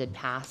 recommended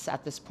paths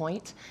at this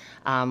point.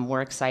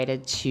 We're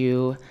excited to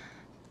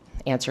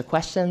answer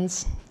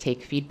questions,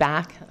 take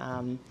feedback,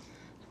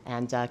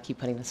 and keep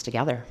putting this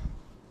together.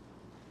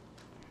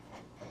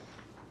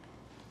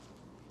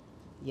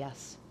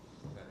 Yes.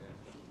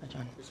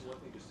 John. Just one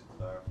thing, just to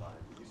clarify,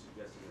 you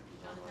suggesting that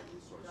these online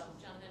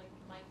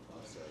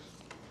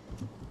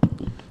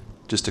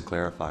resources. Just to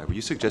clarify, were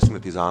you suggesting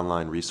that these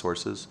online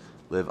resources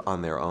live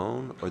on their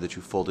own, or that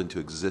you fold into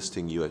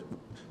existing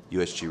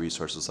USG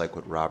resources like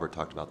what Robert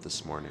talked about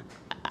this morning?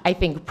 I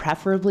think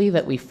preferably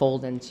that we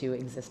fold into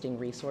existing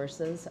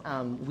resources.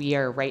 We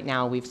are, right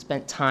now, we've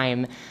spent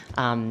time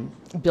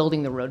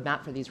building the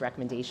roadmap for these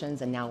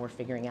recommendations, and now we're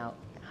figuring out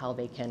how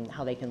they can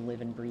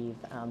live and breathe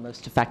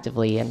most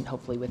effectively and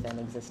hopefully within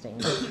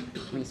existing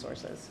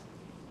resources.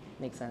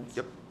 Make sense?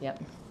 Yep.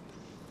 Yep.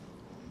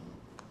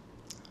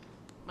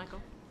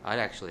 Michael? I'd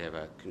actually have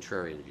a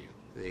contrarian view.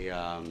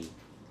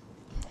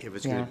 If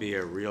it's going to be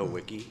a real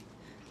wiki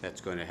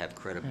that's going to have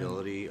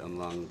credibility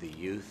among the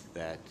youth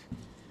that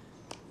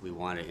we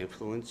want to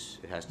influence,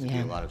 it has to be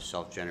a lot of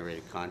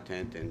self-generated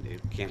content, and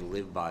it can't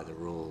live by the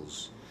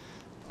rules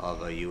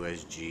of a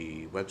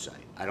USG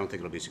website. I don't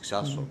think it'll be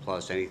successful.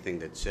 Plus, anything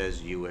that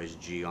says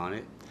USG on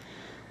it,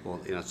 well,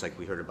 you know, it's like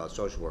we heard about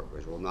social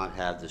workers, will not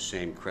have the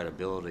same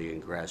credibility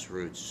in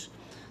grassroots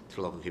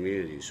to local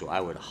communities. So I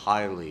would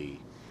highly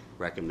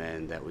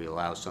recommend that we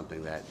allow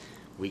something that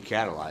we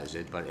catalyze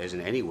it, but as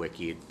in any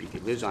wiki,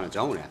 it lives on its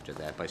own after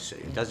that.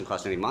 It doesn't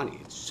cost any money.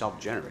 It's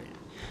self-generated.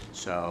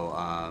 So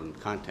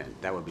content,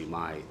 that would be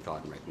my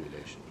thought and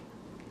recommendation.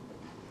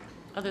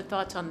 Other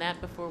thoughts on that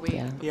before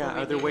we? Yeah,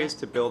 are there ways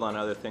to build on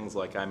other things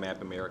like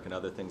IMAP America and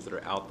other things that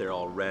are out there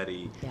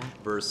already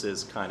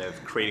versus kind of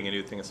creating a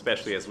new thing,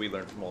 especially as we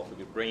learned from all,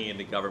 bringing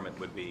into government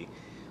would be,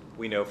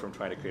 we know from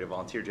trying to create a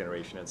volunteer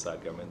generation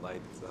inside government,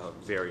 like it's a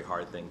very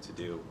hard thing to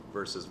do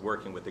versus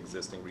working with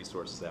existing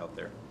resources out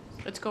there.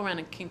 Let's go around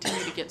and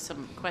continue to get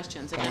some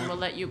questions, and then we'll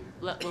let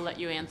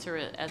you answer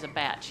it as a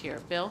batch here.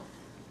 Bill?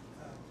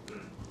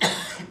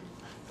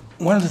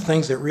 One of the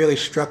things that really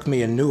struck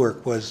me in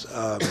Newark was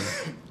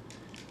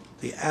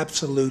the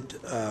absolute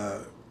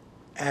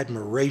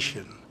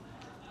admiration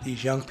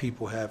these young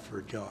people have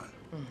for John.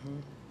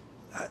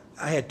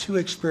 I had 2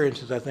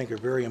 experiences I think are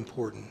very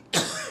important.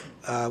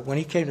 When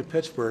he came to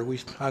Pittsburgh, we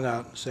hung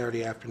out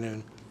Saturday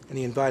afternoon, and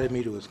he invited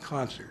me to his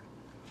concert.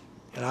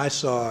 And I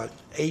saw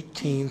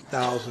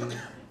 18,000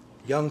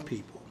 young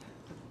people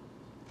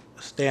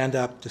stand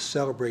up to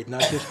celebrate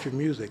not just your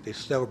music, they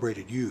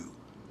celebrated you.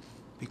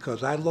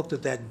 Because I looked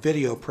at that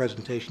video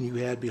presentation you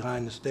had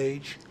behind the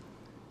stage,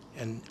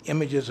 and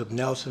images of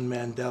Nelson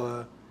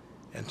Mandela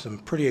and some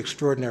pretty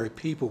extraordinary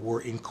people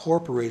were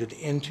incorporated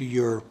into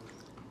your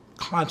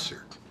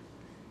concert.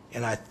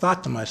 And I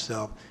thought to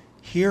myself,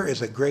 here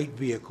is a great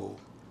vehicle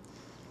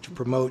to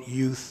promote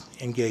youth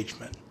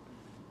engagement.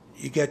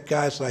 You get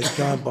guys like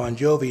John Bon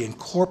Jovi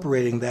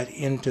incorporating that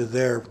into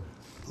their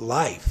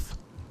life.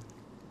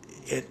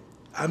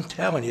 I'm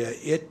telling you,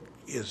 it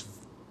is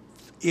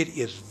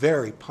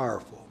very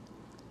powerful.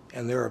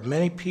 And there are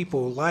many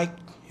people like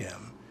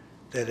him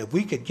that if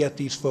we could get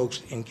these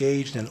folks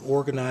engaged and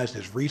organized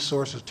as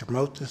resources to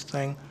promote this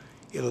thing,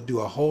 it'll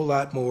do a whole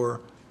lot more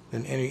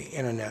than any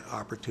internet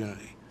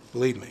opportunity.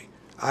 Believe me,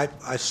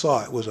 I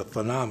saw it was a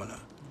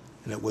phenomenon.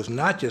 And it was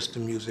not just the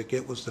music,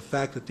 it was the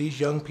fact that these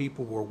young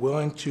people were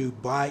willing to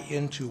buy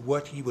into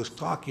what he was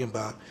talking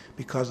about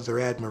because of their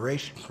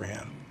admiration for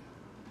him.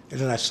 And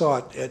then I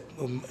saw it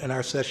in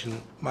our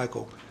session,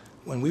 Michael,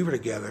 when we were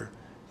together,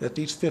 that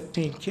these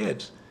 15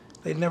 kids,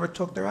 they never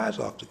took their eyes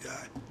off the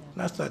guy.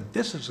 And I thought,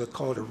 this is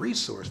called a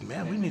resource,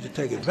 man. We need to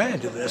take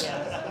advantage of this.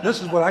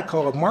 This is what I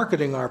call a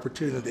marketing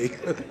opportunity.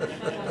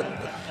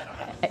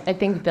 I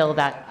think, Bill,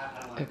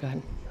 that, oh, go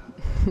ahead.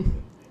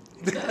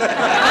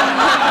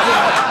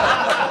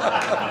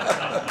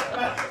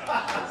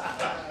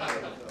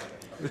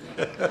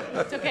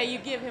 It's okay, you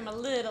give him a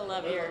little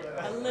of your,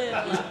 a little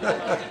of your,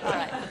 all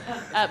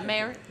right.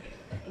 Mayor?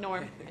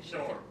 Norm? I should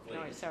have,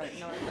 Norm, sorry,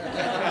 Norm.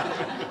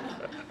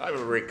 I'm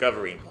a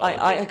recovering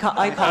I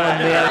call him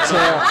mayor too.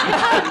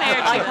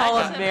 I call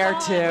him mayor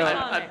too.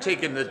 I'm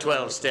taking the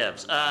 12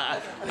 steps.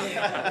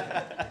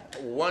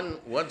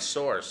 One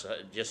source,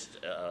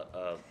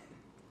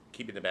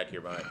 keep in the back of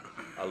your mind,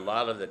 a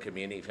lot of the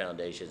community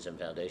foundations and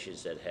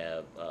foundations that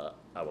have a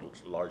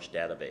large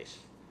database,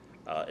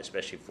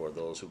 especially for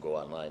those who go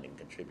online and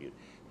contribute,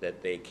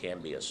 that they can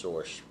be a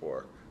source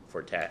for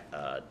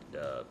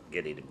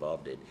getting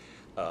involved in.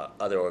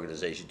 Other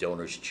organizations,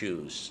 Donors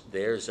Choose,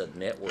 there's a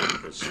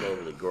network that's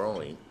slowly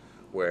growing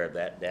where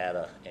that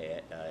data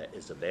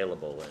is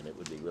available, and it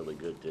would be really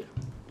good to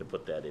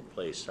put that in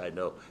place. I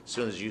know as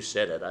soon as you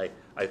said it,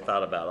 I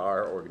thought about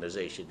our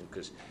organization,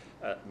 because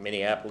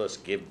Minneapolis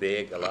Give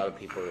Big, a lot of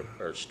people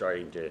are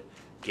starting to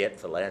get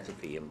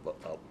philanthropy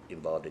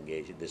involved,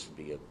 engaged. This would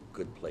be a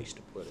good place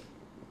to put it.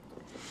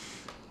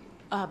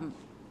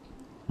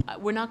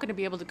 We're not going to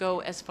be able to go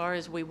as far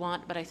as we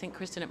want, but I think,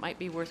 Kristen, it might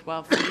be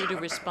worthwhile for you to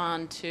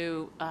respond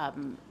to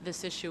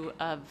this issue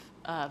of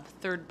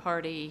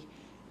third-party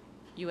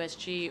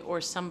USG or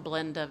some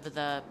blend of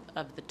the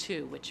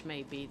two, which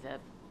may be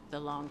the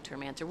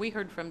long-term answer. We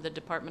heard from the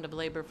Department of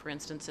Labor, for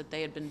instance, that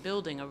they had been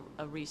building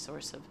a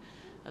resource of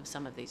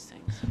some of these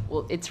things.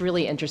 Well, it's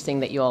really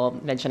interesting that you all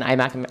mentioned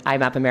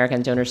IMAP America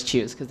and Donors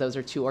Choose, because those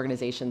are two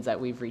organizations that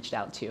we've reached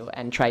out to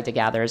and tried to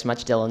gather as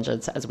much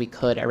diligence as we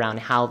could around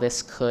how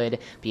this could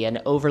be an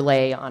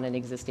overlay on an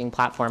existing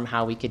platform,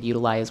 how we could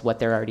utilize what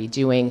they're already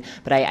doing.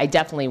 But I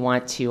definitely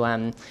want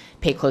to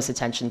pay close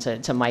attention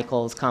to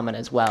Michael's comment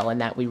as well, and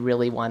that we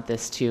really want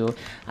this to,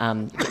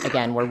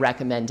 again, we're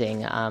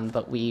recommending,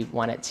 but we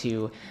want it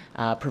to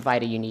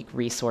provide a unique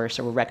resource,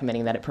 or we're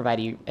recommending that it provide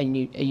a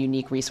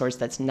unique resource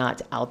that's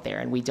not out there,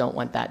 and we don't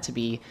want that to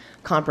be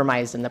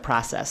compromised in the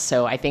process.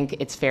 So I think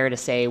it's fair to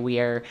say we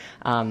are,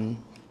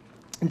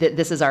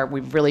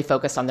 we've really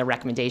focused on the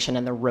recommendation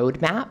and the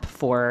roadmap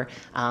for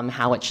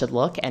how it should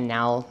look, and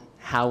now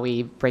how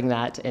we bring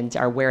that into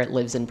where it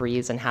lives and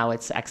breathes and how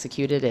it's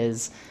executed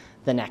is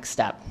the next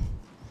step.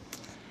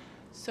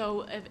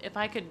 So if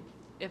I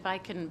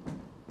can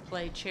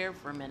play chair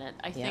for a minute,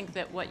 I think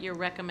that what you're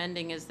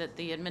recommending is that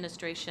the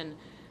administration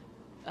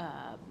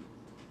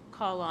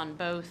call on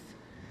both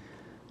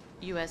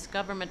U.S.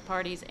 government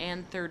parties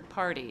and third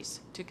parties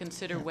to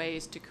consider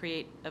ways to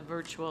create a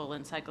virtual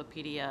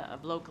encyclopedia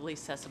of locally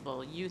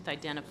accessible,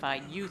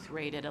 youth-identified,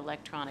 youth-rated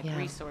electronic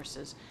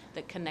resources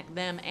that connect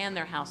them and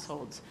their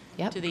households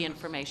to the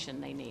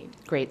information they need.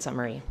 Great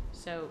summary.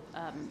 So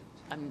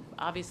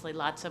obviously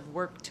lots of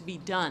work to be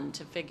done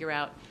to figure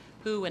out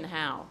who and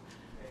how.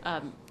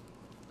 Can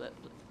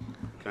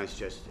I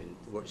suggest,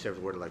 instead of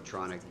the word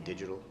electronic,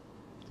 digital?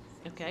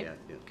 Okay,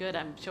 Yeah. good,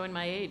 I'm showing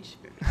my age.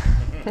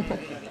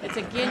 It's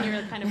again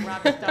your kind of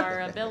rock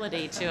star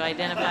ability to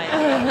identify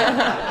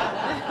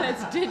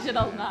that's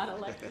digital, not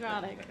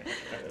electronic.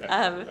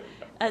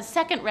 A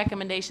second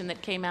recommendation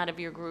that came out of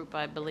your group,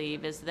 I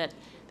believe, is that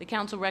the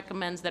council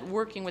recommends that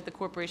working with the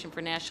Corporation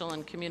for National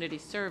and Community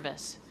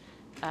Service,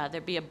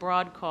 there be a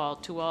broad call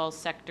to all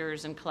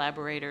sectors and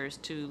collaborators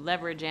to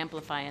leverage,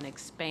 amplify, and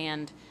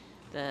expand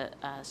the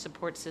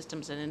support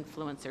systems and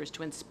influencers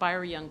to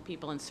inspire young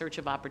people in search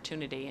of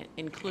opportunity,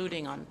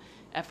 including on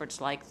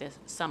efforts like the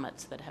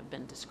summits that have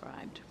been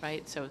described,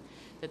 right? So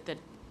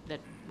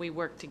that we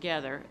work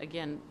together,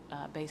 again,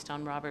 based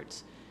on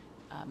Robert's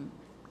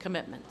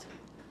commitment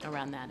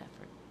around that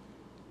effort.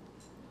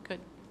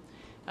 Good.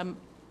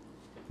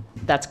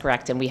 That's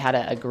correct, and we had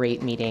a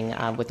great meeting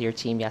with your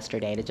team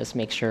yesterday to just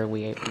make sure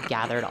we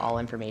gathered all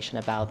information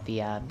about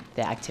the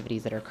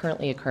activities that are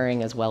currently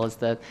occurring, as well as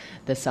the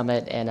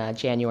summit in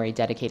January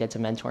dedicated to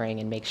mentoring,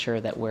 and make sure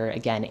that we're,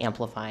 again,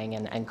 amplifying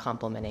and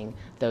complementing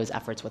those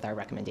efforts with our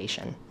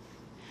recommendation.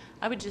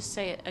 I would just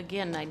say,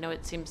 again, I know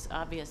it seems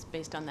obvious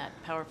based on that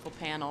powerful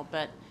panel,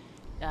 but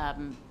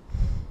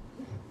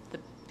the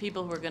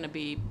people who are going to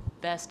be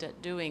best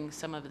at doing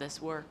some of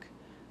this work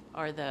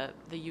are the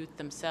youth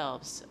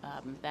themselves.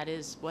 That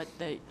is what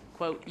the,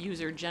 quote,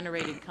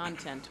 user-generated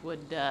content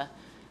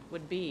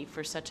would be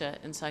for such an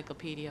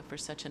encyclopedia, for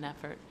such an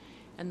effort.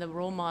 And the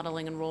role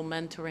modeling and role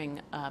mentoring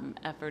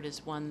effort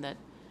is one that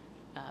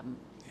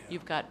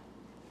you've got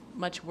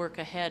much work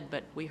ahead,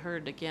 but we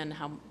heard again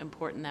how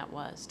important that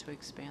was to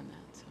expand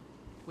that. So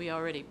we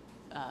already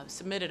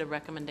submitted a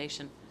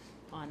recommendation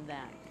on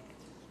that,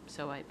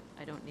 so I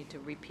don't need to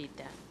repeat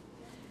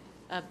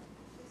that.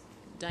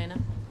 Diana?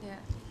 Yeah.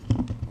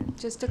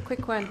 Just a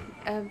quick one.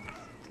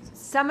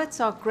 Summits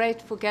are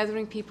great for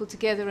gathering people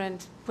together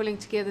and pulling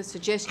together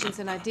suggestions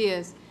and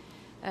ideas.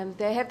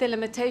 They have their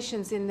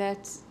limitations in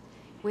that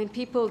when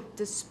people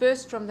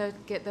disperse from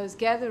those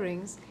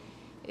gatherings,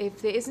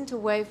 if there isn't a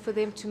way for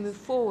them to move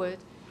forward,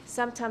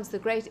 sometimes the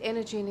great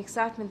energy and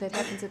excitement that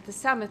happens at the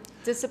summit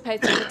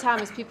dissipates over time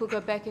as people go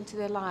back into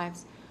their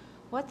lives.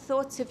 What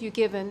thoughts have you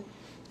given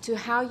to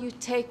how you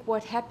take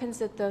what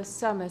happens at those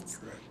summits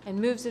and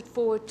moves it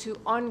forward to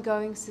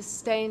ongoing,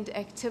 sustained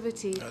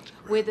activity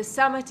where the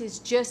summit is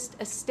just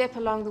a step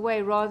along the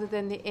way rather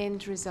than the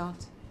end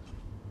result?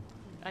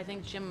 I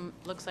think Jim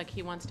looks like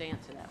he wants to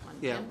answer that one.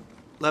 Yeah, Jim?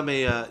 let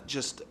me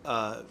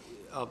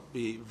I'll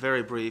be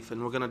very brief,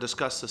 and we're going to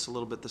discuss this a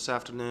little bit this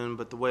afternoon,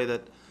 but the way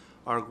that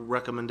our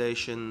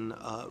recommendation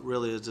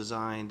really is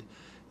designed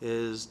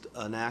is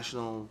a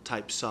national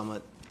type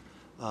summit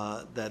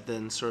that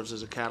then serves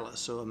as a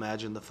catalyst. So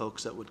imagine the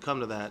folks that would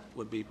come to that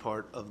would be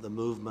part of the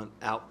movement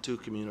out to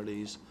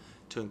communities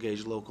to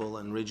engage local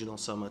and regional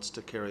summits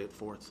to carry it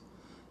forth.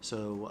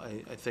 So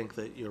I think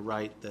that you're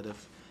right that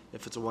if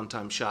it's a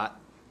one-time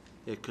shot,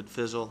 it could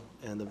fizzle,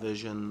 and the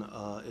vision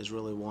is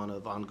really one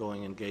of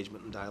ongoing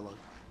engagement and dialogue.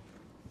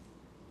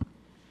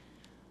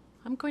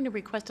 I'm going to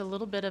request a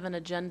little bit of an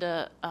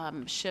agenda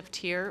shift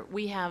here.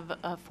 We have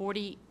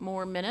 40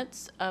 more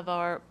minutes of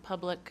our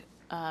public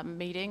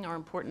meeting, our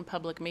important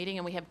public meeting,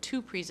 and we have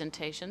 2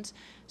 presentations.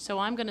 So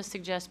I'm going to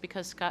suggest,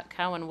 because Scott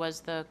Cowan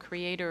was the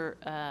creator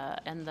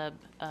and the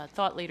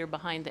thought leader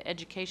behind the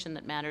Education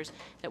That Matters,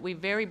 that we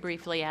very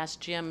briefly ask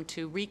Jim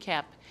to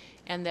recap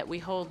and that we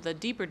hold the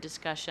deeper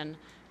discussion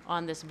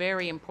on this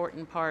very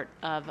important part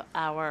of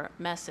our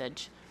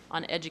message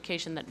on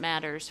Education That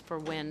Matters for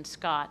when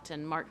Scott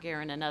and Mark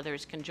Guerin and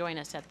others can join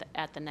us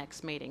at the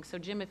next meeting. So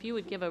Jim, if you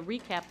would give a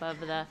recap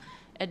of the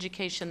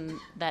Education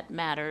That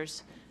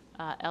Matters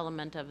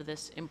element of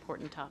this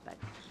important topic.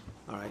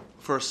 All right.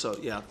 First,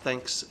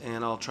 thanks,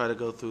 and I'll try to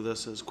go through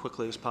this as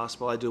quickly as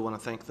possible. I do want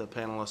to thank the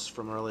panelists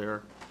from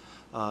earlier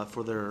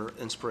for their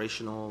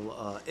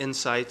inspirational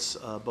insights,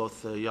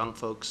 both the young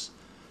folks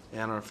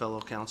and our fellow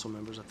council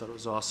members. I thought it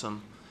was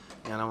awesome.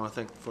 And I want to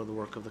thank for the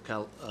work of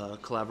the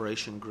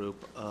collaboration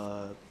group.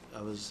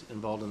 I was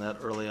involved in that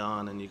early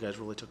on, and you guys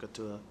really took it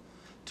to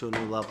a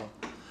new level.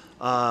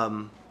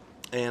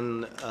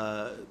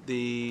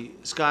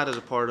 Scott is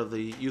a part of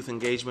the youth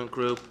engagement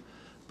group,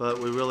 but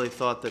we really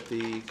thought that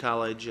the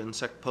college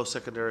and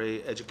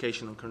post-secondary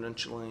education and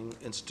credentialing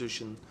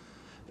institution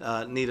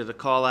needed a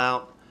call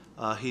out.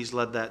 He's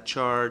led that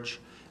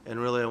charge, and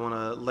really I want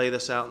to lay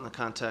this out in the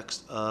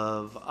context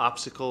of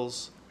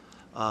obstacles,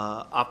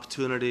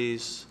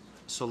 opportunities,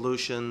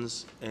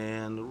 solutions,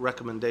 and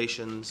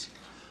recommendations,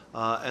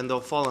 and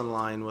they'll fall in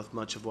line with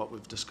much of what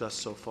we've discussed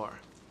so far.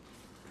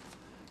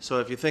 So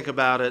if you think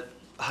about it,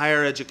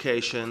 higher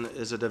education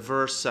is a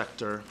diverse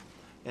sector,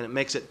 and it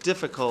makes it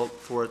difficult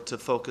for it to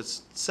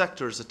focus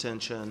sector's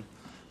attention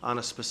on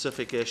a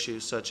specific issue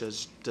such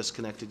as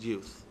disconnected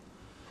youth.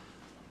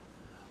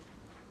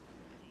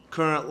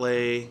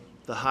 Currently,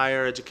 the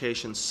higher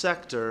education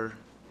sector,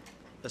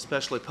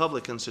 especially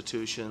public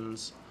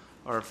institutions,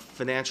 are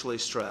financially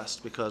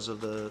stressed because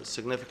of the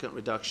significant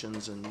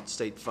reductions in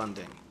state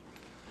funding.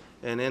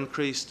 And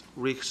increased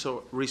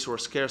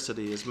resource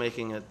scarcity is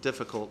making it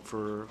difficult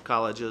for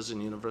colleges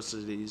and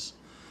universities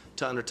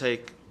to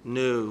undertake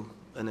new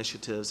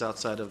initiatives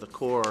outside of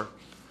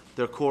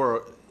their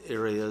core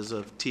areas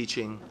of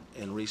teaching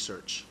and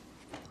research.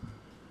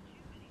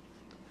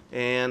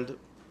 And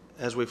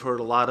as we've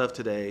heard a lot of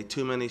today,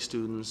 too many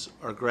students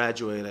are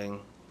graduating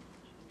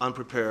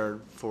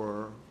unprepared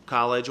for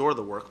college or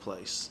the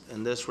workplace.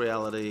 And this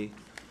reality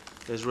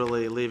is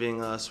really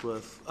leaving us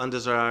with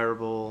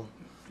undesirable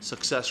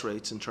success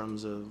rates in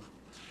terms of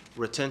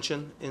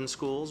retention in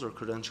schools or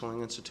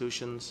credentialing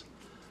institutions,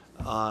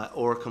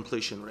 or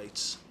completion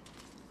rates.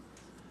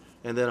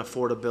 And then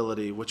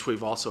affordability, which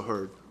we've also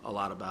heard a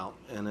lot about,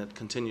 and it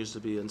continues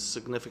to be a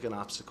significant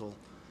obstacle,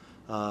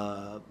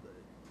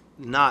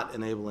 not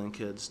enabling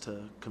kids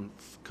to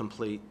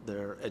complete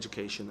their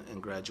education and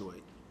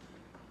graduate.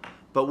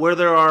 But where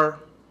there are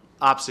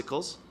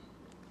obstacles,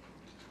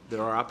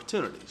 there are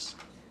opportunities.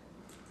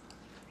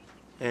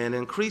 And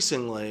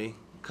increasingly,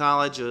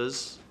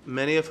 colleges,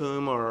 many of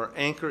whom are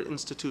anchor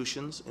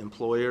institutions,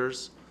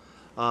 employers,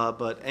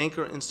 but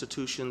anchor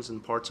institutions in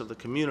parts of the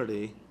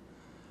community,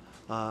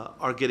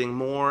 are getting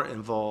more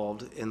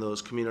involved in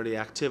those community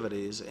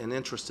activities and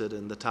interested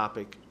in the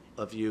topic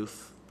of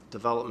youth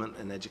development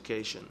and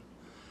education.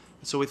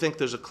 So we think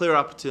there's a clear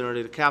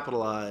opportunity to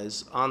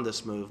capitalize on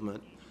this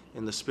movement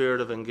in the spirit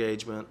of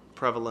engagement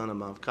prevalent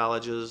among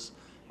colleges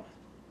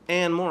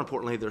and, more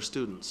importantly, their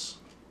students.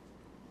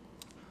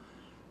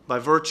 By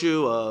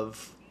virtue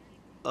of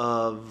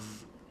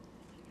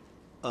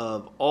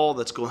all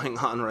that's going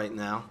on right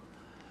now,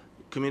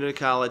 community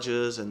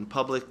colleges and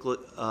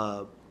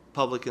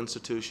public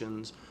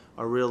institutions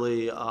are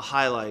really a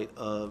highlight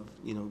of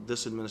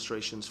this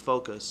administration's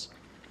focus,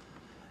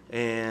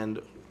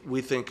 and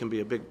we think can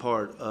be a big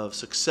part of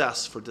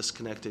success for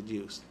disconnected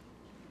youth.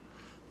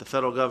 The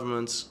federal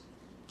government's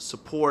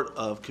support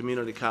of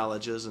community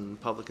colleges and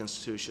public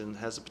institutions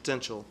has the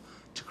potential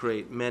to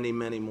create many,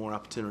 many more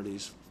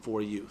opportunities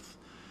for youth.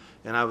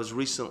 And I was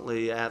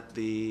recently at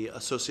the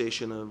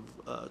Association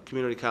of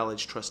Community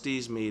College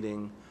Trustees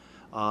meeting,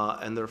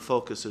 and their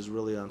focus is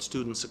really on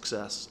student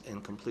success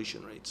and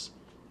completion rates.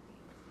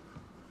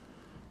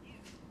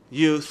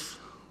 Youth,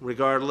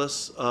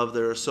 regardless of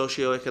their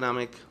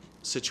socioeconomic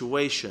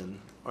situation,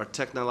 are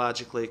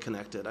technologically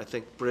connected. I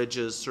think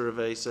Bridges'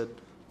 survey said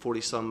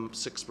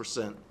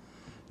 46%,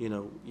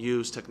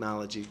 use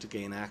technology to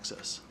gain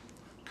access.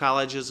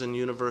 Colleges and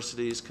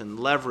universities can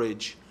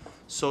leverage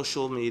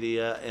social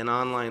media and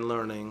online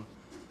learning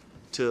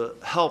to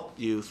help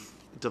youth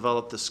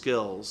develop the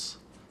skills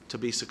to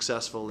be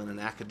successful in an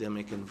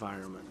academic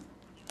environment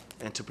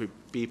and to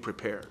be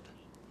prepared.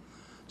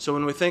 So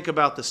when we think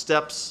about the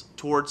steps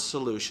towards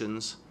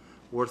solutions,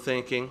 we're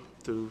thinking,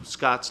 through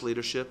Scott's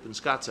leadership and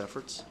Scott's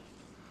efforts,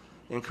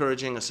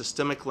 encouraging a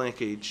systemic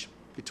linkage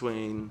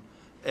between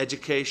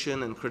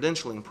education and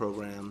credentialing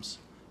programs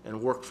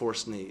and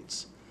workforce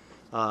needs.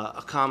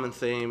 A common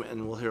theme,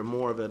 and we'll hear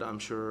more of it, I'm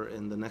sure,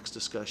 in the next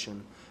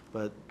discussion,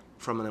 but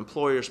from an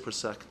employer's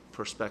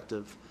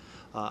perspective,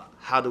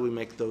 how do we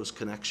make those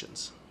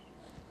connections?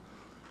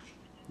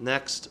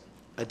 Next,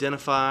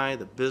 identify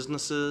the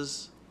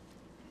businesses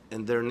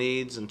and their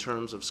needs in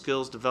terms of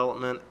skills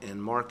development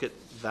and market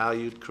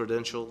valued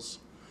credentials,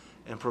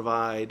 and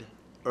provide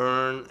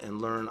earn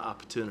and learn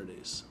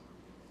opportunities.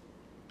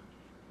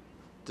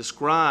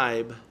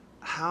 Describe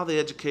how the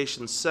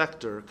education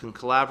sector can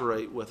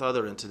collaborate with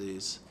other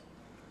entities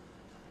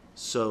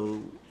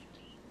so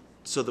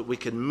that we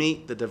can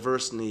meet the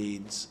diverse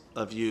needs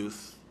of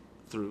youth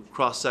through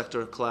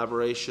cross-sector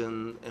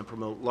collaboration and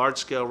promote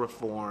large-scale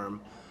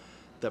reform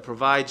that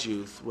provides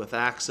youth with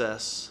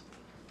access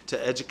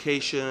to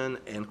education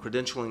and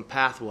credentialing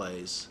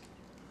pathways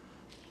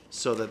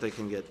so that they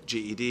can get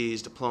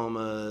GEDs,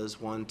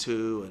 diplomas, 1,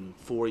 2, and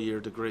 4-year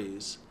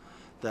degrees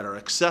that are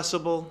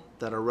accessible,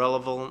 that are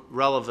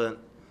relevant,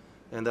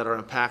 and that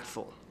are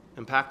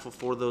impactful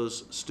for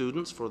those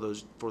students, for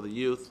the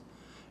youth,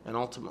 and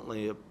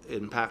ultimately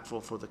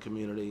impactful for the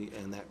community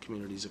and that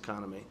community's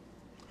economy.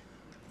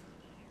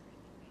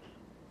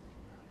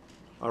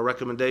 Our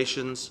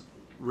recommendations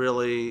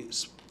really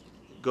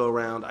go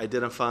around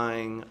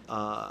identifying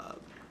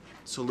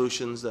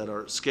solutions that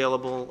are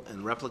scalable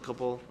and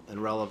replicable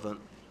and relevant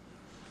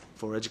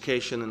for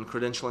education and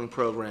credentialing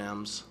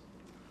programs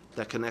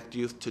that connect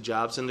youth to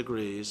jobs and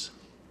degrees.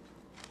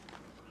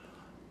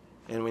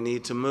 And we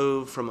need to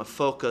move from a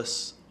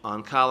focus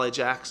on college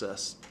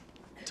access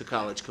to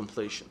college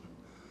completion.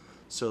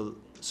 So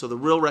the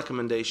real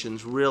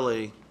recommendations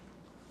really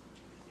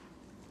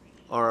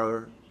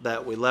are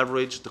that we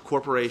leverage the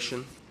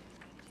corporation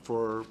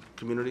for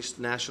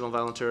national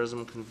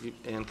volunteerism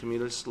and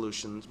community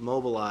solutions,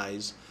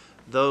 mobilize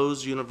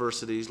those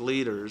universities,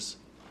 leaders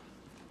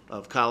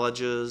of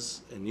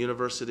colleges and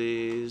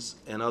universities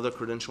and other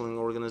credentialing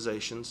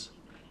organizations,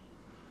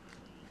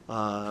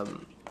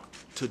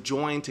 to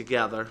join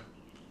together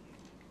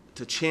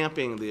to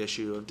champion the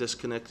issue of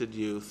disconnected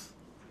youth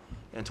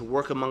and to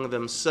work among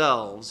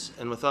themselves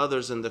and with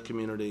others in the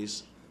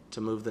communities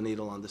to move the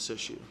needle on this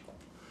issue.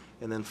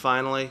 And then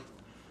finally,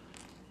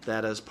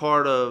 that as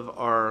part of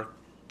our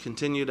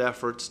continued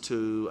efforts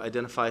to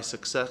identify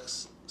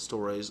success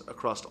stories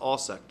across all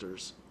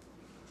sectors,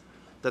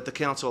 that the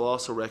council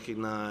also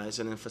recognize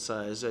and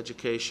emphasize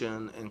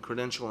education and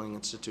credentialing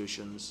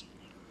institutions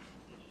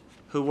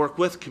who work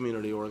with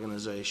community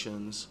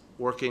organizations,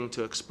 working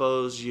to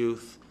expose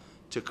youth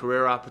to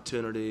career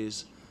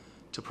opportunities,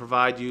 to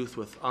provide youth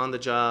with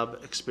on-the-job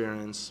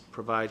experience,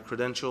 provide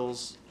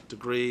credentials,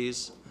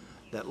 degrees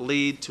that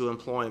lead to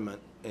employment,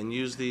 and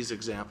use these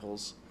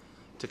examples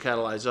to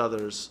catalyze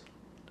others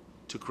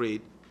to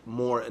create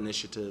more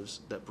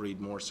initiatives that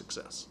breed more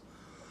success.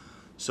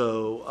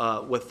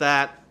 So with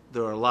that,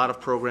 there are a lot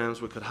of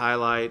programs we could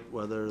highlight,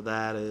 whether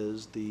that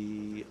is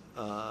the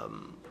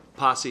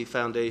Posse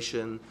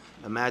Foundation,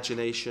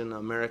 Imagination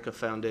America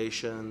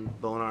Foundation,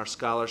 Bonar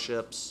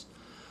Scholarships.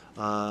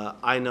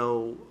 I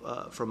know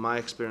from my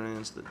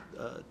experience that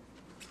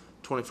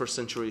 21st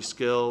Century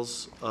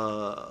Skills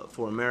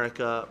for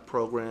America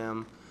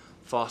program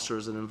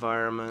fosters an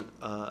environment,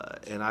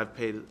 and I've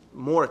paid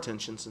more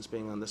attention since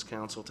being on this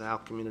council to how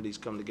communities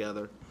come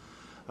together.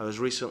 I was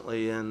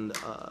recently in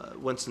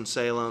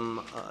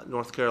Winston-Salem,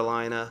 North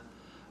Carolina,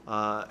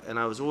 and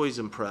I was always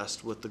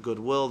impressed with the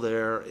goodwill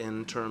there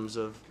in terms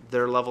of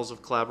their levels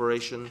of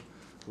collaboration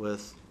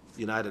with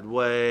United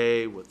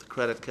Way, with the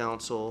Credit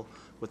Council,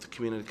 with the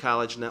Community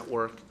College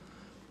Network.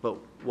 But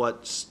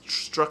what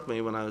struck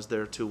me when I was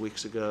there 2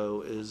 weeks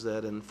ago is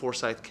that in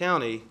Forsyth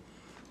County,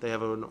 they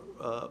have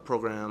a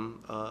program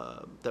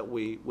that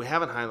we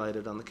haven't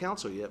highlighted on the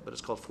council yet, but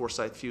it's called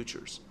Forsyth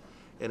Futures.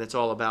 And it's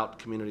all about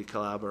community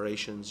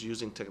collaborations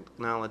using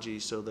technology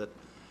so that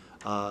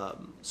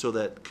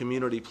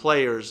community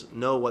players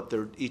know what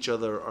each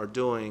other are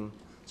doing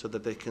so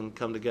that they can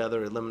come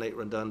together, eliminate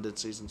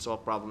redundancies, and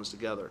solve problems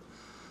together.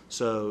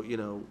 So,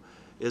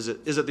 is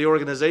it the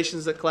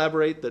organizations that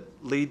collaborate that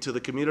lead to the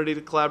community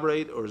to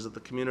collaborate, or is it the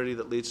community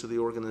that leads to the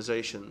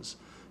organizations?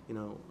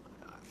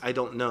 I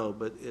don't know,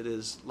 but it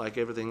is, like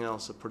everything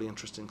else, a pretty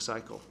interesting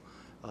cycle.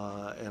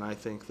 And I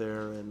think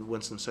there in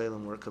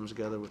Winston-Salem, where it comes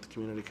together with the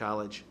community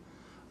college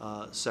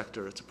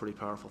sector, it's a pretty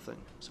powerful thing.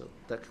 So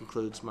that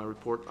concludes my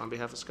report on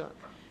behalf of Scott.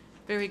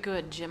 Very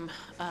good, Jim.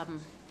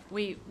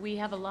 We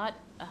have a lot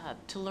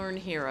to learn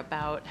here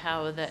about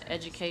how the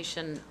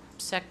education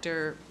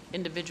sector,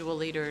 individual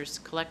leaders,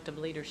 collective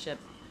leadership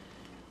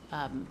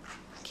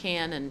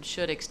can and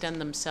should extend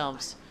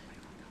themselves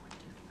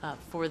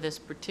for this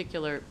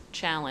particular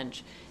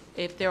challenge.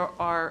 If there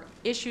are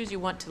issues you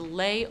want to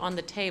lay on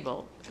the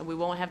table, and we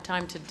won't have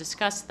time to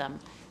discuss them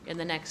in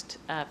the next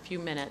few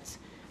minutes,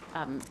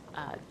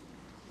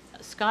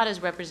 Scott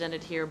is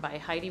represented here by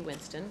Heidi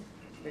Winston.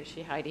 Where is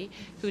she, Heidi?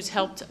 Who's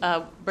helped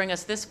bring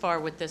us this far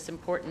with this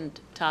important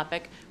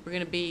topic. We're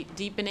going to be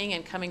deepening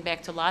and coming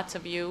back to lots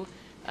of you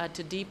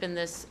to deepen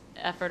this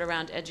effort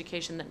around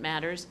education that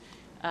matters.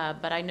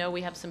 But I know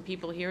we have some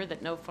people here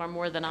that know far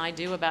more than I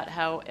do about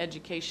how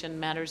education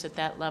matters at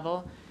that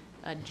level.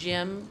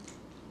 Jim,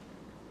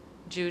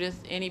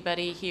 Judith,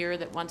 anybody here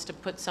that wants to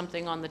put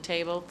something on the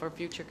table for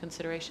future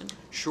consideration?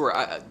 Sure.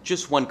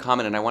 Just one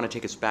comment, and I want to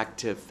take us back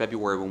to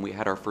February when we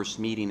had our first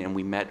meeting and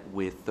we met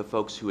with the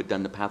folks who had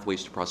done the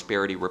Pathways to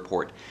Prosperity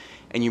report.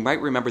 And you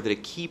might remember that a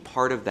key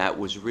part of that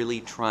was really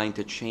trying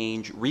to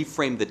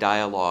reframe the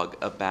dialogue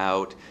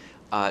about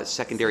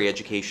secondary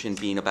education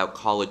being about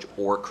college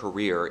or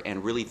career,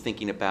 and really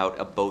thinking about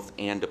a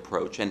both-and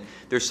approach. And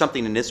there's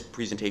something in this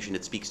presentation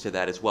that speaks to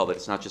that as well, that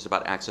it's not just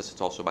about access,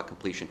 it's also about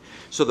completion.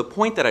 So the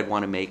point that I'd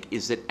want to make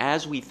is that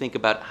as we think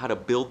about how to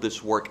build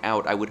this work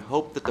out, I would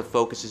hope that the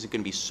focus isn't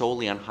going to be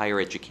solely on higher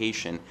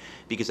education,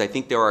 because I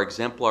think there are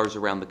exemplars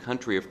around the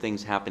country of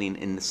things happening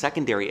in the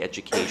secondary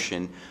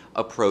education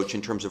approach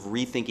in terms of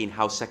rethinking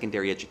how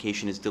secondary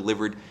education is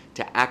delivered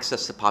to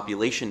access the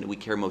population that we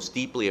care most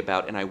deeply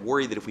about. And I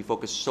worry that if we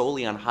focus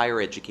solely on higher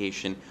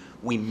education,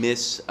 we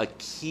miss a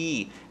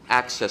key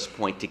access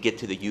point to get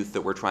to the youth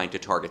that we're trying to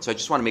target. So I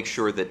just want to make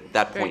sure that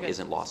that point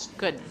isn't lost.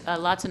 Good.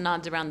 Lots of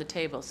nods around the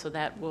table, so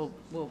that will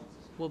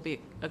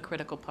be a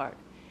critical part.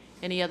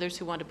 Any others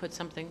who want to put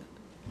something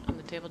on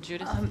the table?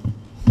 Judith?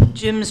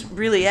 Jim's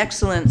really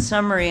excellent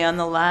summary on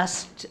the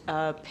last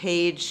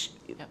page.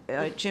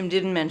 Jim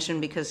didn't mention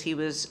because he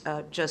was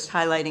just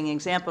highlighting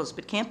examples,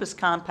 but Campus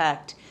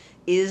Compact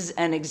is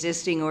an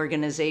existing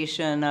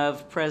organization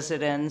of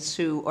presidents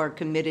who are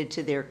committed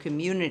to their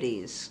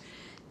communities.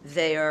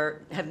 They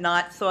have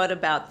not thought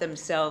about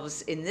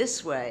themselves in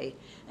this way,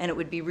 and it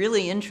would be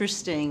really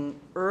interesting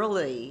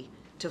early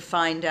to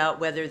find out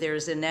whether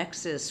there's a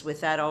nexus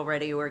with that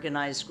already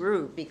organized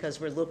group,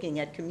 because we're looking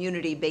at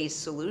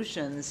community-based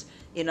solutions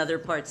in other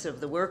parts of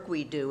the work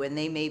we do, and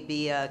they may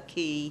be a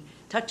key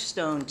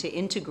touchstone to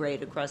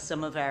integrate across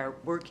some of our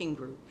working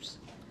groups.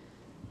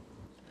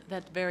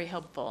 That's very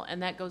helpful,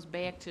 and that goes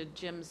back to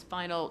Jim's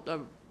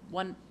final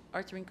one.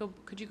 Arthurine,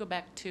 could you go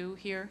back to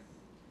here,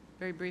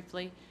 very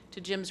briefly,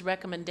 to Jim's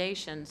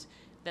recommendations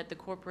that the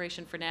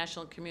Corporation for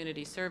National and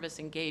Community Service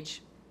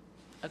engage,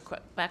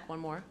 back one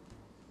more,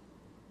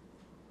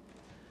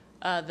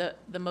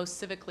 the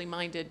most civically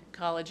minded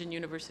college and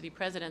university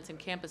presidents, and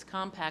Campus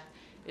Compact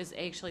is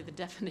actually the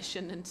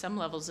definition in some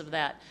levels of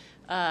that,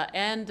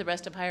 and the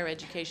rest of higher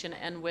education,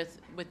 and with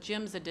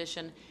Jim's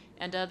addition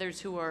and others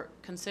who are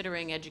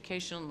considering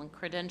educational and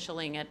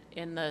credentialing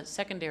in the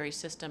secondary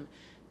system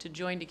to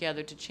join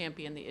together to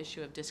champion the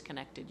issue of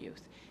disconnected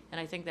youth. And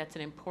I think that's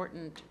an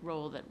important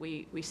role that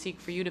we seek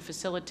for you to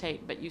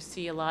facilitate, but you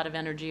see a lot of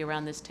energy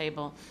around this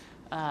table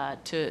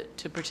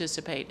to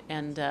participate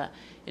and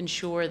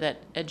ensure that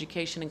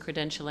education and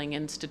credentialing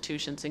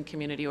institutions and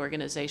community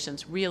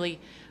organizations really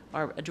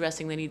are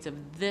addressing the needs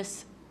of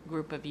this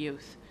group of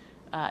youth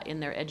in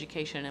their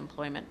education and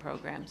employment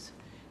programs.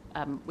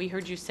 We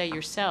heard you say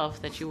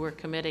yourself that you were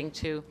committing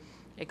to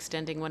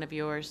extending one of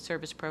your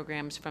service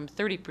programs from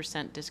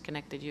 30%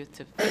 disconnected youth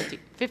to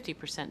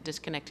 50%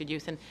 disconnected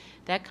youth, and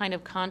that kind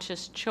of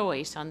conscious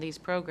choice on these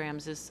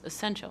programs is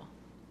essential,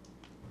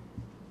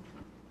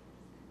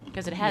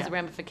 because it has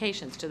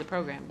ramifications to the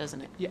program,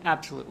 doesn't it? Yeah,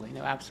 absolutely.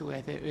 No, absolutely.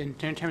 I think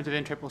in terms of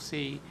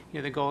NCCC,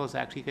 the goal is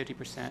actually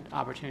 50%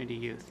 opportunity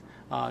youth,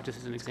 just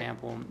as an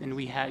example. And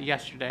we had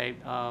yesterday,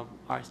 our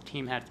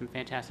team had some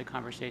fantastic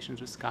conversations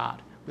with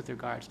Scott with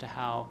regards to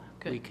how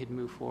we could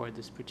move forward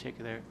this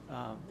particular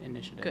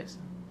initiative. Good.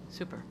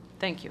 Super.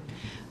 Thank you.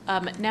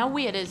 Now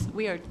we are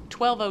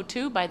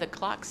 12:02 by the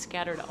clocks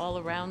scattered all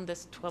around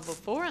this,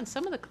 12:04 on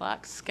some of the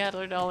clocks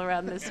scattered all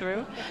around this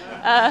room.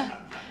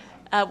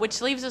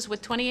 Which leaves us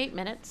with 28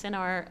 minutes in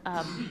our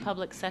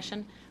public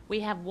session. We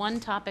have one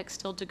topic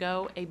still to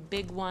go, a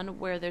big one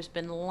where there's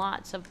been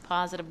lots of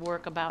positive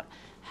work about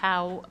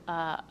how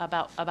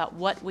about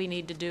what we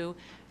need to do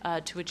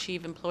to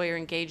achieve employer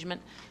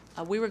engagement.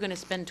 We were going to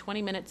spend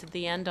 20 minutes at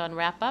the end on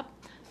wrap-up.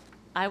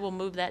 I will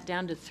move that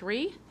down to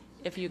 3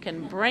 if you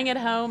can bring it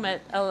home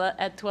at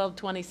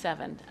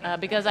 12:27,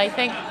 because I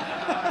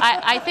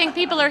think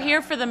people are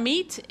here for the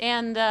meat,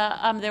 and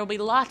there will be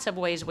lots of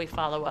ways we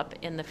follow up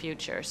in the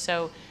future.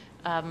 So,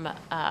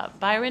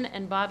 Byron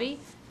and Bobby,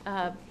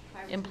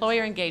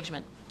 employer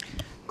engagement.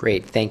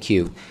 Great, thank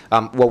you.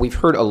 Well, we've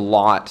heard a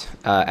lot,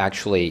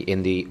 actually,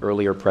 in the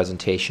earlier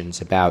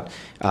presentations about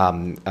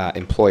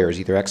employers,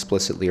 either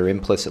explicitly or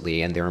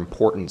implicitly, and their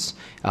importance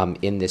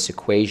in this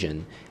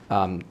equation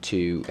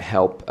to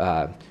help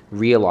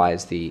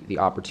realize the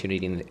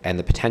opportunity and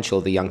the potential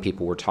of the young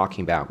people we're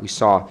talking about. We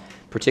saw,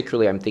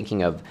 particularly, I'm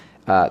thinking of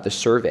the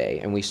survey,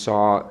 and we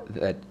saw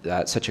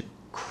that such a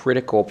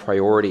critical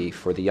priority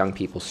for the young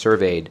people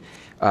surveyed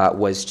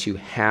was to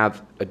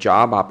have a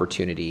job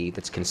opportunity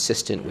that's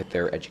consistent with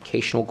their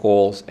educational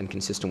goals and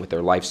consistent with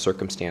their life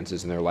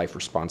circumstances and their life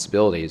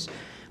responsibilities.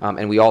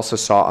 And we also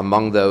saw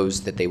among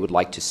those that they would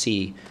like to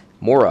see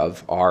more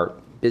of are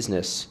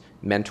business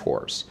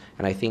mentors.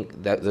 And I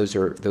think that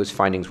those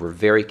findings were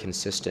very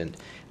consistent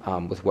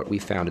with what we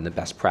found in the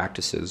best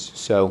practices.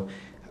 So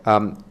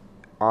let's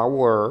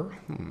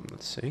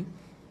see.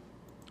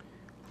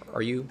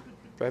 Are you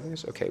driving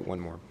this? Okay, one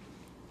more.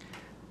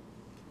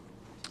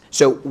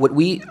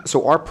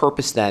 So our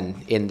purpose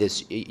then in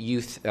this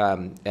youth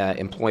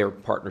employer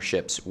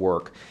partnerships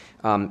work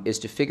is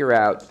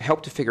to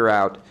help to figure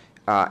out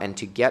and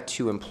to get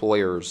to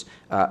employers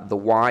the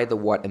why, the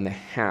what, and the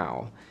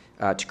how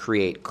to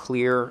create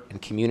clear and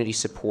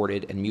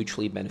community-supported and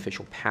mutually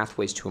beneficial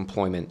pathways to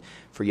employment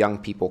for young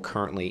people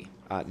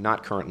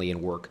not currently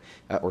in work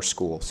or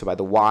school. So by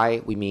the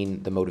why, we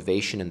mean the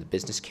motivation and the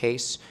business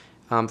case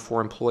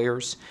for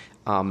employers.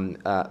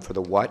 For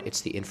the what, it's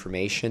the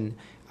information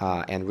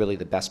and really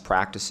the best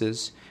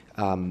practices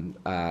and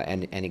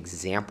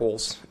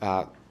examples.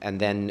 And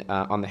then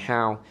on the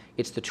how,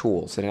 it's the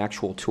tools, an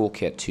actual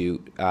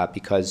toolkit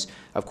because,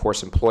 of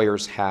course,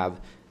 employers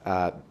have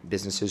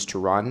businesses to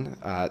run.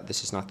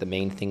 This is not the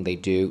main thing they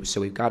do,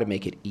 so we've got to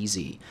make it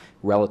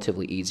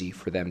relatively easy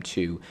for them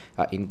to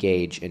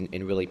engage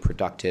in really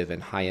productive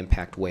and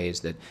high-impact ways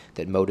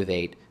that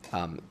motivate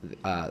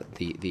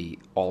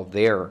all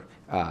their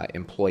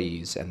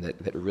employees and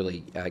that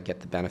really get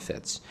the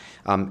benefits.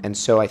 And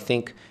so I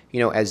think,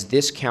 as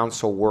this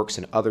council works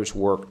and others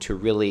work to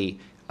really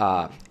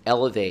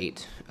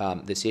elevate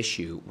this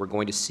issue, we're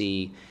going to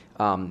see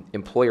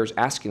employers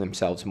asking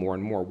themselves more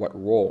and more, what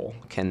role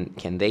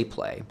can they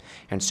play?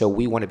 And so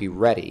we want to be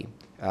ready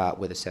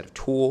with a set of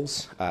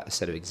tools, a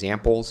set of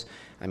examples.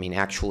 I mean,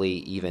 actually,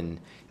 even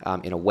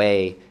in a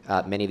way,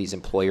 many of these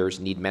employers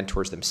need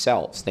mentors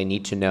themselves. They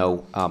need to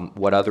know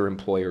what other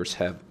employers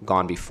have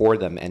gone before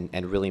them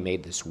and really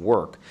made this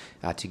work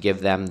to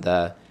give them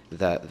the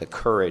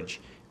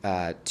courage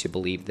to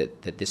believe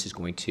that this is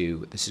going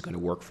to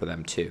work for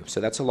them too. So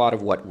that's a lot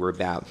of what we're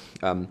about.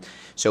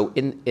 So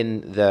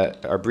in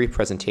our brief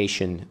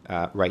presentation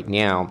right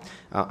now,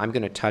 I'm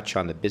going to touch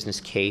on the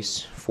business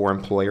case for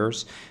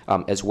employers,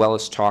 as well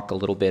as talk a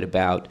little bit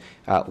about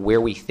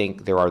where we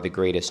think there are the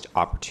greatest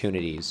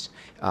opportunities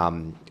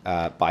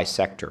by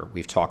sector.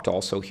 We've talked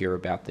also here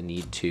about the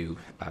need to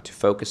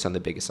focus on the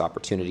biggest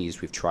opportunities.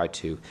 We've tried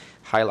to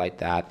highlight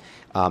that,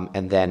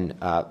 and then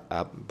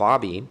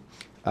Bobby,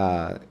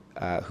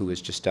 who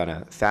has just done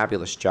a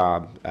fabulous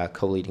job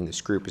co-leading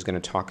this group, is going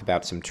to talk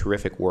about some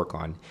terrific work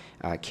on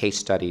case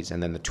studies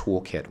and then the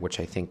toolkit, which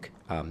I think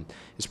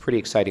is pretty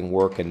exciting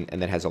work and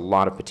that has a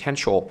lot of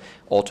potential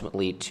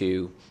ultimately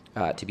to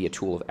be a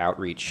tool of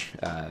outreach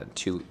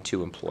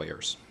to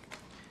employers.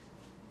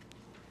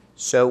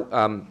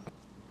 So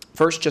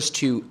first, just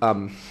to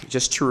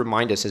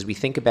remind us, as we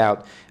think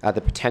about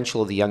the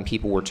potential of the young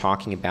people we're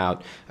talking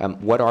about,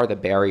 what are the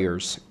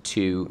barriers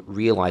to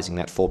realizing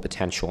that full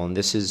potential? And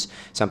this is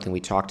something we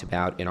talked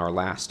about in our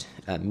last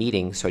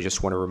meeting. So I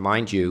just want to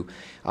remind you,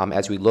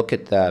 as we look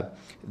at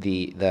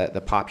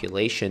the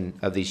population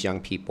of these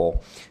young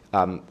people,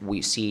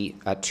 we see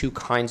two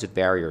kinds of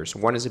barriers.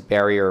 One is a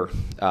barrier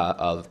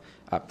of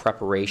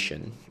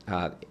preparation,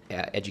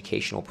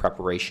 educational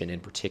preparation, in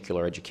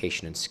particular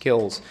education and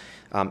skills,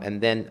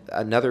 and then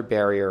another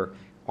barrier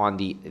on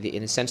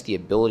in a sense, the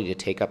ability to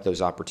take up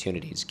those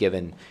opportunities,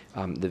 given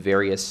the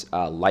various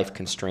life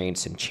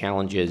constraints and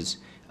challenges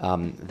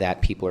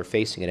that people are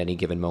facing at any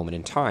given moment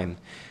in time.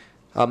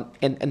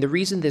 And the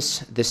reason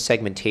this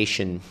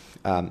segmentation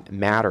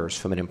matters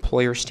from an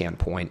employer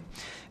standpoint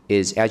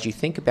is, as you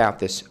think about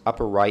this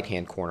upper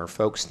right-hand corner,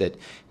 folks that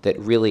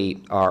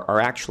really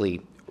are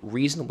actually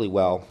reasonably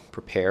well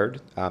prepared,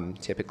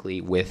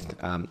 typically with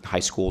high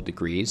school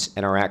degrees,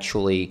 and are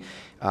actually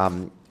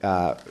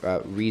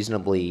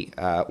reasonably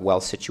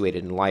well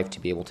situated in life to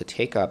be able to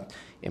take up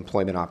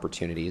employment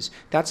opportunities.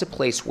 That's a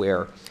place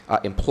where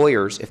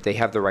employers, if they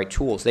have the right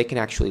tools, they can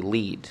actually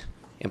lead.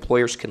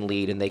 Employers can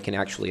lead and they can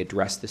actually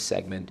address this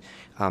segment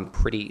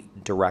pretty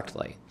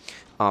directly.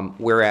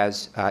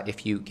 Whereas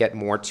if you get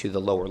more to the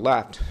lower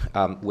left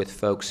with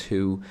folks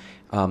who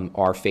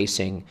are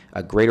facing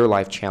greater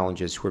life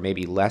challenges, who are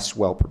maybe less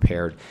well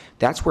prepared,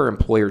 that's where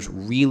employers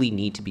really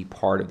need to be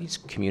part of these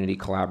community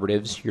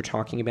collaboratives you're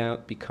talking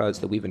about,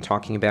 that we've been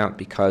talking about,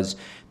 because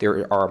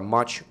there are a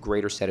much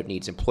greater set of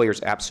needs.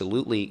 Employers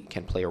absolutely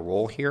can play a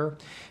role here,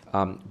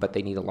 but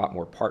they need a lot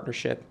more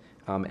partnership.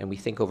 And we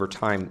think over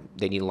time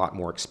they need a lot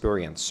more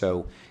experience.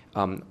 So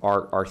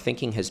our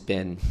thinking has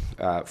been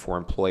for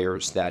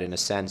employers that, in a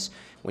sense,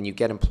 when you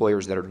get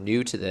employers that are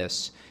new to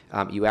this,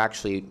 you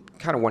actually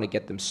kind of want to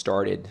get them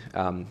started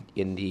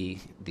in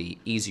the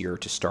easier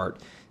to start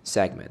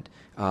segment.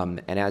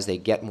 And as they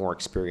get more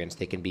experience,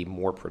 they can be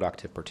more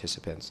productive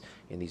participants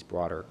in these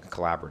broader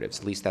collaboratives.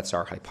 At least that's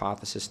our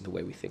hypothesis and the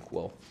way we think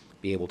we'll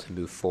be able to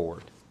move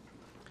forward.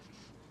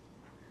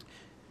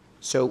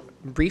 So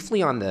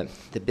briefly on the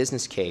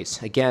business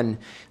case, again,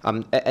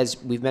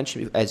 as we've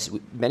mentioned, as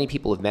many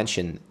people have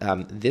mentioned,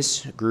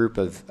 this group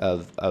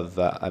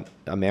of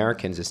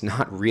Americans is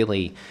not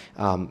really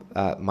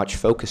much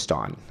focused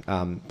on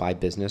by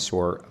business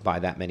or by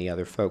that many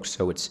other folks.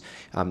 So it's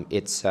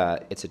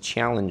a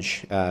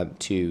challenge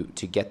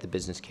to get the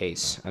business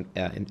case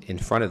in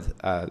front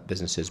of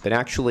businesses. But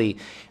actually,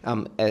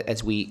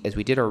 as we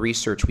did our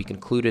research, we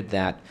concluded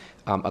that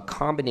a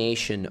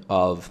combination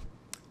of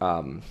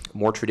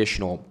more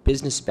traditional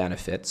business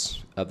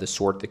benefits of the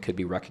sort that could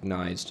be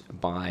recognized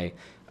by,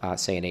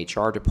 say, an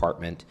HR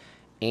department,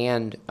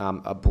 and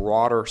a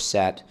broader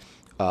set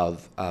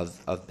of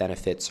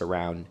benefits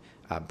around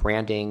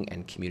branding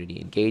and community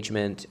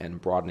engagement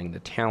and broadening the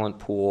talent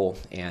pool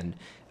and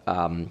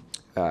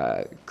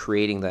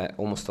creating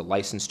almost a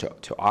license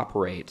to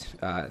operate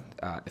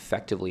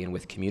effectively and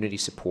with community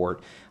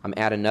support,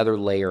 add another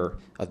layer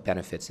of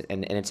benefits.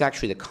 And it's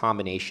actually the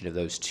combination of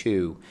those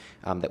two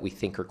that we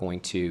think are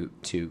going to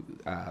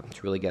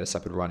really get us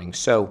up and running.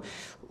 So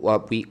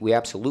we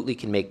absolutely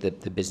can make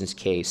the business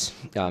case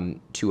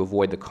to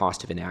avoid the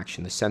cost of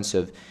inaction, the sense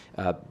of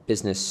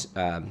business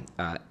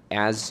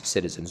as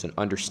citizens and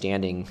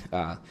understanding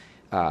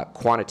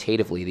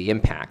quantitatively the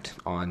impact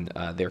on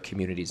their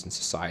communities and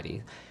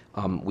society.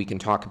 We can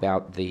talk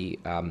about the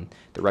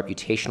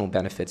reputational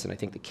benefits, and I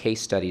think the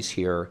case studies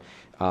here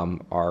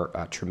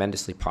are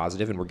tremendously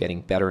positive, and we're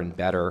getting better and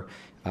better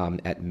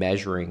at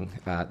measuring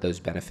those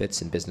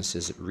benefits and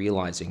businesses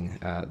realizing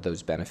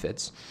those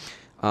benefits.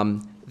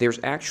 There's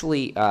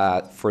actually,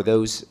 for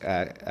those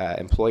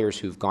employers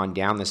who've gone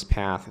down this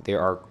path,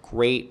 there are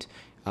great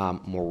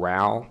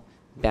morale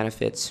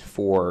benefits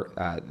for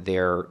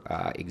their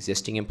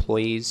existing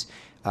employees.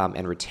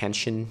 And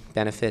retention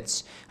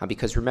benefits,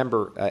 because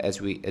remember, as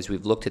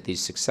we've looked at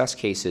these success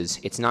cases,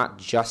 it's not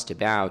just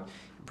about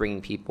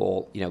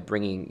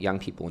bringing young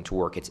people into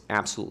work. It's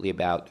absolutely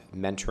about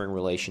mentoring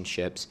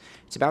relationships.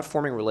 It's about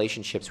forming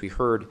relationships. We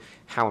heard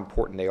how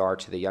important they are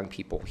to the young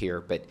people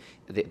here, but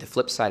the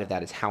flip side of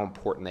that is how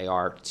important they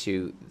are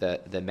to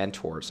the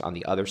mentors on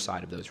the other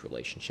side of those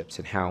relationships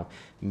and how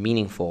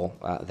meaningful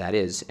that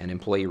is, and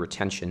employee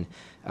retention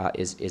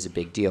is a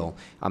big deal.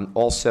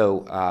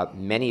 Also,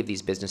 many of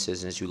these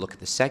businesses, and as you look at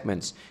the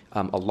segments,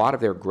 a lot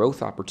of their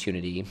growth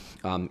opportunity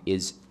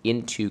is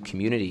into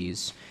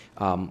communities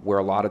where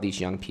a lot of these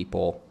young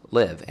people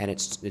live, and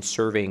it's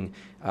serving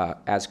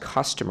as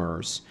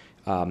customers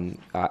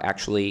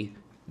actually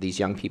these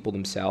young people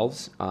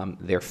themselves,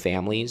 their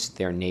families,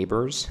 their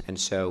neighbors, and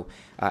so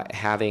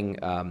getting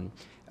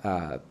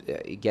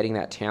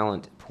that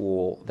talent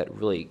pool that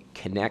really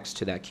connects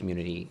to that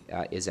community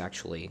is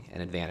actually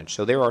an advantage.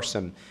 So there are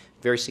some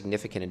very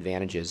significant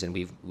advantages, and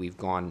we've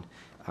gone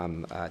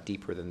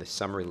deeper than the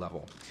summary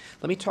level.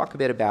 Let me talk a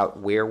bit about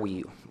where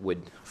we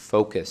would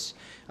focus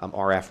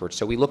our efforts.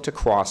 So we looked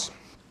across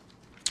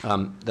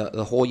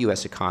the whole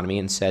U.S. economy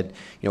and said,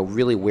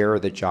 really where are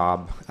the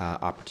job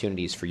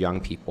opportunities for young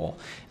people?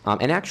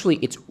 And actually,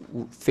 it's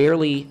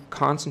fairly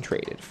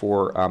concentrated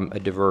for a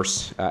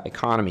diverse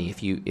economy.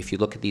 If you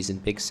look at these in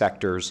big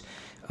sectors,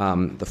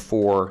 the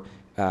four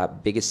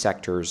biggest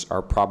sectors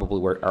are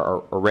probably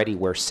already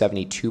where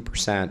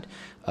 72%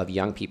 of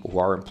young people who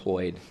are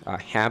employed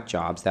have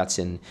jobs. That's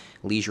in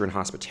leisure and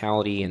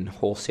hospitality, in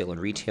wholesale and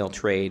retail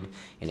trade,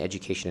 in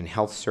education and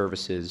health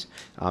services,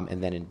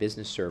 and then in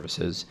business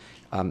services.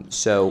 And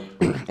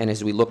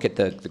as we look at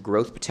the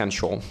growth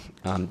potential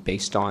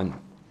based on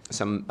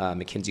some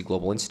McKinsey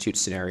Global Institute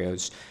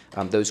scenarios,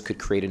 those could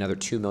create another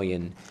 2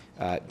 million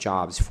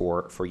jobs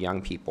for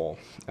young people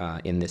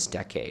in this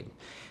decade.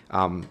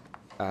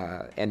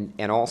 And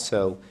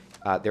also,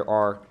 there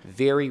are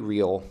very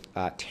real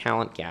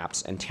talent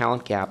gaps, and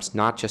talent gaps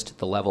not just at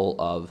the level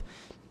of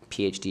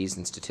PhDs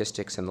in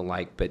statistics and the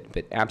like,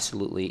 but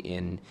absolutely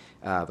in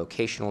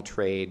vocational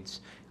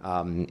trades,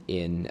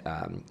 in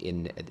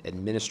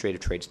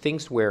administrative trades,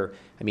 things where,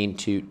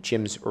 to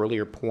Jim's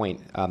earlier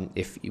point,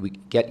 if we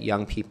get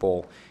young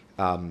people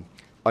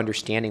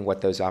understanding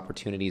what those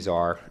opportunities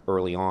are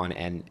early on,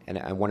 and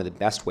one of the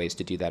best ways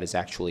to do that is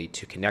actually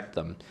to connect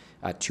them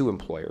to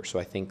employers. So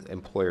I think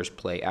employers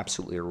play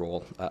absolutely a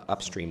role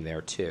upstream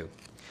there too.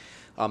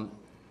 I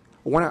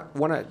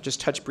want to just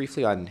touch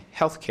briefly on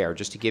healthcare,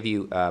 just to give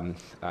you an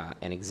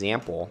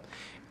example.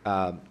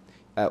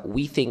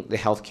 We think the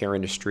healthcare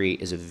industry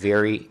is a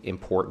very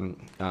important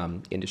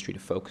industry to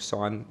focus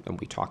on, and we'll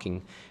be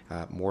talking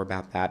more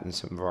about that in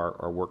some of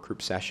our work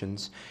group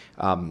sessions.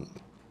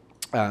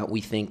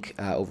 We think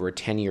over a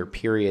 10-year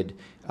period,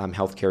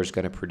 healthcare is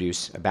going to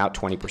produce about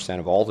 20%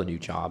 of all the new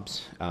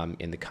jobs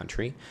in the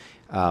country,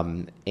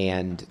 and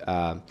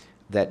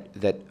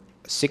that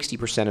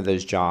 60% of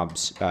those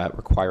jobs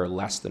require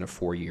less than a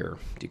 4-year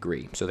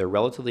degree. So they're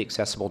relatively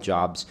accessible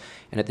jobs,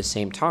 and at the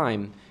same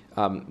time,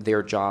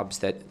 they're jobs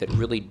that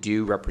really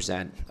do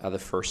represent the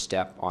first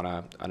step on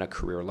a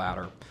career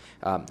ladder.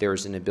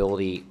 There's an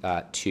ability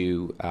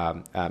to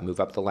move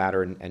up the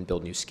ladder and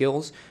build new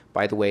skills.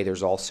 By the way,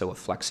 there's also a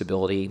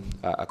flexibility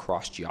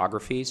across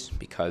geographies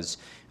because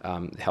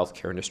the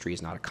healthcare industry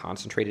is not a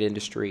concentrated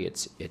industry.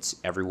 It's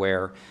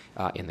everywhere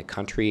in the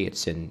country.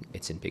 It's in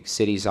big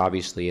cities,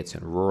 obviously. It's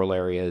in rural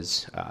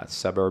areas,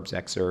 suburbs,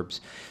 exurbs.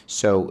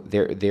 So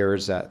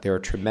there are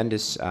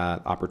tremendous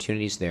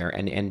opportunities there,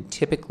 and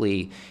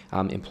typically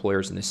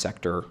employers in this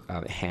sector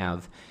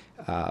have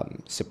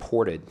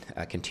supported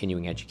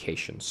continuing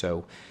education.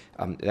 So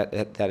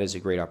that is a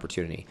great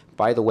opportunity.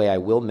 By the way, I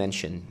will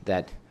mention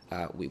that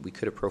we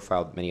could have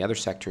profiled many other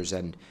sectors,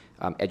 and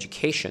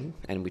education,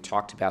 and we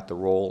talked about the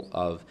role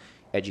of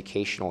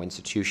educational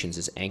institutions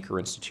as anchor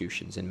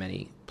institutions in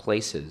many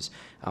places.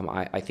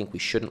 I think we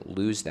shouldn't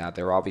lose that.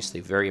 They're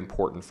obviously very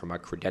important from a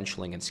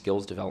credentialing and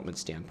skills development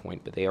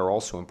standpoint, but they are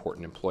also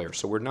important employers.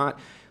 So we're not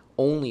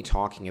only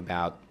talking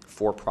about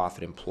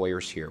for-profit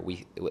employers here.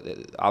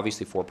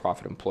 Obviously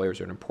for-profit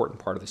employers are an important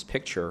part of this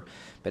picture,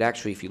 but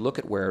actually if you look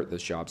at where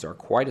those jobs are,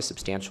 quite a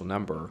substantial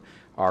number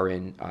are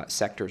in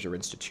sectors or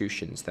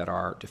institutions that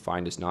are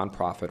defined as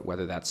nonprofit,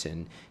 whether that's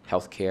in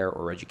healthcare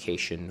or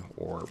education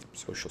or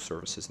social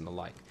services and the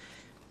like.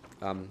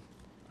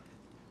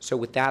 So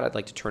with that, I'd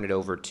like to turn it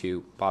over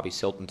to Bobby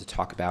Silton to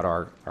talk about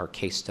our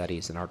case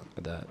studies and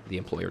the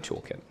employer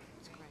toolkit.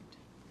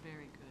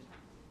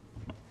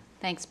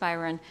 Thanks,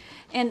 Byron.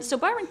 And so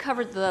Byron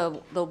covered the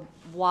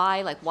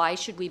why, like why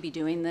should we be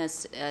doing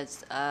this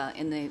as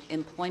in the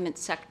employment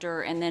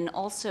sector, and then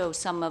also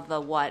some of the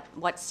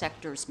what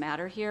sectors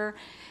matter here.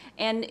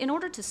 And in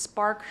order to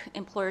spark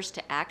employers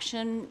to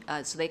action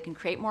so they can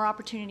create more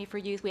opportunity for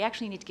youth, we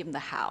actually need to give them the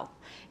how.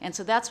 And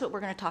so that's what we're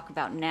going to talk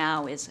about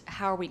now is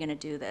how are we going to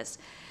do this.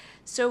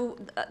 So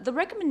the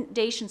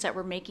recommendations that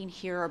we're making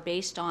here are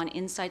based on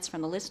insights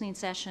from the listening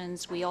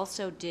sessions. We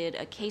also did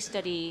a case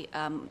study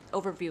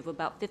overview of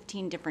about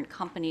 15 different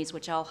companies,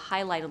 which I'll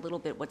highlight a little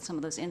bit what some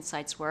of those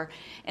insights were.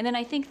 And then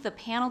I think the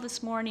panel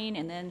this morning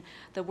and then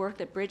the work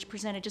that Bridge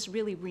presented just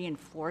really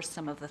reinforced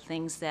some of the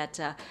things that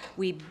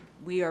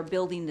we are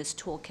building this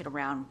toolkit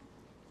around.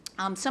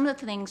 Some of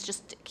the things,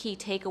 just key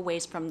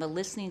takeaways from the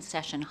listening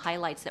session,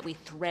 highlights that we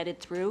threaded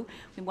through.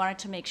 We wanted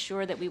to make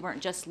sure that we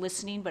weren't just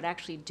listening, but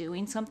actually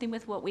doing something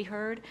with what we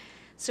heard.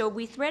 So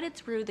we threaded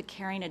through the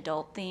caring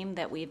adult theme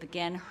that we've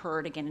again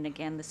heard again and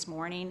again this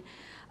morning.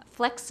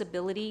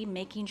 Flexibility,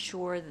 making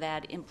sure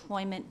that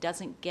employment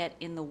doesn't get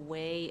in the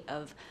way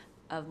of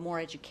more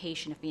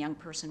education if a young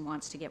person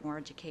wants to get more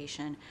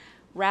education.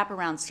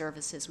 Wraparound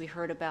services, we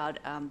heard about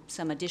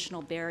some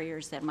additional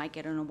barriers that might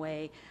get in the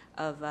way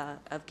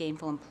of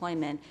gainful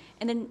employment,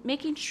 and then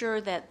making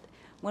sure that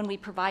when we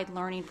provide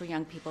learning for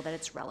young people that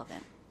it's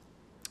relevant.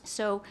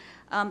 So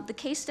the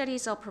case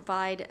studies I'll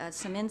provide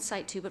some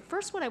insight to, but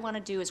first what I want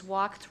to do is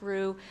walk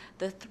through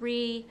the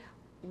three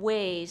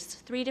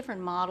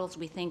different models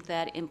we think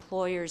that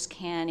employers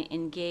can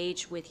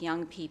engage with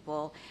young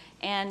people.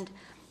 And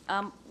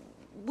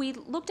we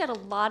looked at a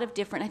lot of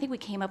different, I think we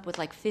came up with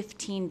like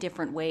 15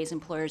 different ways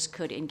employers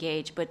could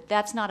engage, but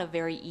that's not a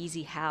very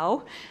easy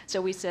how. So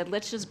we said,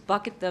 let's just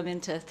bucket them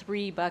into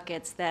 3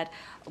 buckets that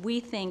we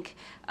think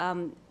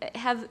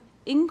have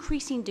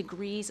increasing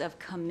degrees of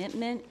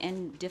commitment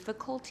and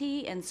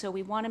difficulty. And so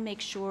we want to make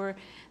sure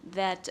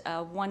that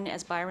one,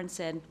 as Byron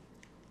said,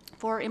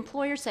 for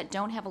employers that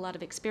don't have a lot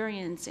of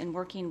experience in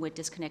working with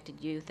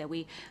disconnected youth, that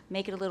we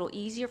make it a little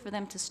easier for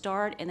them to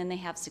start and then they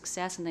have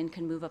success and then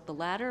can move up the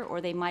ladder, or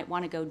they might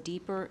want to go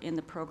deeper in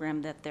the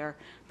program that they're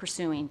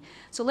pursuing.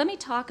 So let me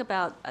talk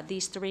about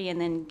these 3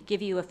 and then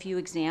give you a few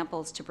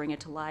examples to bring it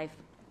to life.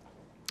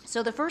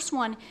 So the first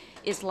one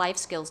is life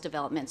skills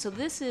development. So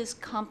this is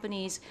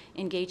companies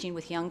engaging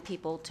with young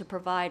people to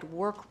provide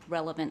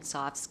work-relevant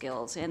soft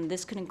skills, and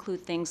this could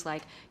include things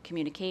like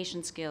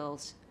communication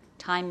skills,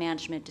 time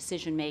management,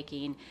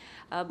 decision-making.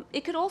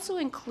 It could also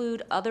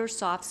include other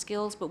soft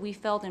skills, but we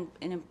felt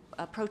in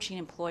approaching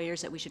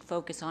employers that we should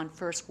focus on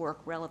first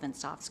work-relevant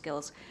soft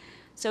skills.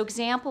 So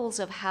examples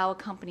of how a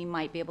company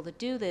might be able to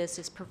do this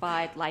is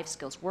provide life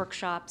skills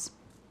workshops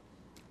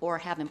or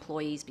have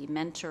employees be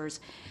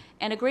mentors.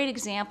 And a great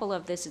example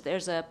of this is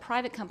there's a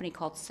private company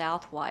called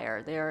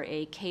Southwire. They're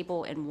a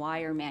cable and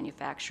wire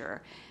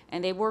manufacturer,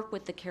 and they work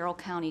with the Carroll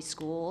County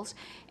schools,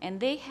 and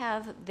they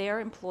have their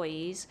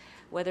employees,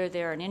 whether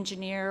they're an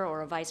engineer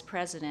or a vice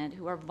president,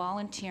 who are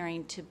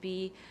volunteering to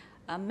be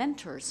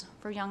mentors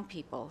for young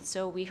people.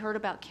 So we heard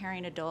about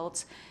caring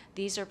adults.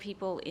 These are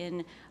people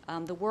in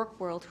the work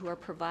world who are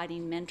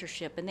providing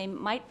mentorship, and they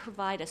might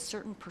provide a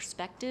certain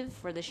perspective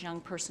for this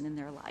young person in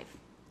their life.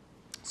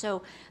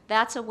 So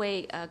that's a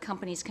way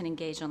companies can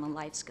engage on the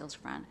life skills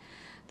front.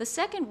 The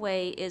second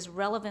way is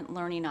relevant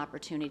learning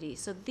opportunities.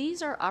 So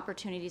these are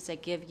opportunities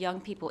that give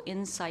young people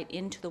insight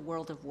into the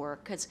world of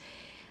work, because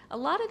a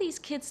lot of these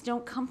kids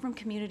don't come from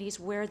communities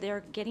where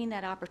they're getting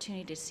that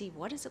opportunity to see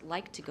what is it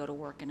like to go to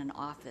work in an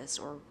office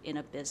or in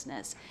a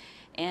business.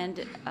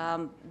 And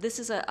this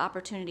is an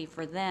opportunity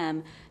for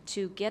them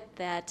to get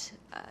that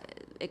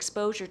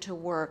exposure to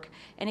work.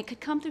 And it could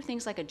come through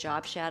things like a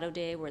job shadow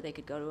day where they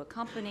could go to a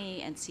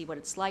company and see what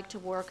it's like to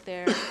work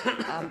there,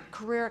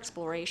 career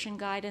exploration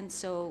guidance.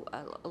 So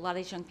a lot of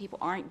these young people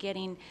aren't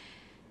getting,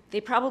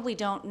 they probably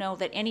don't know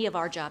that any of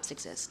our jobs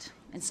exist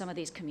in some of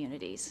these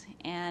communities.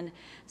 And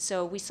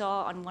so we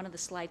saw on one of the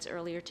slides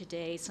earlier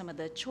today some of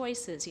the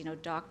choices, you know,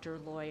 doctor,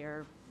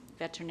 lawyer,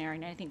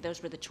 veterinarian. I think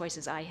those were the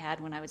choices I had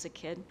when I was a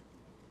kid.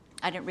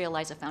 I didn't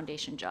realize a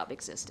foundation job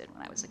existed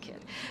when I was a kid.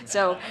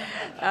 So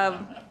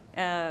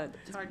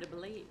it's hard to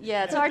believe.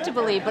 Yeah, it's hard to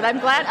believe, but I'm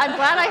glad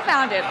I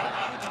found it.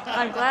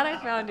 I'm glad I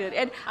found it.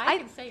 And I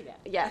can say that.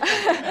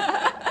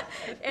 Yeah.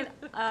 And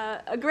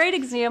a great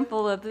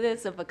example of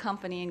this, of a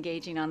company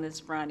engaging on this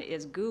front,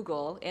 is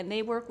Google, and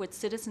they work with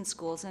citizen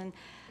schools, and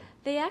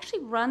they actually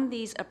run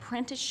these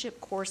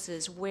apprenticeship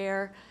courses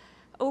where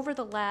over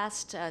the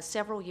last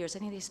several years, I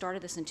think they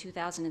started this in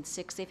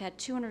 2006, they've had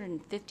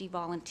 250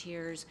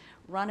 volunteers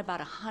run about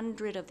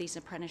 100 of these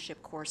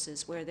apprenticeship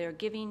courses where they're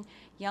giving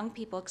young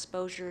people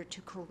exposure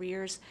to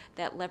careers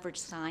that leverage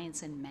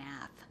science and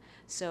math.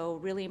 So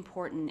really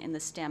important in the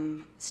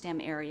STEM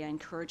area,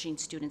 encouraging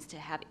students to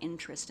have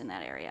interest in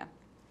that area.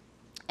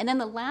 And then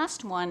the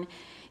last one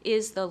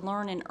is the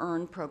Learn and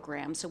Earn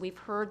program. So we've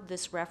heard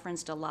this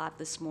referenced a lot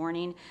this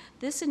morning.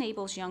 This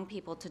enables young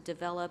people to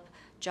develop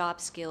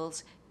job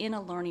skills in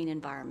a learning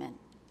environment,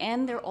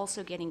 and they're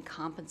also getting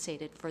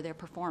compensated for their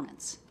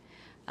performance.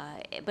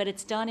 But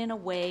it's done in a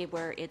way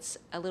where it's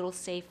a little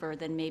safer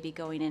than maybe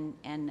going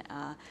in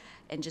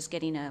and just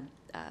getting a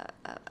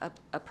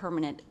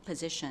permanent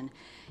position.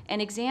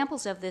 And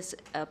examples of this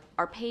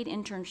are paid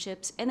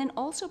internships and then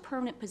also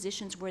permanent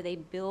positions where they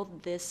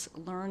build this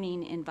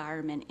learning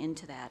environment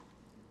into that.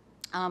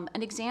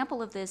 An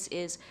example of this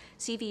is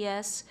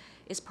CVS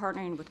is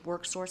partnering with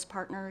WorkSource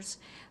Partners.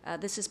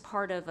 This is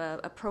part of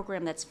a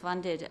program that's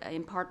funded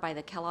in part by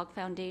the Kellogg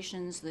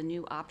Foundation's the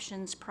New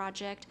Options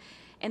Project.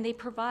 And they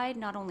provide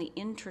not only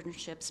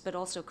internships, but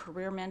also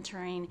career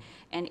mentoring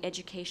and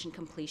education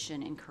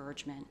completion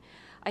encouragement.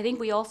 I think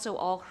we also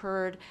all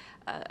heard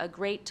a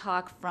great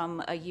talk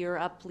from a Year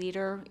Up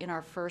leader in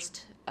our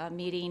first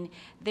meeting.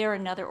 They're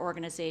another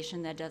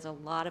organization that does a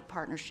lot of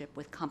partnership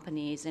with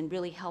companies and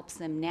really helps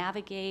them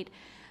navigate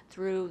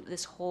through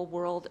this whole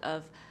world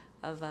of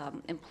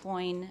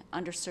employing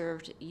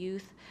underserved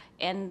youth,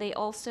 and they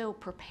also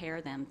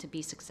prepare them to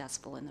be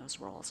successful in those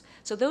roles.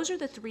 So those are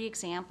the three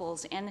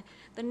examples, and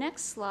the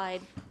next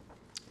slide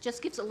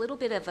just gives a little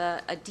bit of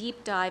a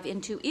deep dive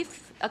into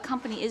if a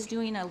company is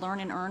doing a Learn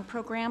and Earn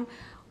program,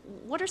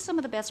 what are some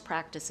of the best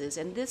practices?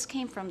 And this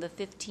came from the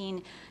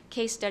 15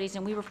 case studies,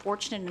 and we were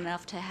fortunate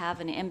enough to have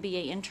an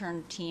MBA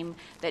intern team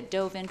that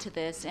dove into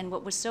this. And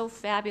what was so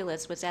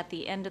fabulous was at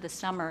the end of the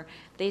summer,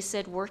 they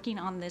said working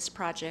on this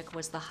project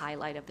was the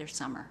highlight of their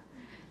summer.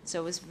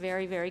 So it was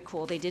very, very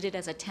cool. They did it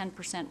as a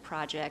 10%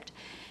 project.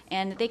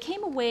 And they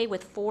came away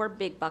with 4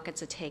 big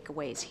buckets of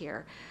takeaways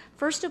here.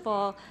 First of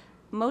all,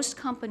 most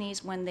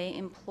companies, when they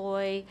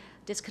employ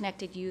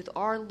disconnected youth,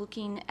 are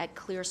looking at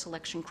clear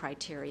selection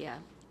criteria.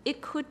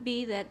 It could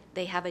be that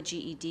they have a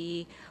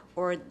GED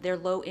or they're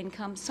low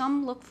income.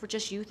 Some look for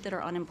just youth that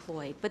are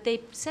unemployed, but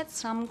they set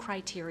some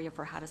criteria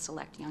for how to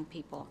select young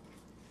people.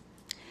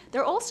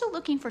 They're also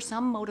looking for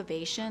some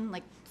motivation,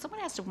 like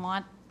someone has to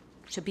want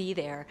to be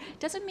there.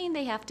 Doesn't mean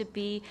they have to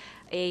be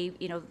a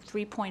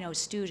 3.0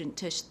 student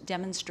to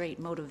demonstrate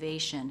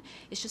motivation.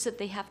 It's just that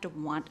they have to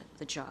want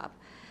the job.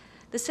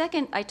 The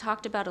second, I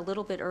talked about a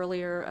little bit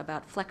earlier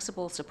about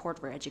flexible support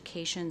for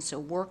education, so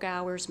work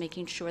hours,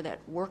 making sure that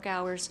work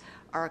hours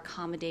are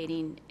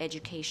accommodating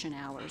education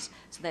hours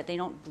so that they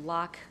don't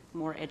block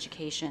more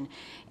education.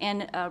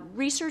 And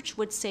research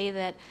would say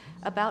that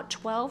about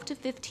 12 to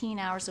 15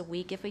 hours a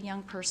week, if a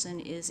young person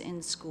is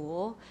in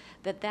school,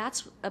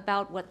 that's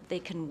about what they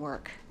can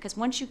work. Because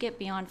once you get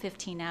beyond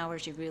 15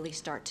 hours, you really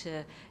start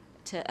to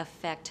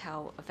affect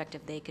how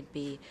effective they could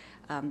be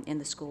in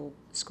the school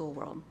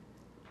world.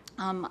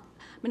 I'm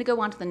going to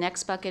go on to the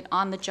next bucket,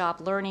 on-the-job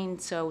learning.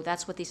 So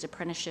that's what these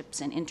apprenticeships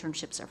and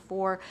internships are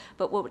for.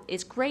 But what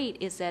is great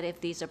is that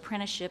if these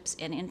apprenticeships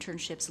and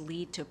internships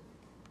lead to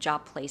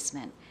job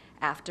placement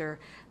after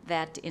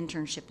that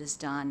internship is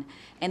done,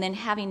 and then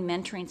having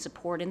mentoring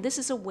support. And this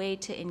is a way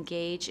to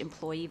engage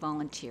employee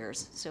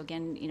volunteers. So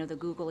again, the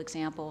Google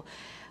example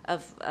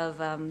of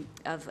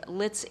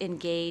let's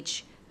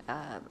engage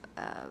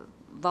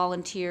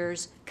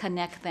volunteers,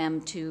 connect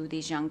them to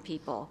these young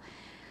people.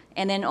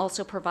 And then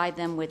also provide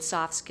them with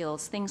soft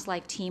skills, things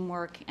like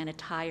teamwork and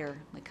attire,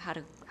 like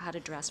how to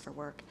dress for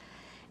work.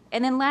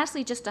 And then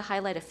lastly, just to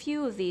highlight a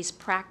few of these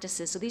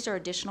practices, so these are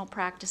additional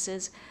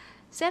practices,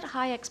 set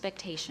high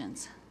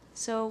expectations.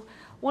 So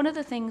one of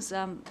the things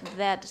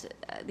that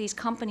these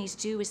companies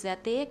do is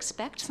that they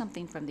expect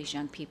something from these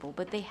young people,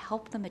 but they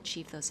help them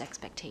achieve those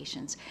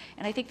expectations.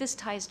 And I think this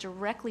ties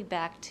directly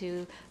back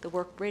to the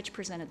work Bridge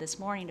presented this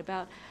morning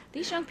about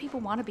these young people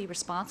want to be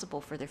responsible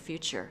for their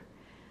future.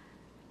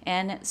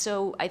 And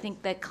so I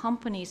think that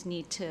companies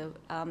need to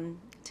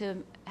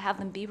have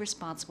them be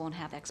responsible and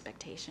have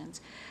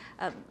expectations.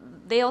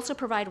 They also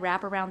provide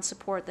wraparound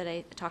support that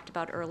I talked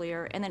about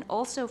earlier, and then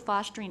also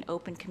fostering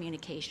open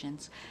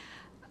communications.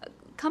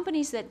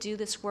 Companies that do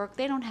this work,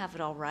 they don't have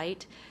it all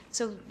right,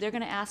 so they're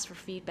going to ask for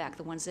feedback,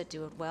 the ones that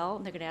do it well,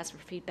 and they're going to ask for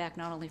feedback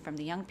not only from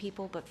the young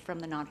people, but from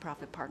the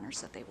nonprofit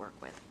partners that they work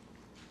with.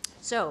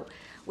 So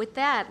with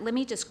that, let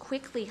me just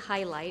quickly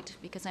highlight,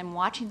 because I'm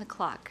watching the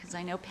clock, because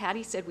I know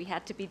Patty said we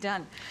had to be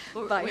done.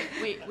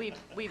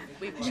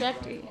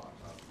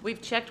 We've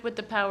checked with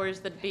the powers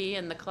that be,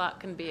 and the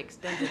clock can be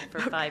extended for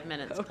 5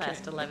 minutes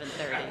past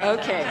 11:30.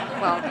 Okay,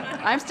 well,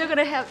 I'm still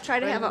going to try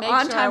to have an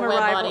on-time Make sure our web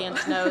arrival.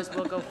 audience knows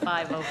we'll go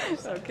 5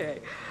 over.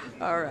 Okay,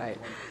 all right.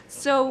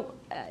 So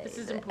This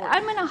is important.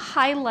 I'm going to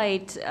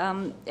highlight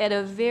at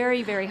a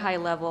very, very high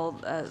level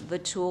the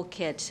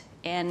toolkit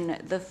and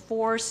the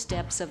 4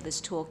 steps of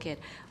this toolkit.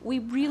 We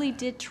really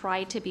did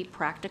try to be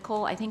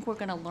practical. I think we're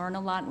going to learn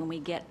a lot when we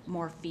get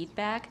more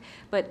feedback,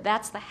 but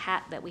that's the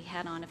hat that we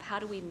had on of how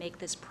do we make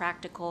this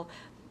practical,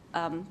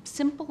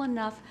 simple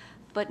enough,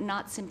 but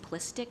not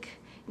simplistic.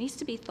 It needs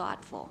to be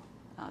thoughtful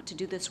to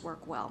do this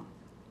work well.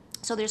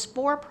 So there's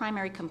 4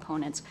 primary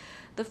components.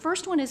 The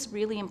first one is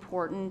really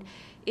important.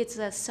 It's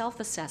a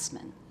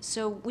self-assessment.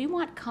 So we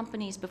want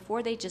companies,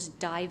 before they just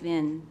dive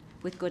in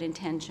with good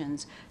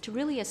intentions, to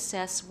really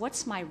assess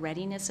what's my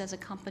readiness as a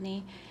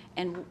company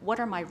and what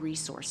are my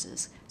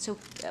resources. So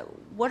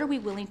what are we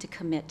willing to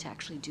commit to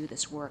actually do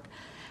this work?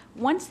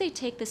 Once they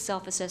take the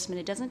self-assessment,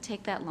 it doesn't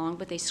take that long,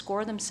 but they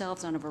score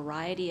themselves on a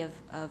variety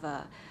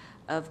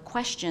of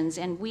questions,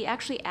 and we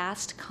actually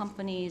asked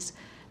companies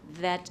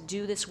that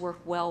do this work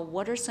well,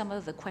 what are some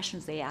of the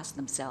questions they ask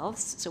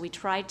themselves? So we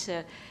tried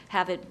to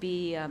have it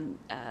be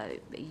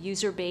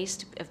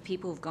user-based of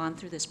people who've gone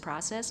through this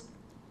process.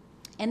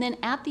 And then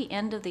at the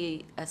end of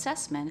the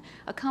assessment,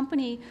 a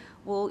company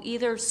will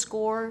either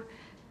score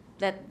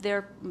that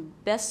they're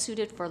best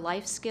suited for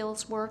life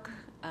skills work,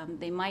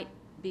 they might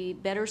be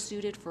better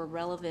suited for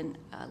relevant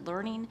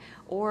learning,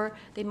 or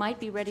they might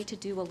be ready to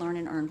do a learn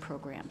and earn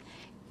program.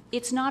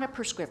 It's not a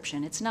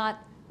prescription. It's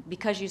not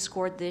because you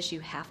scored this, you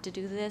have to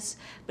do this,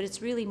 but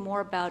it's really more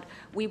about,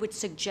 we would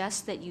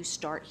suggest that you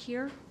start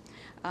here,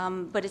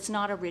 but it's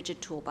not a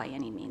rigid tool by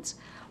any means.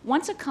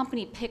 Once a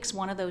company picks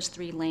one of those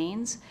 3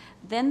 lanes,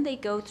 then they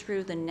go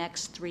through the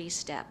next 3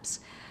 steps.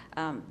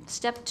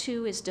 Step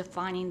 2 is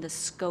defining the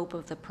scope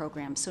of the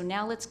program. So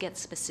now let's get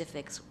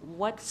specifics.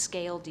 What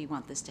scale do you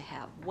want this to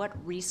have? What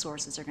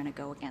resources are going to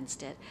go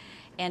against it?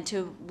 And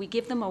we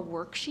give them a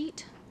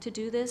worksheet to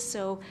do this.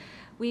 So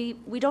we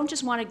don't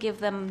just want to give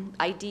them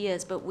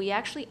ideas, but we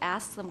actually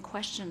ask them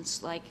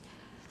questions like,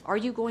 are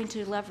you going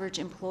to leverage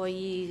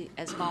employees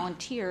as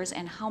volunteers,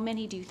 and how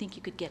many do you think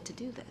you could get to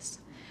do this?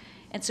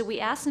 And so we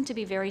ask them to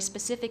be very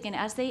specific, and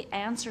as they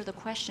answer the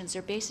questions,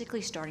 they're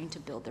basically starting to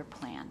build their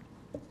plan.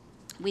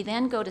 We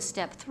then go to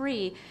step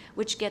 3,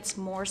 which gets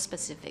more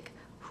specific.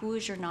 Who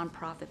is your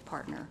nonprofit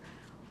partner?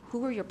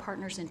 Who are your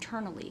partners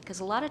internally?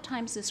 Because a lot of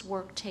times this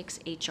work takes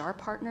HR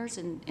partners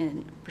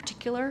in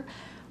particular.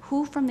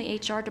 Who from the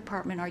HR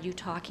department are you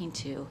talking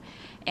to?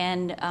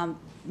 And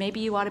maybe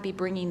you ought to be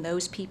bringing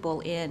those people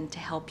in to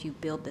help you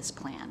build this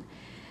plan.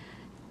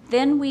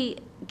 Then we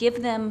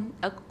give them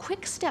a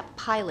quick step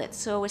pilot.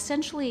 So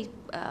essentially,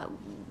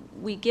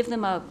 we give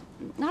them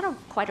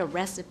not quite a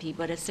recipe,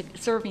 but a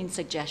serving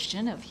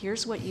suggestion of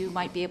here's what you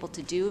might be able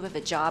to do with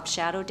a job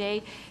shadow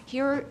day.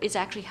 Here is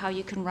actually how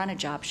you can run a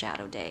job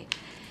shadow day.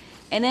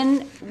 And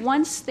then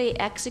once they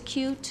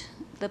execute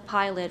the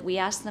pilot, we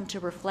ask them to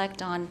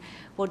reflect on,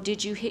 well,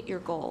 did you hit your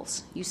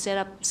goals? You set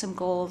up some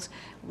goals.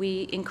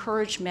 We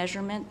encourage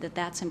measurement,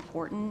 that's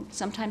important.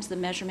 Sometimes the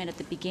measurement at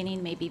the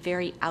beginning may be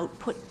very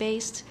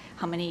output-based,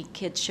 how many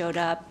kids showed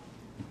up,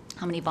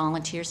 how many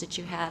volunteers that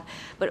you have.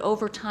 But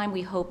over time,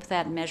 we hope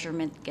that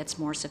measurement gets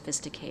more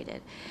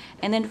sophisticated.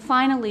 And then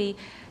finally,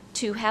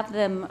 to have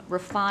them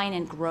refine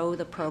and grow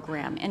the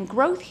program. And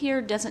growth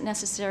here doesn't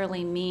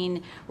necessarily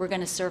mean we're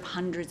going to serve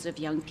hundreds of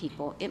young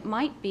people. It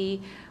might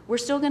be we're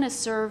still going to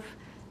serve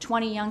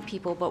 20 young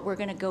people, but we're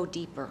going to go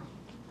deeper.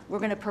 We're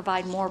going to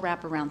provide more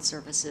wraparound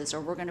services, or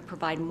we're going to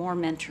provide more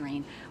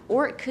mentoring,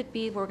 or it could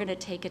be we're going to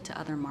take it to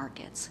other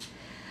markets.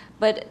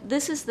 But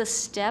this is the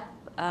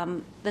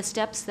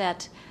steps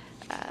that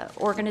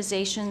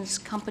organizations,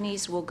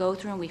 companies will go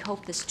through, and we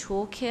hope this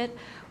toolkit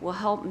will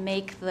help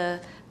make the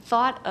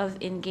thought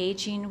of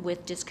engaging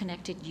with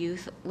disconnected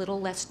youth a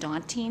little less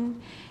daunting.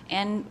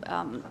 And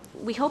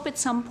we hope at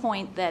some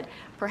point that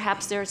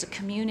perhaps there's a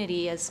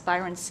community, as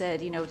Byron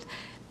said,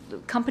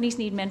 companies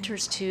need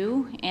mentors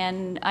too,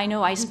 and I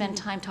know I spend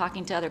time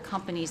talking to other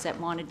companies that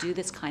want to do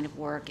this kind of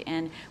work,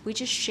 and we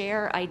just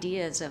share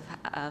ideas of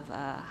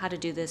how to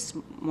do this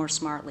more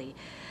smartly.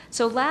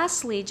 So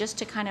lastly, just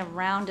to kind of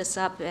round us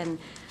up and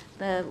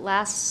the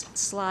last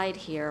slide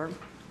here.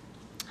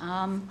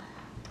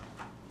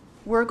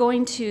 We're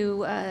going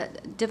to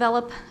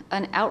develop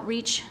an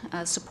outreach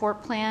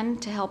support plan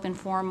to help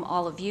inform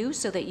all of you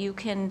so that you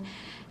can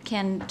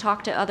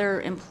talk to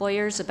other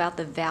employers about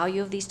the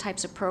value of these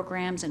types of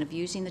programs and of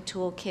using the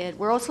toolkit.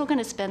 We're also going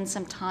to spend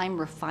some time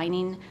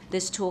refining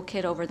this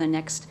toolkit over the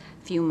next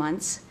few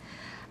months.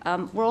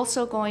 We're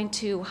also going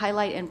to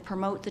highlight and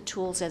promote the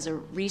tools as a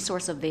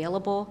resource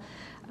available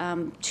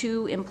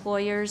to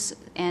employers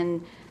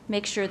and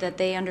make sure that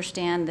they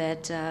understand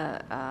that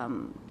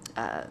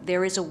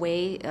there is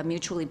a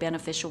mutually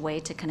beneficial way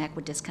to connect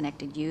with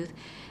disconnected youth.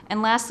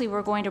 And lastly,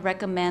 we're going to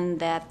recommend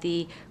that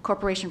the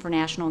Corporation for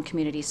National and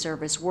Community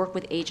Service work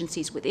with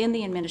agencies within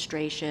the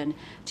administration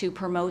to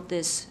promote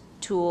this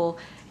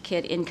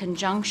toolkit in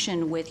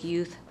conjunction with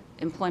youth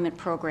employment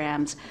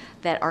programs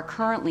that are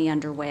currently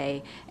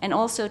underway, and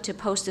also to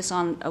post this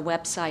on a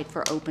website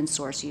for open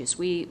source use.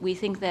 We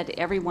think that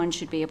everyone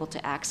should be able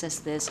to access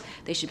this.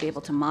 They should be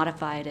able to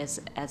modify it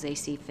as they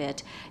see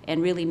fit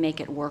and really make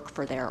it work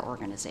for their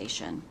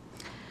organization.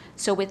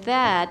 So with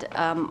that,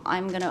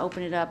 I'm going to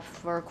open it up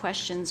for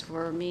questions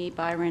for me,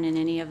 Byron, and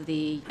any of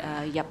the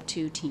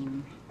YUP2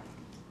 team.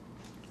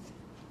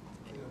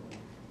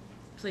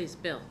 Please,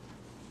 Bill.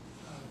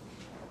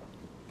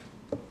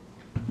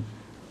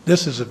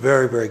 This is a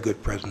very, very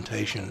good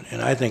presentation,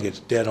 and I think it's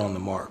dead on the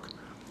mark.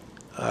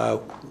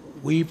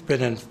 We're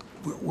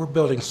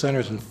building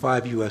centers in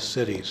 5 U.S.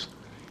 cities.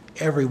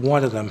 Every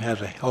one of them has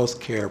a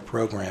health care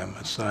program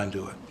assigned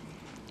to it.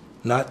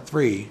 Not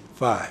 3,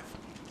 5,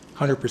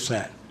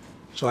 100%.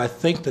 So I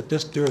think that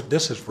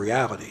this is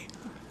reality.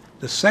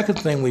 The second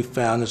thing we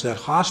found is that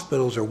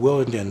hospitals are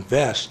willing to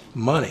invest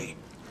money,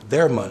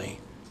 their money,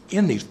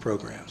 in these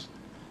programs.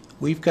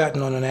 We've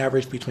gotten on an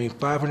average between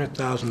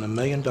 $500,000 and $1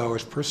 million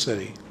per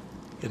city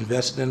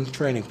invested in the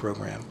training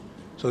program.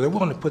 So they're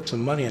willing to put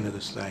some money into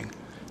this thing.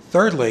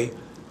 Thirdly,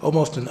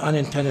 almost an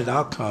unintended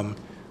outcome,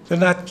 they're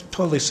not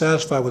totally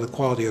satisfied with the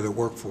quality of their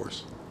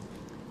workforce.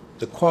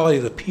 The quality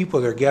of the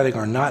people they're getting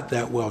are not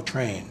that well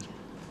trained.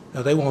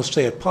 Now, they won't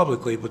say it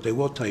publicly, but they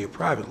will tell you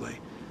privately,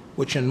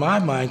 which in my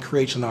mind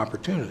creates an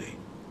opportunity.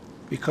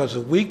 Because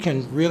if we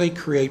can really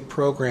create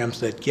programs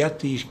that get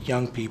these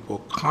young people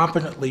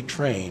competently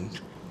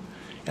trained,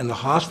 and the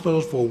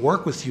hospitals will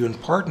work with you in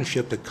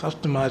partnership to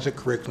customize a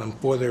curriculum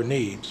for their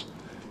needs,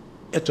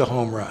 it's a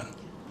home run.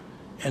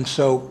 And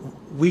so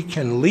we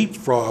can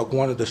leapfrog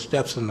one of the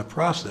steps in the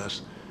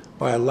process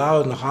by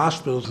allowing the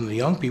hospitals and the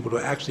young people to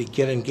actually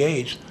get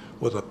engaged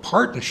with a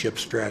partnership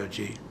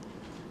strategy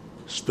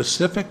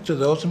specific to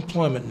those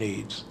employment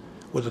needs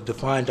with a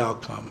defined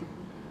outcome.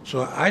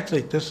 So I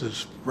think this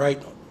is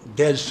right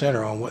dead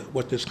center on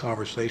what this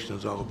conversation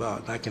is all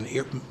about. And I can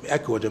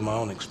echo it in my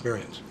own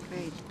experience.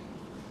 Great.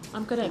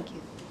 I'm going to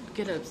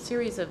get a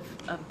series of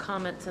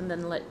comments and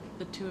then let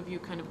the two of you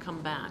kind of come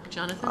back.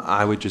 Jonathan?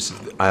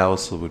 I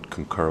also would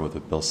concur with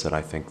what Bill said.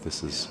 I think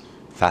this is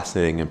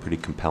fascinating and pretty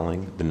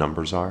compelling, the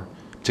numbers are,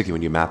 particularly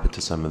when you map it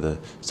to some of the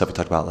stuff we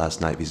talked about last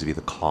night vis-a-vis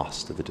the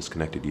cost of the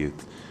disconnected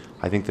youth.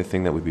 I think the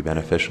thing that would be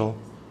beneficial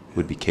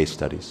would be case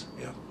studies.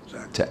 Yeah,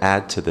 exactly. To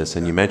add to this,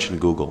 and you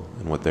mentioned Google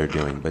and what they're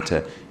doing, but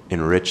to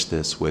enrich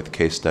this with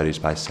case studies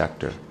by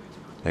sector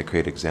and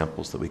create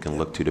examples that we can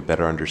look to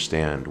better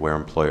understand where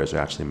employers are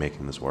actually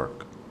making this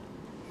work.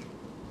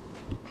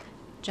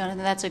 Jonathan,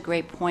 that's a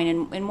great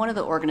point. And one of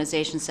the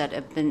organizations that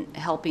have been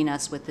helping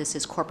us with this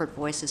is Corporate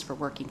Voices for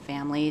Working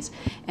Families.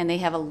 And they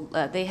have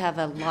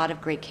a lot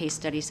of great case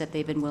studies that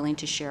they've been willing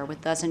to share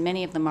with us. And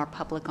many of them are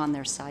public on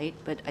their site.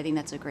 But I think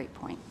that's a great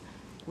point.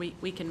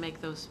 We can make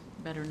those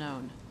better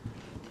known.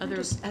 Can I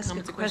just ask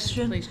comments a or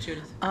questions? question? Please,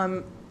 Judith.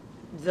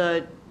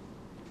 The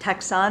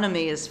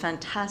taxonomy is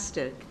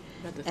fantastic.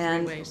 About the 3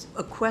 And ways.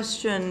 a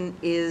question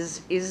is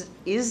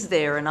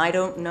there, and I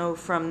don't know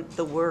from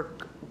the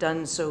work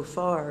done so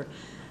far,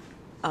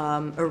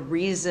 a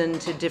reason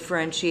to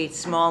differentiate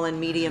small and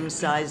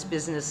medium-sized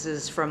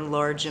businesses from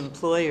large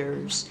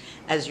employers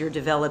as you're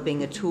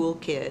developing a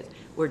toolkit?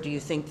 Or do you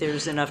think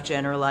there's enough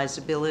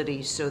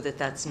generalizability so that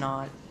that's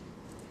not?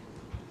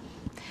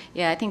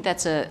 Yeah, I think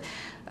that's a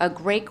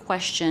great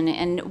question.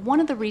 And one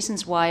of the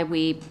reasons why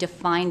we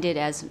defined it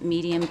as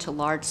medium to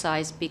large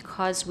size,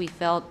 because we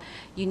felt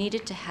you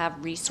needed to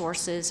have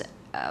resources,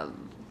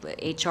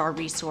 HR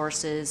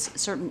resources,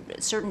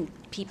 certain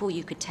people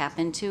you could tap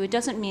into. It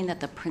doesn't mean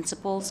that the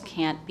principles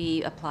can't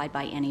be applied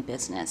by any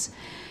business.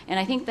 And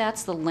I think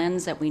that's the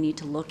lens that we need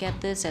to look at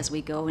this as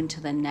we go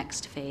into the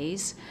next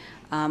phase.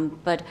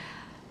 But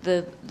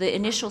the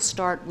initial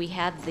start, we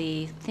had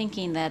the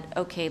thinking that,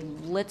 okay,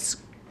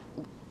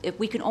 if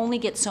we can only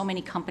get so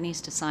many companies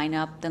to sign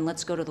up, then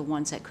let's go to the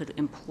ones that could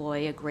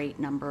employ a great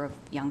number of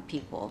young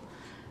people.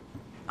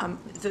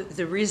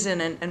 The reason,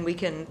 and we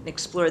can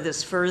explore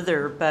this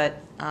further,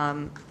 but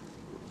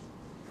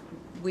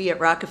we at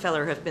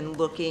Rockefeller have been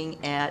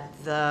looking at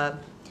the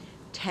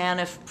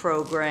TANF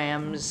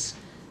program's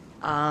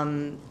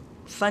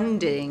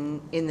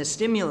funding in the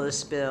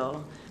stimulus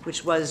bill,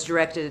 which was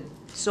directed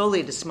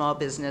solely to small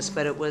business,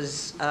 but it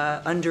was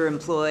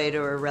underemployed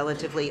or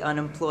relatively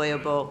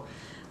unemployable.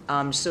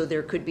 So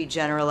there could be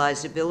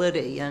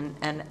generalizability,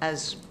 and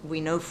as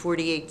we know,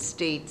 48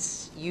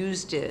 states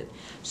used it.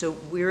 So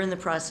we're in the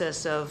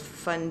process of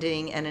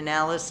funding an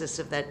analysis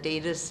of that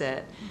data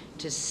set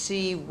to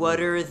see what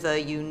are the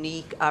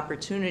unique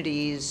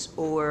opportunities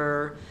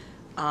or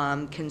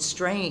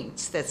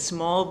constraints that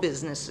small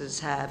businesses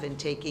have in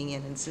taking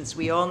in. And since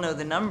we all know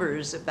the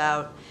numbers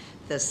about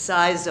the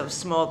size of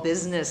small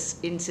business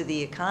into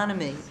the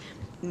economy,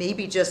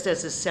 maybe just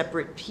as a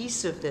separate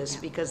piece of this,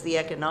 because the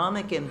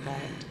economic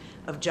impact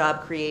of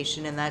job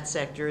creation in that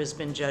sector has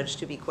been judged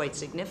to be quite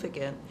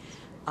significant,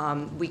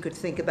 we could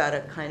think about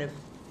a kind of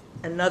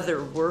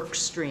another work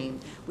stream.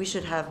 We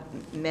should have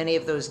many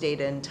of those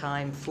data in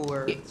time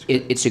for...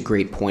 It's a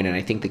great point, and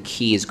I think the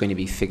key is going to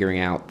be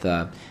figuring out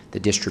the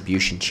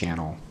distribution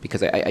channel,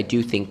 because I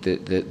do think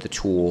that the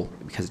tool,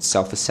 because it's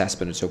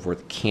self-assessment and so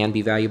forth, can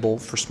be valuable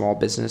for small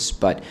business,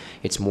 but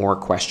it's more a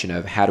question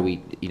of how do we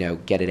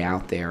get it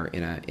out there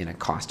in a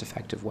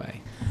cost-effective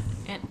way.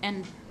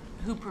 And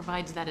who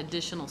provides that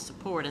additional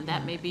support, and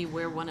that may be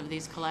where one of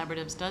these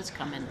collaboratives does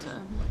come into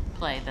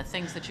play. The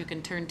things that you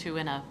can turn to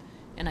in a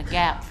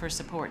gap for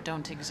support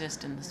don't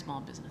exist in the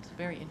small business.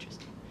 Very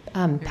interesting.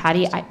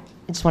 Patty, I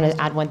just want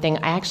to add one thing.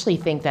 I actually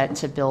think that,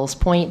 to Bill's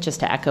point, just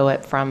to echo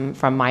it from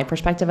my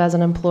perspective as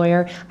an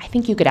employer, I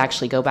think you could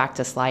actually go back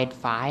to slide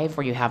 5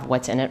 where you have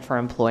what's in it for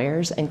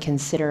employers and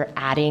consider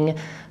adding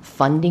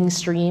funding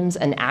streams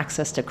and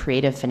access to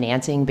creative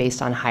financing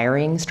based on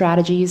hiring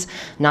strategies,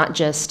 not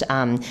just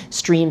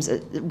streams.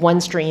 One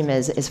stream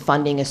is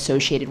funding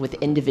associated with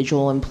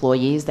individual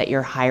employees that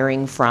you're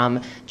hiring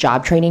from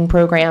job training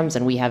programs,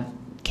 and we have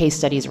case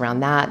studies around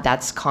that.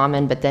 That's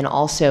common, but then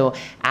also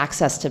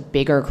access to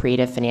bigger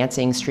creative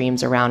financing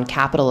streams around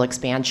capital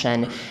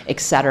expansion, et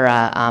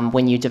cetera,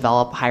 when you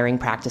develop hiring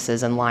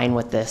practices in line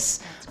with this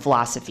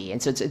philosophy. And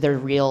so there are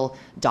real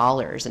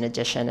dollars in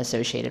addition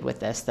associated with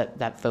this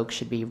that folks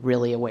should be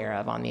really aware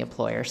of on the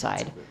employer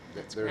side.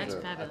 There's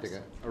I think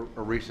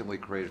a recently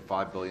created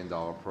 $5 billion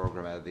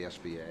program out of the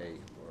SBA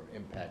or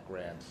impact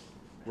grants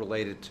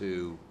related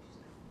to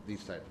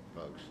these type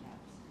of folks.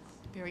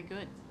 Very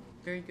good.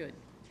 Very good.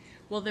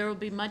 Well, there will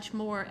be much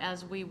more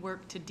as we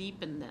work to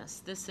deepen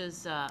this. This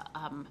has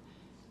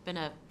been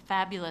a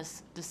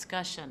fabulous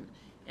discussion.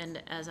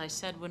 And as I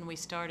said when we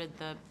started,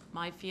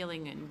 my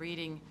feeling in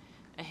reading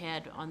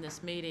ahead on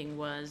this meeting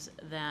was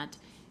that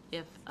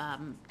if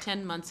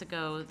 10 months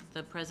ago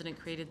the President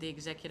created the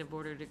executive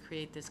order to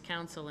create this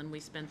council, and we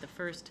spent the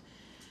first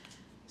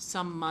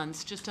some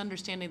months just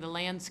understanding the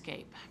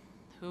landscape,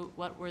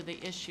 what were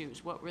the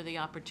issues, what were the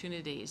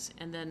opportunities,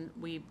 and then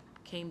we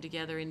came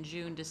together in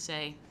June to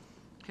say,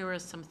 here are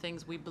some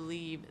things we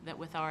believe that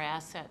with our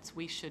assets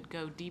we should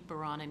go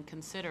deeper on and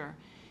consider.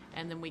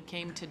 And then we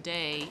came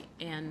today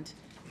and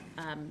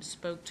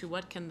spoke to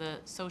what can the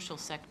social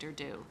sector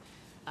do?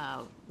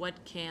 What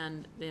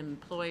can the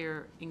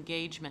employer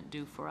engagement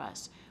do for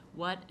us?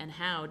 What and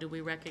how do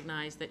we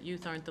recognize that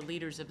youth aren't the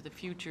leaders of the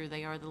future,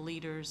 they are the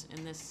leaders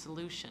in this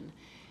solution?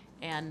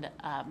 And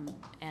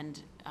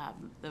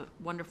the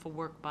wonderful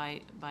work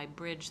by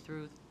Bridge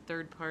through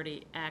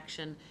third-party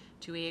action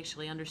to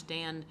actually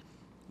understand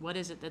what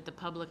is it that the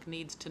public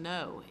needs to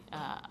know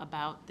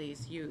about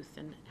these youth,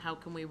 and how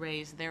can we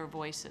raise their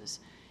voices?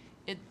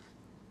 It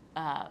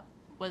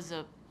was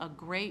a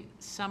great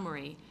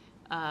summary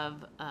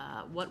of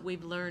what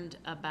we've learned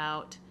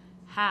about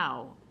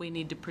how we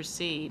need to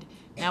proceed.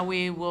 Now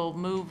we will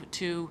move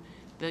to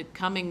the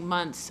coming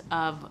months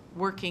of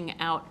working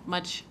out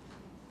much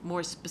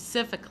more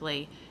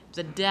specifically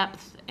the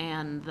depth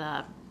and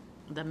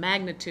the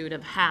magnitude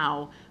of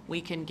how we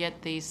can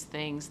get these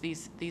things,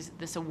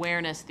 this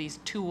awareness, these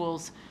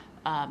tools,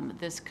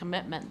 this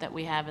commitment that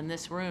we have in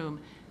this room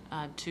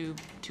to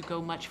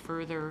go much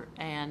further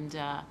and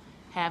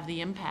have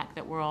the impact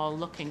that we're all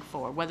looking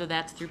for, whether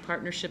that's through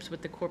partnerships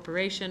with the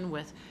corporation,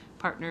 with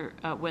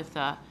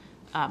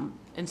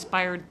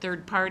inspired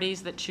third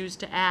parties that choose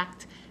to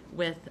act,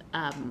 with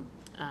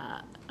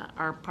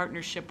our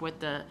partnership with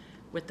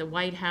the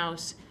White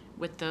House,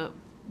 with the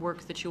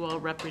work that you all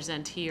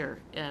represent here.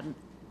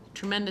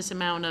 Tremendous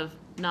amount of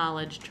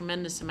knowledge,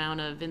 tremendous amount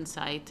of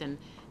insight, and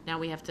now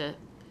we have to,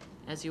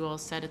 as you all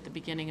said at the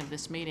beginning of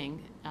this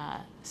meeting,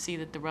 see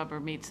that the rubber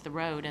meets the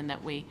road and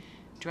that we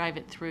drive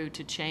it through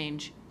to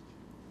change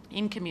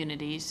in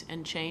communities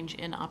and change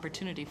in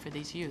opportunity for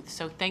these youth.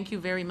 So thank you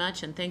very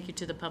much, and thank you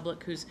to the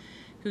public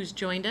who's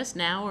joined us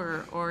now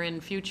or in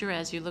future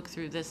as you look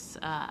through this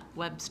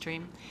web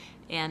stream.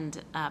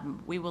 And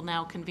we will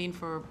now convene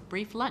for a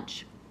brief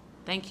lunch.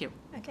 Thank you.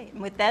 Okay,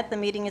 with that, the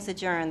meeting is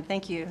adjourned.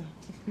 Thank you.